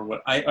time for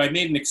what I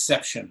made an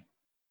exception.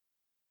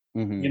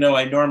 Mm-hmm.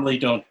 I normally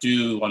don't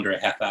do under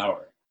a half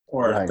hour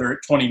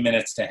or 20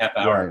 minutes to half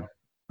hour.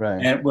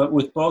 Right. And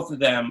with both of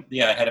them,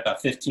 I had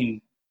about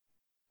 15.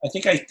 I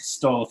think I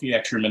stole a few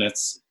extra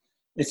minutes.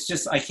 It's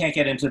just I can't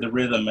get into the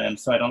rhythm, and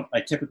so I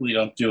typically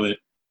don't do it.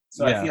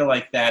 So I feel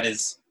like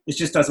it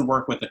just doesn't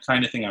work with the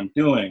kind of thing I'm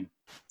doing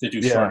to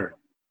do shorter.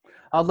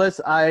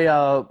 Liz, I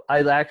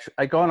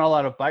go on a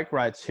lot of bike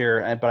rides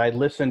here, but I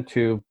listen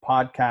to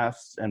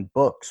podcasts and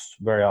books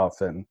very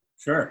often.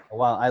 Sure.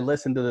 Well, I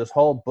listened to this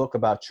whole book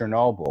about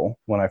Chernobyl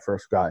when I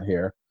first got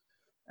here.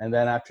 And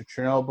then after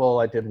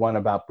Chernobyl, I did one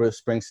about Bruce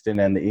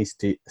Springsteen and the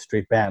East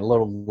Street Band, a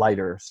little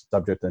lighter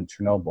subject than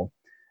Chernobyl.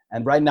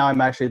 And right now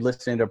I'm actually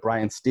listening to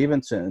Brian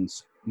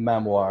Stevenson's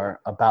memoir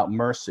about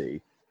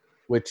Mercy,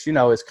 which,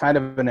 is kind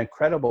of an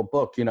incredible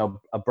book.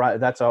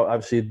 That's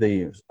obviously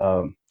the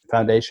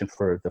foundation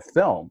for the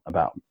film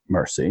about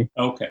Mercy.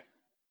 Okay.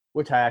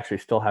 Which I actually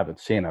still haven't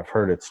seen. I've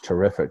heard it's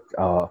terrific.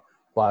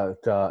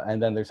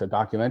 And then there's a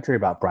documentary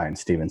about Brian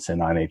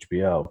Stevenson on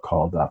HBO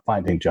called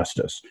Finding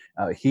Justice.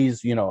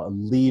 He's, a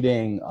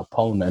leading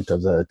opponent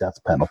of the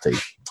death penalty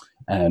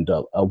and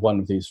one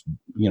of these,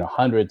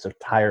 hundreds of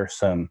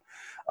tiresome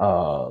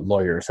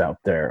lawyers out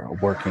there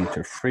working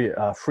to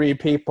free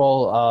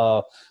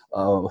people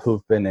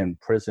who've been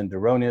imprisoned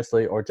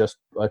erroneously or just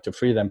to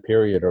free them,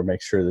 period, or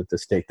make sure that the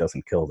state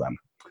doesn't kill them.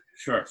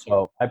 Sure.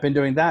 So I've been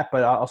doing that,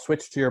 but I'll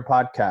switch to your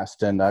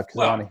podcast and because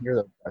I want to hear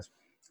those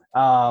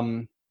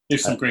guys.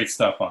 There's some great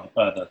stuff on.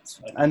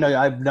 I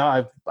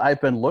know.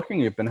 I've been looking.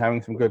 You've been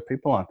having some good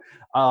people on.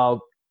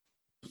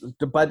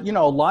 But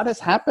a lot has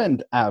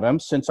happened, Adam,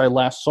 since I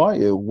last saw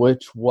you.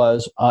 Which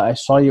was I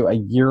saw you a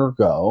year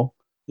ago.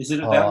 Is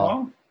it that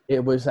long?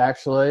 It was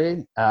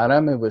actually,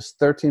 Adam. It was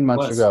 13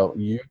 months ago.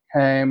 You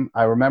came.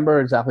 I remember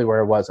exactly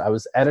where it was. I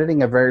was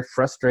editing a very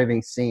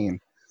frustrating scene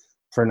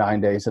for 9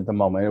 days at the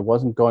moment. It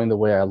wasn't going the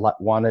way I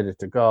wanted it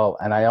to go,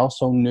 and I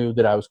also knew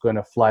that I was going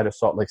to fly to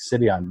Salt Lake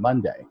City on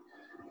Monday.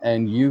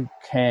 And you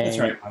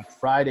came on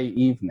Friday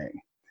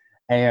evening.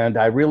 And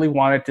I really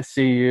wanted to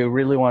see you,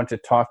 really wanted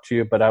to talk to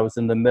you, but I was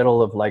in the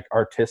middle of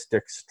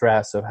artistic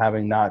stress of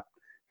having not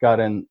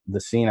gotten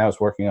the scene I was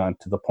working on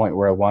to the point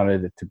where I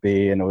wanted it to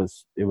be. And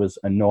it was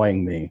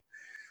annoying me.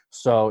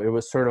 So it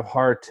was sort of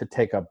hard to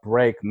take a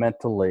break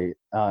mentally,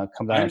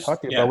 come down and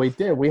talk to you. But we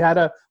did. We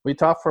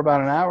talked for about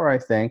an hour, I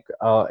think.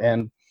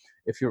 And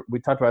we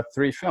talked about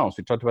 3 films.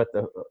 We talked about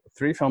the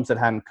 3 films that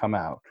hadn't come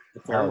out.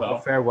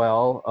 The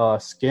Farewell,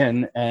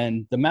 Skin,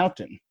 and The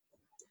Mountain.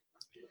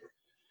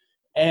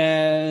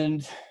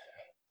 And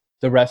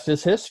the rest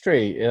is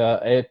history.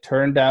 It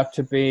turned out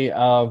to be,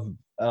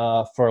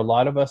 for a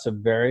lot of us, a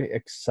very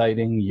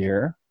exciting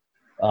year.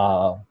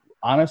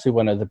 Honestly,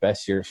 one of the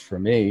best years for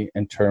me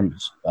in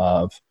terms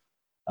of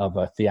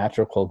a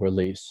theatrical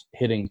release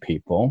hitting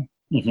people.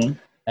 Mm-hmm.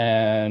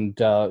 And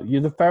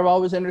The Farewell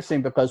was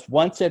interesting because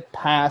once it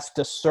passed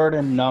a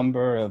certain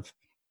number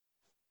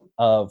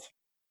of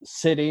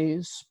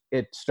cities,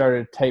 it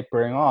started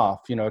tapering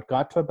off. It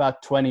got to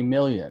about 20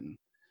 million.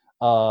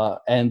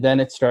 And then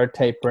it started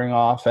tapering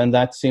off, and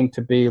that seemed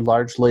to be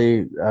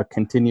largely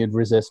continued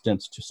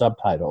resistance to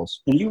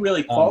subtitles. And you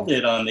really called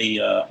it on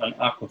the on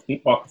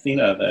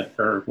Awkwafina, that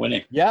her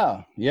winning.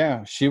 Yeah.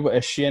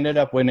 She ended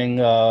up winning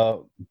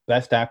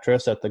Best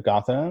Actress at the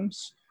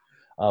Gothams,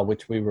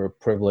 which we were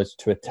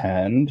privileged to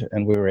attend,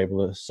 and we were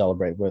able to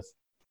celebrate with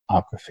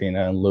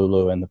Awkwafina and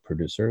Lulu and the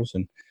producers,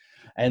 and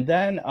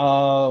then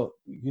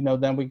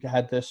then we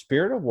had the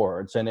Spirit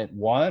Awards, and it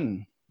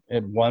won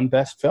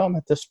Best Film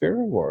at the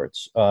Spirit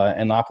Awards.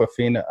 And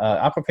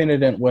Awkwafina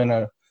didn't win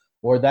an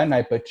award that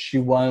night, but she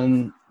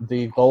won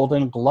the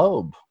Golden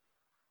Globe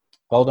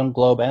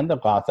and the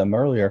Gotham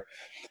earlier.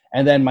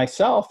 And then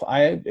myself,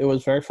 it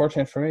was very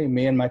fortunate for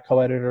me and my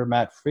co-editor,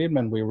 Matt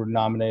Friedman, we were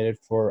nominated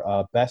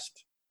for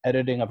Best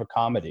Editing of a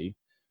Comedy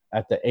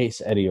at the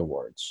Ace Eddie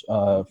Awards.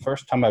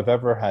 First time I've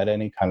ever had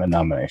any kind of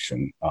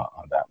nomination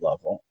on that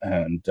level.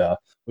 And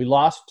we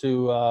lost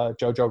to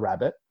Jojo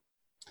Rabbit.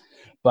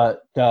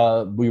 But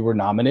we were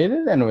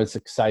nominated, and it was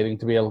exciting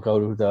to be able to go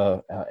to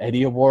the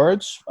Eddie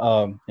Awards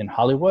in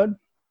Hollywood.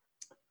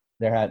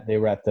 They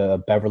were at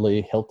the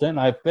Beverly Hilton.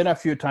 I've been a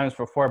few times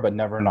before, but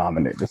never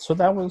nominated. So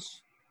that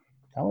was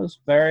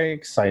very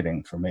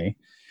exciting for me.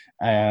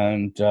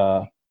 And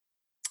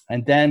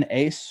then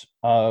Ace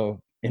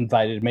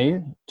invited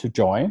me to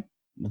join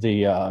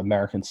the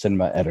American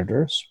Cinema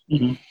Editors.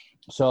 Mm-hmm.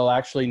 So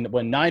actually,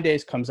 when 9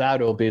 Days comes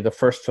out, it will be the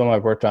first film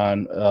I've worked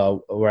on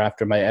where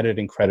after my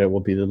editing credit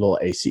will be the little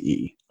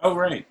ACE. Oh,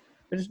 right.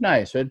 Which is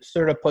nice. It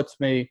sort of puts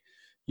me,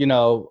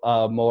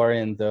 more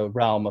in the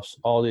realm of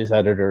all these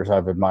editors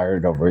I've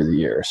admired over the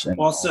years. And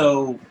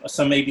also,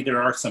 so maybe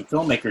there are some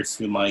filmmakers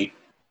who might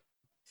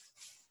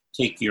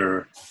take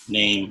your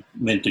name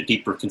into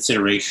deeper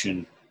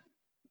consideration.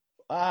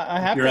 I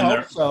have to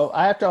hope so.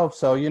 I have to hope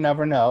so. You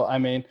never know. I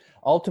mean,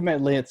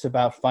 ultimately, it's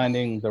about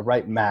finding the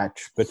right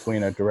match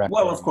between a director.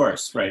 Well, of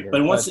course, right.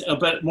 But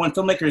when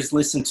filmmakers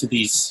listen to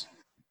these,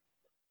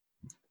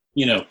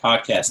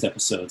 podcast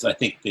episodes, I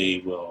think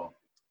they will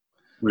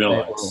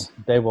realize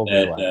they will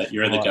realize that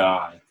you're the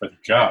guy for the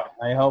job.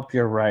 I hope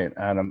you're right,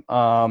 Adam.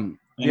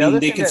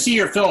 They can see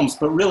your films,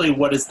 but really,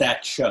 what does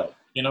that show?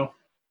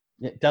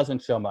 It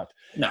doesn't show much.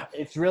 No,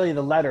 it's really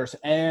the letters.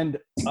 And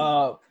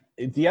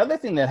the other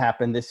thing that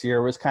happened this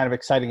year was kind of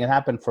exciting. It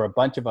happened for a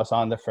bunch of us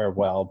on the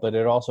farewell, but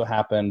it also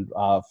happened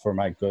for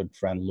my good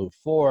friend Lou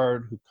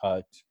Ford, who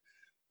cut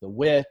The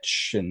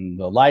Witch and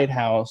The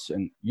Lighthouse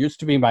and used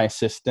to be my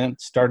assistant,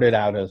 started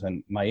out as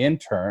my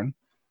intern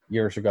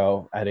years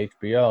ago at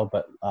HBO.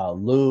 But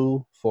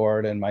Lou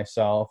Ford and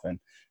myself and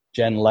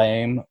Jen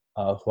Lame,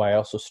 who I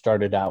also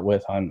started out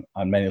with on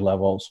many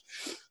levels,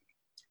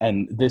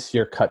 and this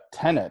year cut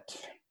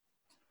Tenet.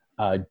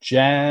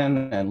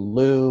 Jen and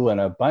Lou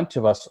and a bunch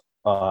of us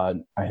got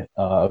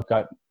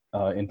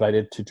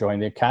invited to join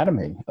the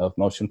Academy of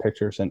Motion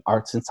Pictures and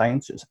Arts and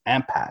Sciences,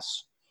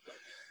 AMPAS.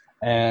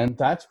 And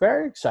that's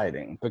very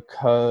exciting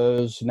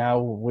because now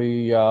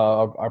we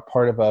are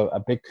part of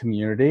a big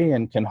community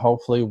and can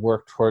hopefully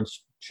work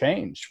towards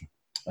change,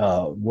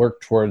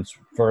 work towards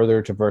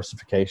further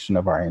diversification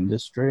of our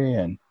industry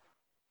and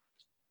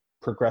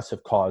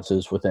progressive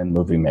causes within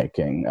movie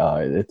making.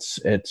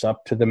 It's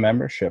up to the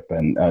membership,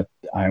 and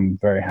I'm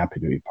very happy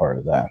to be part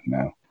of that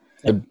now.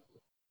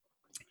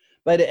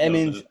 But I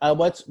mean,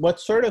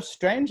 what's sort of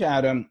strange,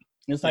 Adam,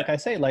 is like I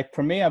say, like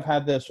for me, I've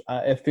had this.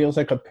 It feels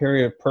like a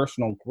period of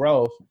personal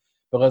growth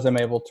because I'm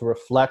able to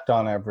reflect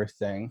on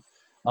everything,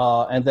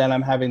 and then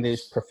I'm having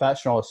these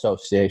professional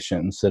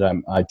associations that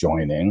I'm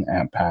joining,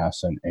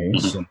 AMPAS and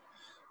ACE, and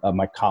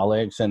my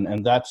colleagues,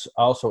 and that's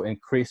also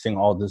increasing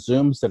all the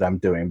Zooms that I'm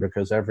doing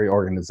because every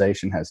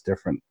organization has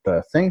different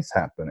things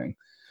happening.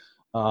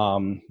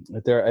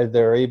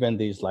 There are even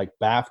these like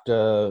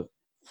BAFTA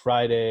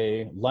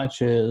Friday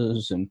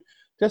lunches, and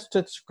just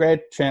it's a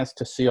great chance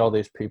to see all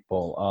these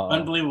people.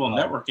 Unbelievable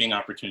networking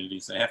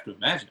opportunities, I have to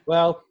imagine.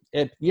 Well,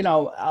 a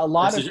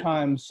lot of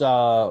times,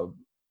 you're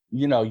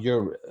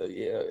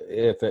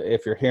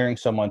if you're hearing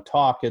someone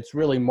talk, it's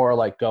really more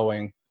like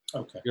going.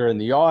 Okay. You're in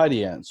the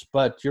audience,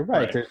 but you're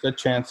right. There's a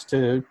chance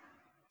to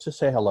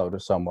say hello to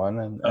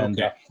someone,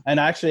 and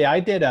actually,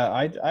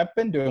 I've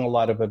been doing a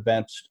lot of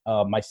events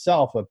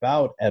myself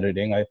about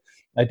editing.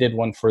 I did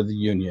one for the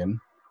union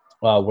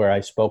where I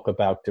spoke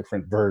about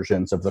different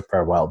versions of the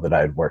farewell that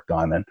I had worked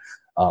on, and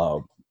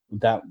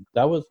that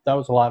was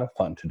a lot of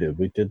fun to do.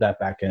 We did that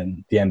back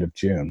in the end of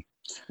June.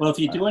 Well, if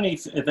you do any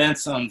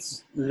events on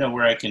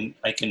where I can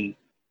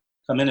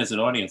come in as an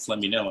audience, let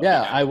me know.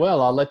 Yeah, I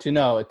will. I'll let you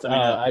know.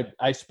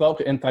 I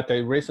spoke. In fact, I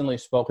recently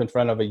spoke in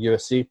front of a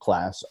USC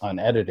class on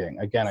editing.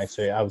 Again, I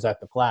say I was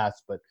at the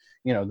class, but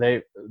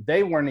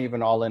they weren't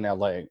even all in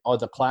LA. All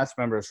the class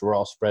members were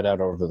all spread out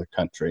over the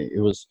country.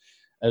 It was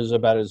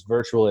about as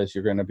virtual as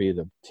you're going to be.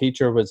 The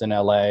teacher was in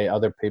LA,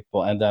 other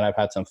people, and then I've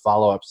had some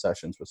follow-up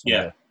sessions with some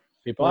other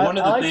people. Well,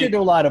 I like to do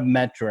a lot of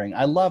mentoring.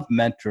 I love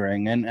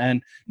mentoring,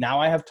 and now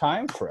I have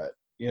time for it.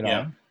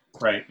 Yeah,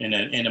 right. In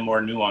a more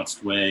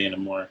nuanced way, in a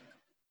more.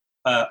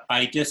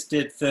 I just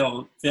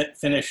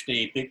finished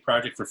a big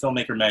project for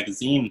Filmmaker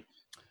Magazine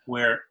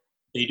where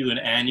they do an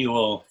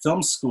annual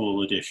film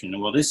school edition.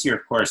 Well, this year,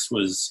 of course,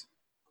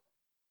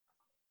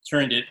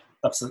 turned it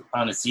up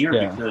on its ear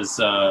because,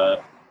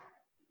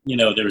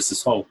 there was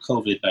this whole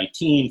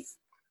COVID-19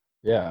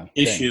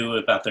 issue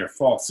about their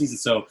fall season.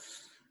 So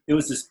it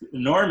was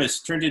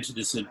turned into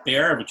this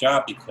bear of a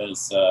job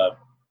because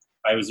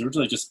I was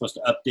originally just supposed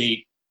to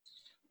update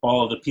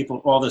all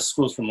the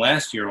schools from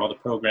last year, all the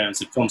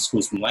programs at film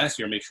schools from last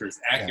year, make sure it's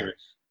accurate.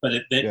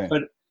 Yeah.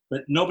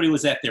 But nobody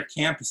was at their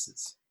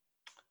campuses.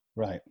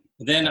 Right.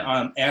 Then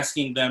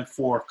asking them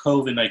for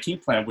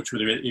COVID-19 plan, which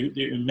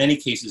in many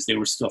cases they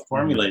were still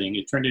formulating.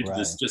 It turned into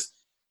this just.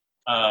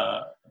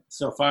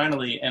 So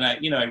finally, and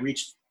I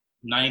reached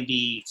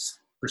 90%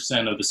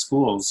 of the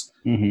schools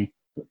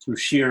through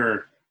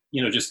sheer,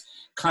 just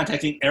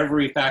contacting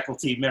every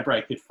faculty member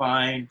I could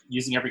find,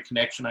 using every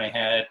connection I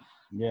had.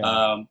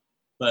 Yeah.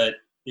 But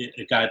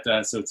it got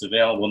done, so it's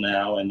available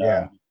now. And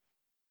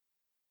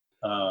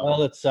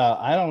well, it's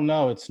I don't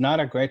know. It's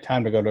not a great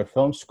time to go to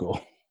film school.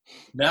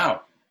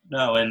 No,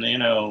 and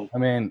I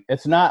mean,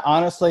 it's not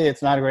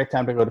a great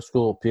time to go to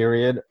school.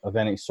 Period of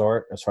any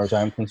sort, as far as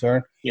I'm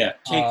concerned. Yeah,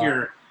 take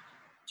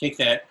take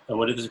that,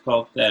 what is it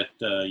called, that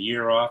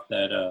year off?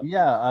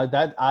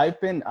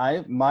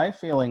 My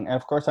feeling, and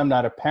of course I'm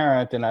not a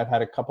parent, and I've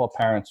had a couple of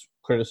parents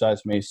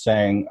criticize me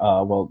saying,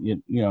 well,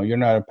 you're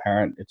not a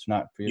parent. It's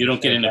not for you. You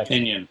don't get an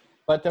opinion.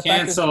 But the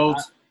Canceled.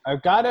 fact is,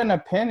 I've got an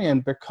opinion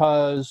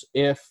because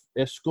if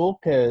school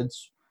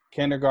kids,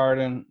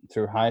 kindergarten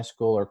through high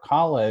school or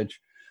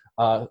college,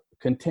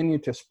 continue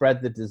to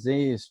spread the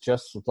disease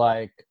just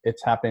like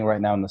it's happening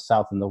right now in the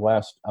South and the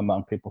West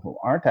among people who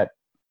aren't at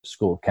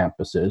school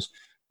campuses,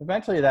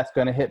 eventually that's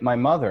going to hit my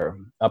mother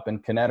up in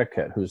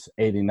Connecticut, who's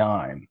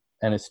 89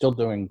 and is still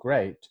doing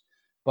great,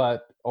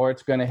 or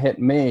it's going to hit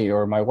me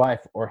or my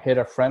wife or hit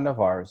a friend of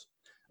ours.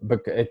 But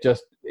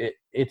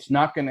it's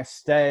not going to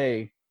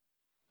stay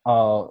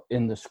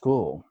in the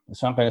school.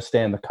 It's not going to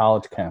stay in the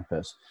college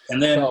campus. And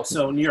then,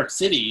 so New York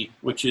City,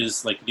 which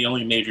is like the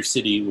only major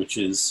city which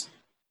is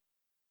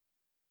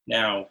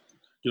now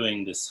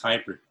doing this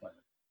hybrid plan.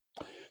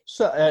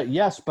 So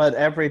yes, but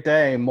every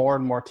day more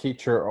and more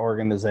teacher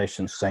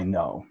organizations say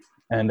no.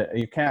 And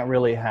you can't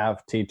really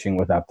have teaching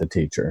without the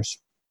teachers.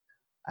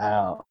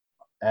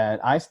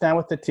 And I stand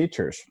with the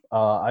teachers.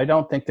 I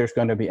don't think there's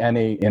going to be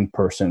any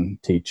in-person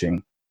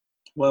teaching.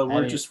 Well,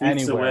 we're just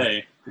weeks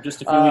away. We're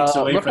just a few weeks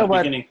away from the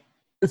beginning.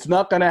 It's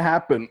not going to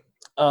happen.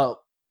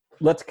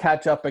 Let's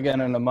catch up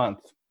again in a month.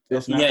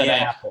 It's not going to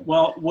happen.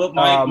 Well,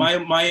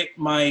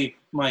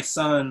 my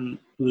son,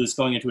 who's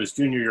going into his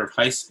junior year of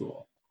high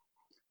school,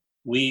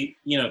 I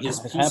can't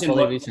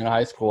believe he's in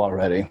high school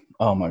already.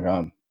 Oh my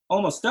God.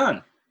 Almost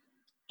done.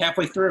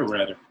 Halfway through,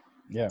 rather.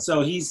 Yeah.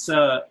 So he's he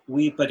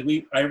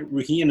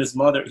and his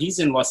mother. He's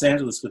in Los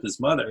Angeles with his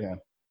mother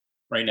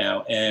right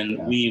now,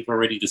 and we've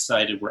already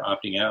decided we're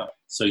opting out.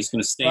 So he's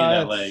going to stay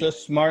in LA. It's a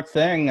smart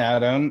thing,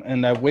 Adam,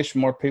 and I wish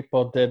more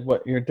people did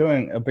what you're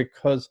doing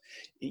because,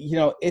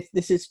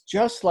 this is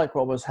just like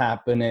what was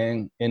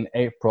happening in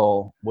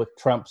April with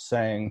Trump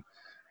saying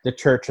the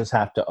churches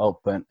have to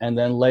open, and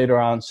then later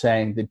on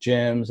saying the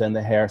gyms and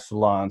the hair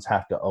salons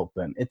have to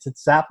open. It's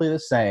exactly the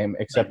same,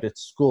 except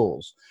it's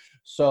schools.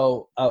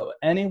 So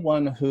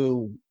anyone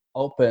who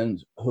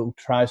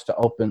tries to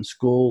open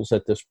schools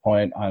at this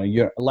point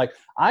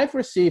I've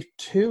received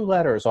 2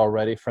 letters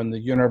already from the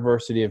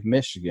University of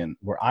Michigan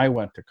where I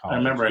went to college. I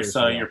remember I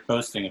saw your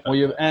posting about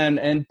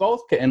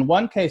that. In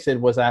one case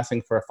it was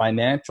asking for a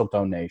financial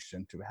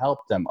donation to help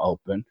them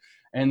open.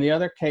 And the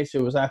other case,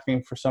 it was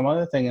asking for some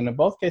other thing. And in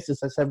both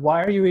cases, I said,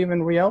 why are you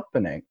even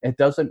reopening? It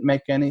doesn't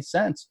make any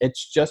sense.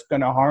 It's just going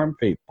to harm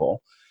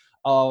people.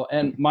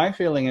 And my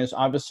feeling is,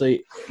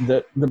 obviously,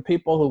 the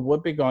people who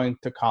would be going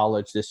to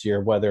college this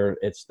year, whether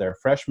it's their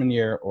freshman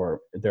year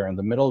or they're in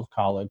the middle of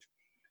college,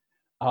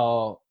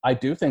 I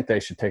do think they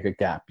should take a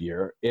gap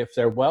year. If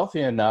they're wealthy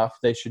enough,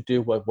 they should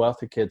do what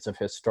wealthy kids have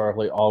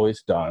historically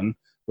always done,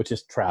 which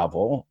is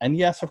travel. And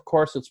yes, of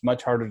course, it's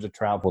much harder to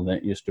travel than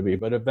it used to be.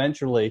 But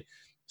eventually,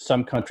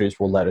 some countries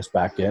will let us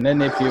back in.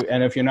 And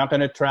if you're not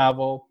going to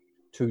travel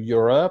to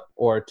Europe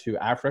or to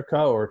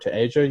Africa or to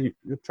Asia, you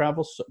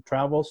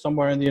travel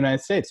somewhere in the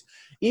United States.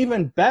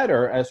 Even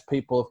better, as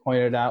people have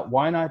pointed out,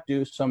 why not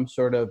do some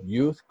sort of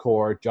youth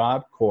corps,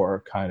 job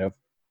corps kind of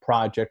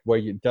project where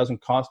it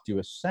doesn't cost you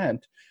a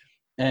cent,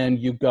 and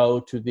you go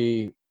to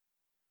the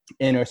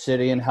inner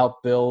city and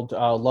help build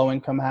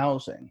low-income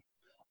housing,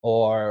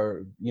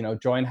 or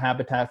join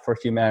Habitat for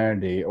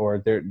Humanity,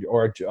 or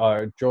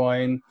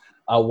join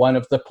one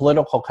of the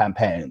political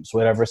campaigns,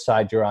 whatever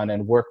side you're on,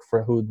 and work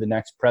for who the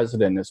next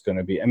president is going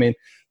to be. I mean,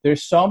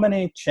 there's so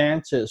many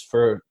chances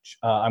for,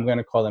 I'm going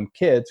to call them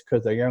kids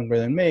because they're younger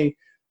than me,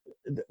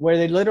 where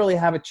they literally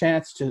have a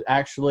chance to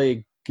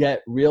actually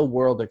get real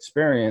world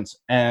experience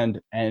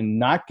and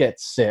not get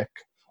sick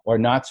or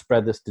not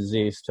spread this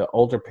disease to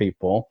older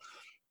people.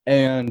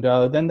 And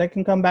then they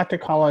can come back to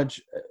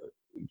college,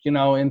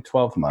 in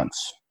 12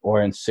 months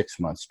or in 6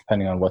 months,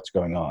 depending on what's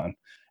going on.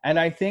 And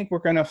I think we're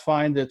going to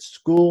find that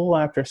school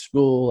after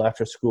school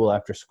after school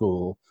after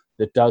school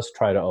that does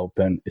try to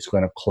open is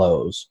going to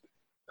close.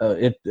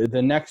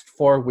 The next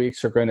 4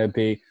 weeks are going to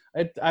be,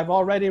 I've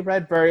already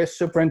read various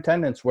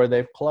superintendents where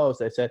they've closed.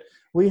 They said,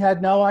 we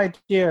had no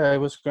idea it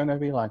was going to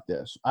be like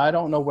this. I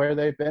don't know where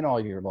they've been all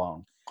year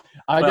long.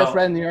 I just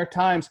read in the New York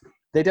Times,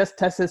 they just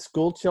tested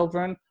school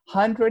children.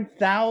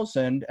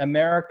 100,000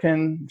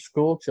 American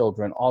school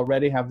children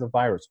already have the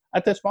virus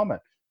at this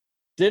moment.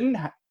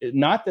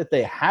 Not that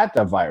they had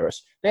the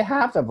virus, they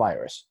have the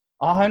virus.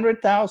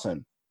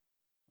 100,000.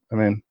 I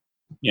mean,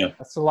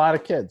 that's a lot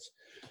of kids.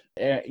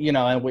 And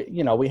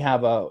we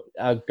have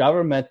a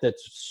government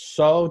that's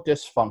so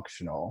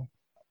dysfunctional.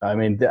 I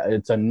mean,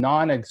 it's a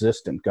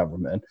non-existent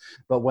government,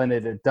 but when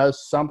it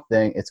does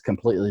something, it's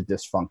completely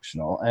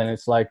dysfunctional. And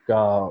it's like,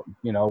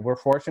 we're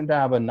fortunate to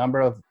have a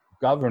number of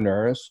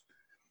governors.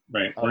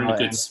 Right, we're both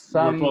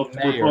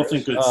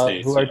in good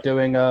states who are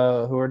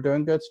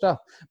doing good stuff.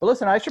 But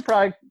listen, I should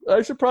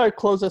probably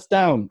close this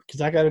down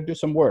because I got to do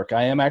some work.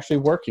 I am actually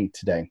working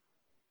today.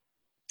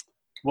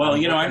 Well,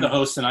 I'm the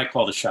host and I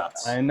call the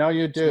shots. I know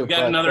you do. So we've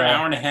got another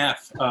hour and a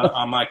half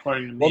on my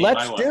according to me. Well,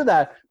 let's do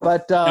that.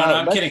 But no,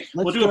 I'm kidding.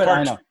 We'll do a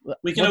part two.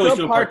 We can always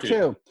do a part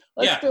two.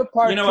 Let's do a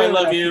part two. I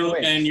love you,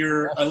 and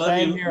I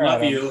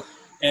love you,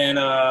 and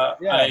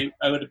I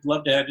would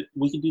love to have.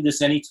 We can do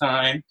this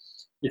anytime.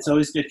 It's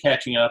always good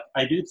catching up.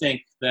 I do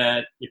think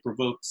that it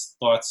provokes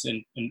thoughts,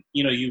 and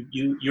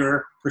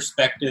your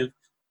perspective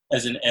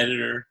as an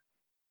editor,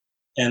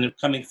 and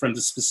coming from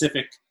the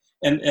specific,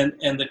 and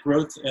the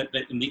growth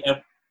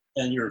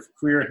and your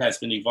career has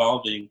been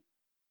evolving.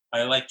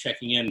 I like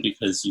checking in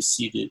because you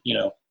see the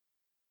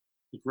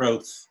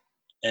growth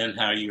and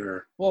how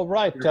your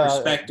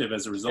perspective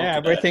as a result. Yeah,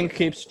 of everything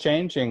keeps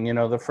changing.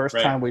 The first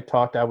time we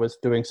talked, I was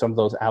doing some of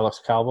those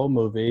Alex Calvo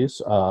movies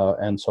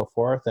and so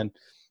forth,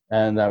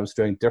 and I was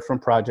doing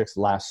different projects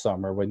last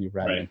summer when you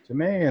ran into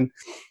me, and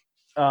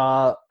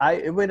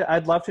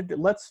I'd love to do,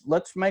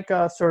 let's make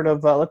a sort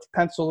of let's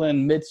pencil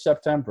in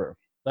mid-September.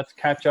 Let's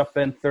catch up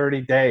in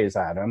 30 days,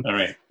 Adam. All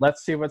right.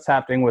 Let's see what's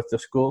happening with the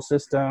school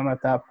system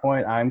at that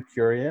point. I'm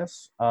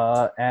curious.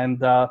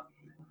 And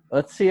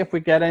let's see if we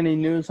get any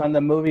news on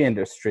the movie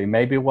industry.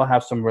 Maybe we'll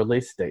have some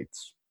release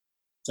dates.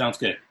 Sounds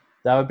good.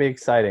 That would be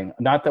exciting.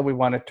 Not that we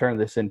want to turn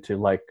this into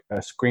like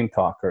a Screen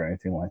Talk or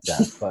anything like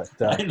that. But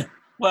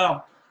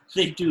well,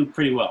 they do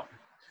pretty well.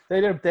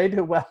 They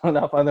do well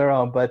enough on their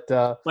own. But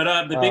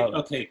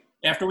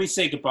after we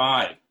say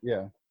goodbye,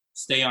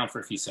 stay on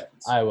for a few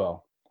seconds. I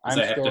will. I'm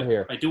still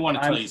here. I do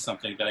want to tell you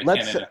something that I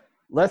can't.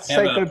 Let's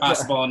say a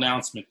possible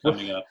announcement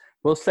coming up.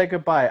 We'll say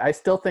goodbye. I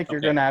still think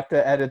you're going to have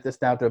to edit this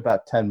down to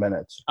about 10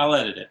 minutes. I'll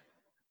edit it.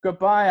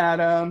 Goodbye,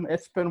 Adam.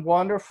 It's been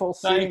wonderful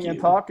seeing and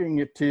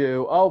talking to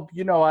you. Oh,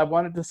 I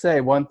wanted to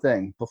say one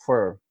thing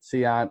before,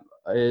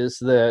 is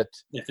that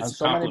on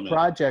so many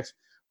projects,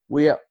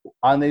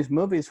 on these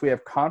movies, we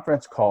have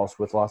conference calls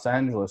with Los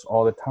Angeles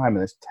all the time,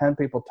 and there's 10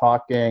 people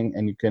talking,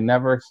 and you can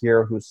never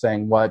hear who's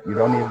saying what. You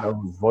don't even know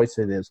whose voice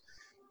it is.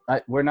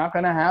 We're not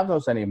going to have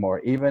those anymore,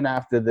 even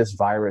after this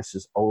virus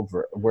is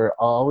over.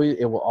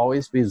 It will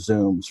always be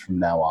Zooms from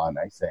now on,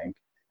 I think.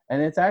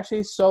 And it's actually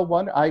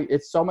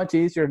it's so much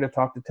easier to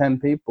talk to 10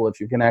 people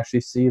if you can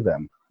actually see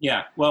them.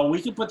 Yeah, well,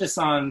 we can put this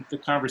on the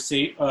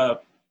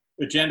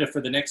agenda for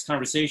the next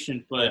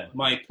conversation, but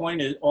my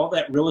point is all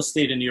that real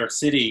estate in New York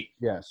City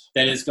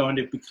that is going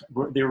to be,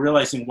 they're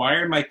realizing, why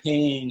am I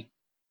paying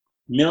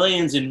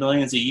millions and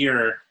millions a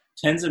year,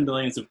 tens of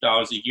millions of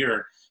dollars a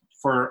year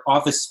for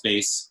office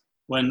space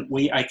when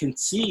I can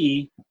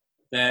see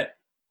that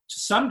to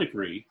some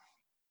degree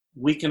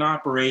we can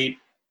operate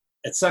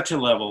at such a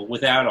level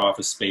without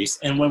office space,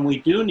 and when we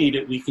do need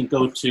it, we can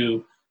go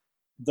to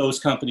those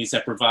companies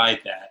that provide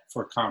that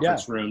for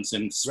conference rooms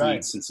and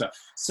suites and stuff.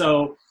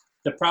 So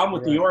the problem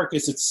with New York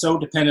is it's so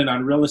dependent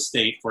on real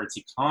estate for its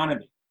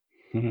economy.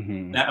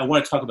 Mm-hmm. Now, I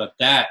want to talk about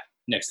that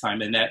next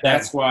time, and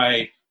that's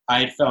why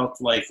I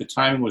felt like the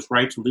timing was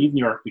right to leave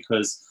New York,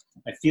 because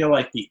I feel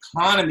like the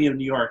economy of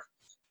New York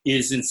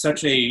is in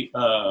such is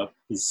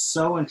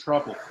so in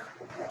trouble.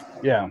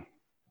 Yeah.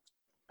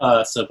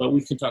 But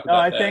we can talk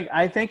about that.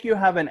 I think you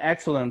have an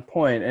excellent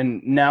point.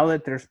 And now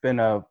that there's been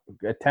a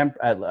attempt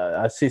at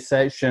a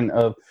cessation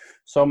of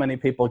so many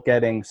people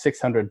getting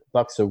 $600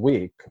 a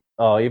week,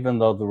 even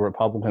though the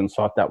Republicans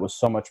thought that was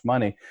so much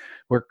money,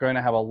 we're going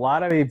to have a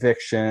lot of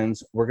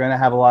evictions. We're going to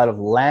have a lot of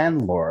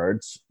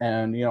landlords.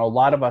 And, a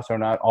lot of us are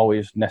not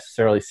always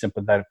necessarily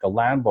sympathetic to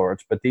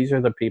landlords, but these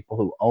are the people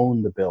who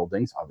own the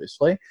buildings,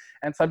 obviously,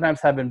 and sometimes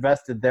have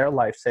invested their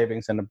life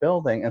savings in a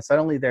building. And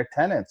suddenly their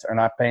tenants are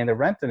not paying the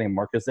rent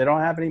anymore because they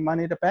don't have any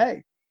money to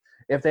pay.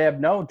 If they have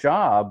no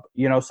job,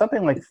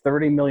 something like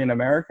 30 million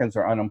Americans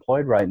are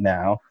unemployed right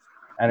now.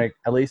 And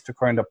at least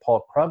according to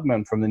Paul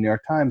Krugman from the New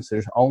York Times,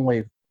 there's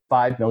only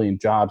 5 million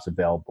jobs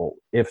available,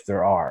 if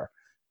there are.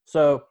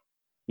 So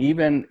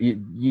even,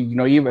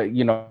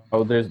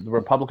 there's the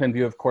Republican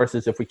view, of course,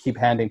 is if we keep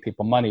handing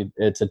people money,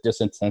 it's a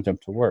disincentive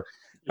to work.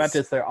 But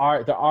there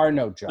are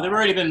no jobs. There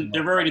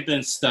have already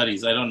been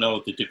studies. I don't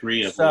know the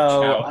degree of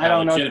I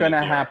don't know what's going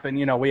to happen.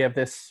 We have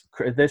this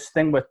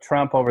thing with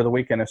Trump over the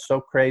weekend is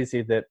so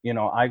crazy that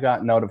I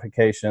got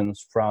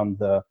notifications from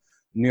the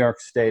New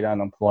York State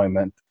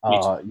unemployment. We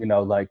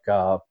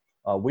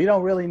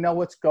don't really know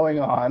what's going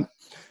on,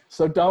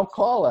 so don't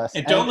call us.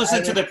 And don't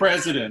listen to the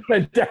president.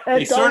 Don't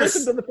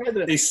listen to the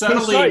president. They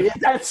subtly.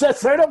 That's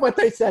sort of what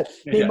they said.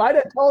 He might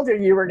have told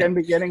you were going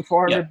to be getting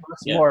 $400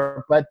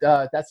 more, but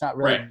that's not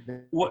really.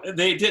 Right. Well,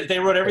 they did. They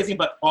wrote everything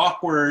but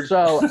awkward.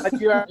 So,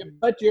 you're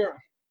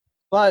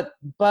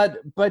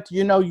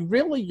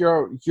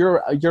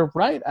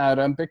right,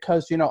 Adam,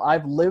 because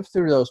I've lived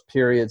through those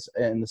periods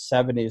in the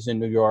 70s in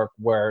New York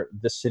where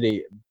the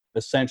city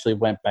essentially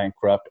went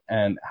bankrupt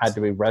and had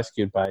to be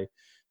rescued by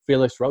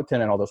Felix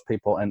Roten and all those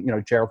people, and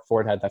Gerald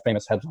Ford had that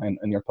famous headline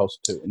in New York Post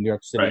too, in New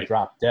York City, Right.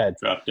 Drop Dead.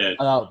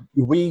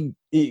 We,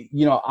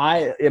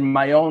 I, in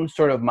my own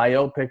sort of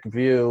myopic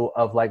view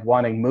of like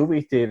wanting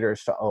movie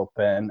theaters to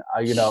open,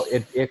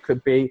 it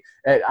could be,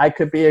 I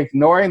could be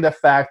ignoring the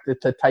fact that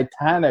the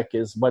Titanic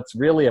is what's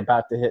really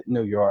about to hit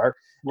New York.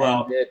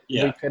 Well,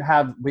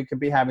 and we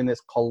could be having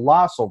this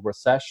colossal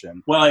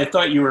recession. Well, I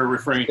thought you were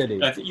referring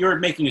to, you were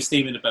making a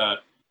statement about,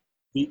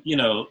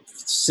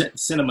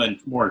 cinema in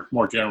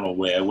more general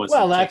way. I wasn't.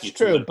 Well, that's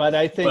true, but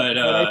I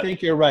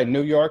think you're right.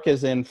 New York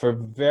is in for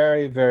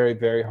very, very,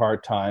 very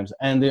hard times,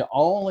 and the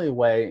only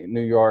way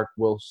New York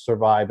will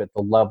survive at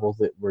the level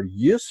that we're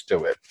used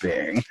to it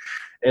being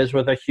is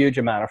with a huge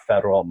amount of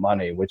federal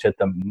money, which at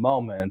the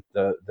moment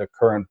the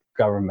current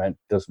government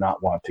does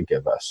not want to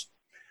give us.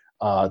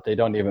 They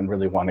don't even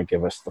really want to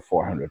give us the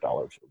 $400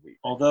 a week.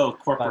 Although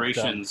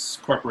corporations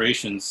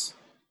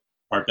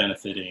are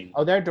benefiting.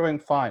 Oh, they're doing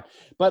fine.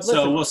 But listen,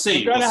 so we'll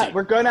see.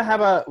 We're going to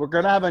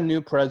have a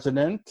new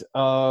president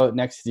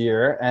next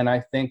year, and I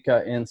think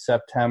in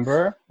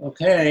September.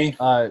 Okay.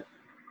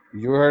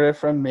 You heard it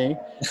from me,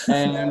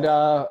 and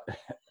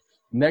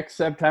next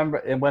September,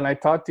 and when I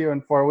talk to you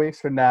in 4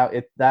 weeks from now,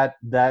 that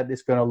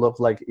is going to look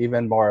like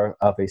even more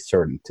of a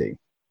certainty.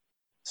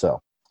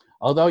 So.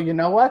 Although, you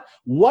know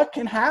what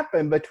can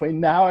happen between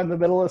now and the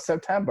middle of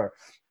September?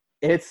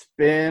 It's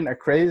been a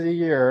crazy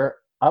year,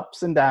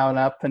 ups and down,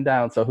 up and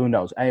down. So who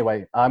knows?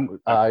 Anyway, I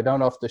don't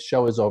know if the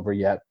show is over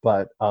yet,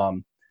 but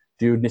do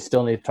you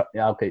still need to?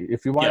 Okay,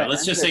 if you want. Yeah,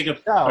 let's just say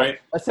goodbye. Right.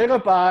 Let's say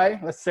goodbye.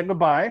 Let's say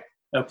goodbye.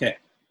 Okay.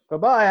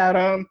 Goodbye,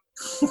 Adam.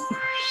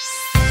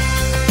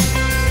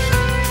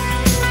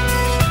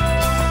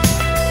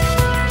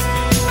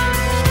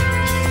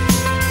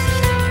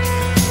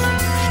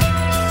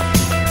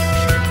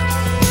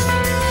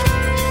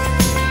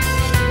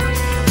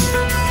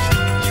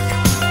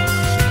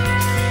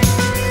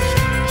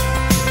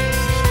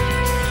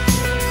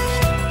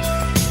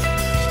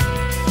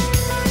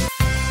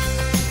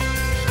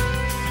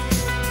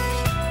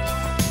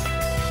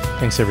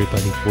 Thanks,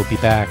 everybody. We'll be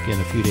back in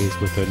a few days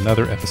with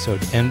another episode.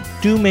 And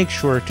do make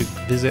sure to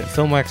visit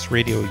Filmwax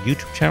Radio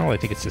YouTube channel. I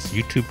think it's just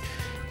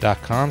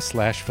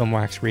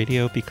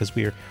youtube.com/FilmwaxRadio, because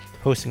we are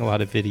posting a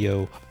lot of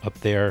video up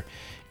there,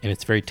 and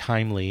it's very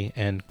timely.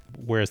 And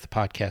whereas the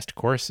podcast, of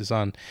course, is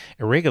on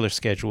a regular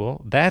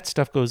schedule, that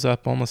stuff goes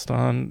up almost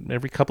on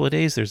every couple of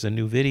days. There's a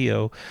new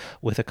video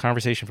with a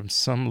conversation from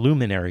some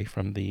luminary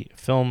from the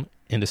film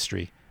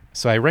industry.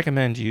 So I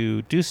recommend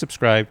you do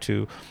subscribe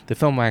to the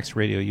Filmwax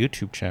Radio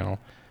YouTube channel.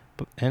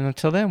 And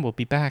until then, we'll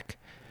be back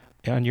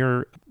on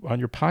your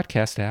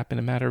podcast app in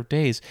a matter of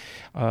days,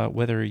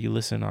 whether you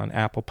listen on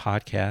Apple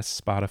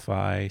Podcasts,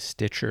 Spotify,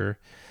 Stitcher,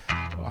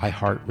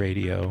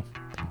 iHeartRadio,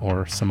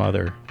 or some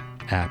other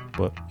app.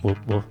 But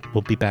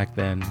we'll be back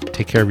then.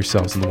 Take care of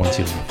yourselves and the ones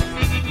you love.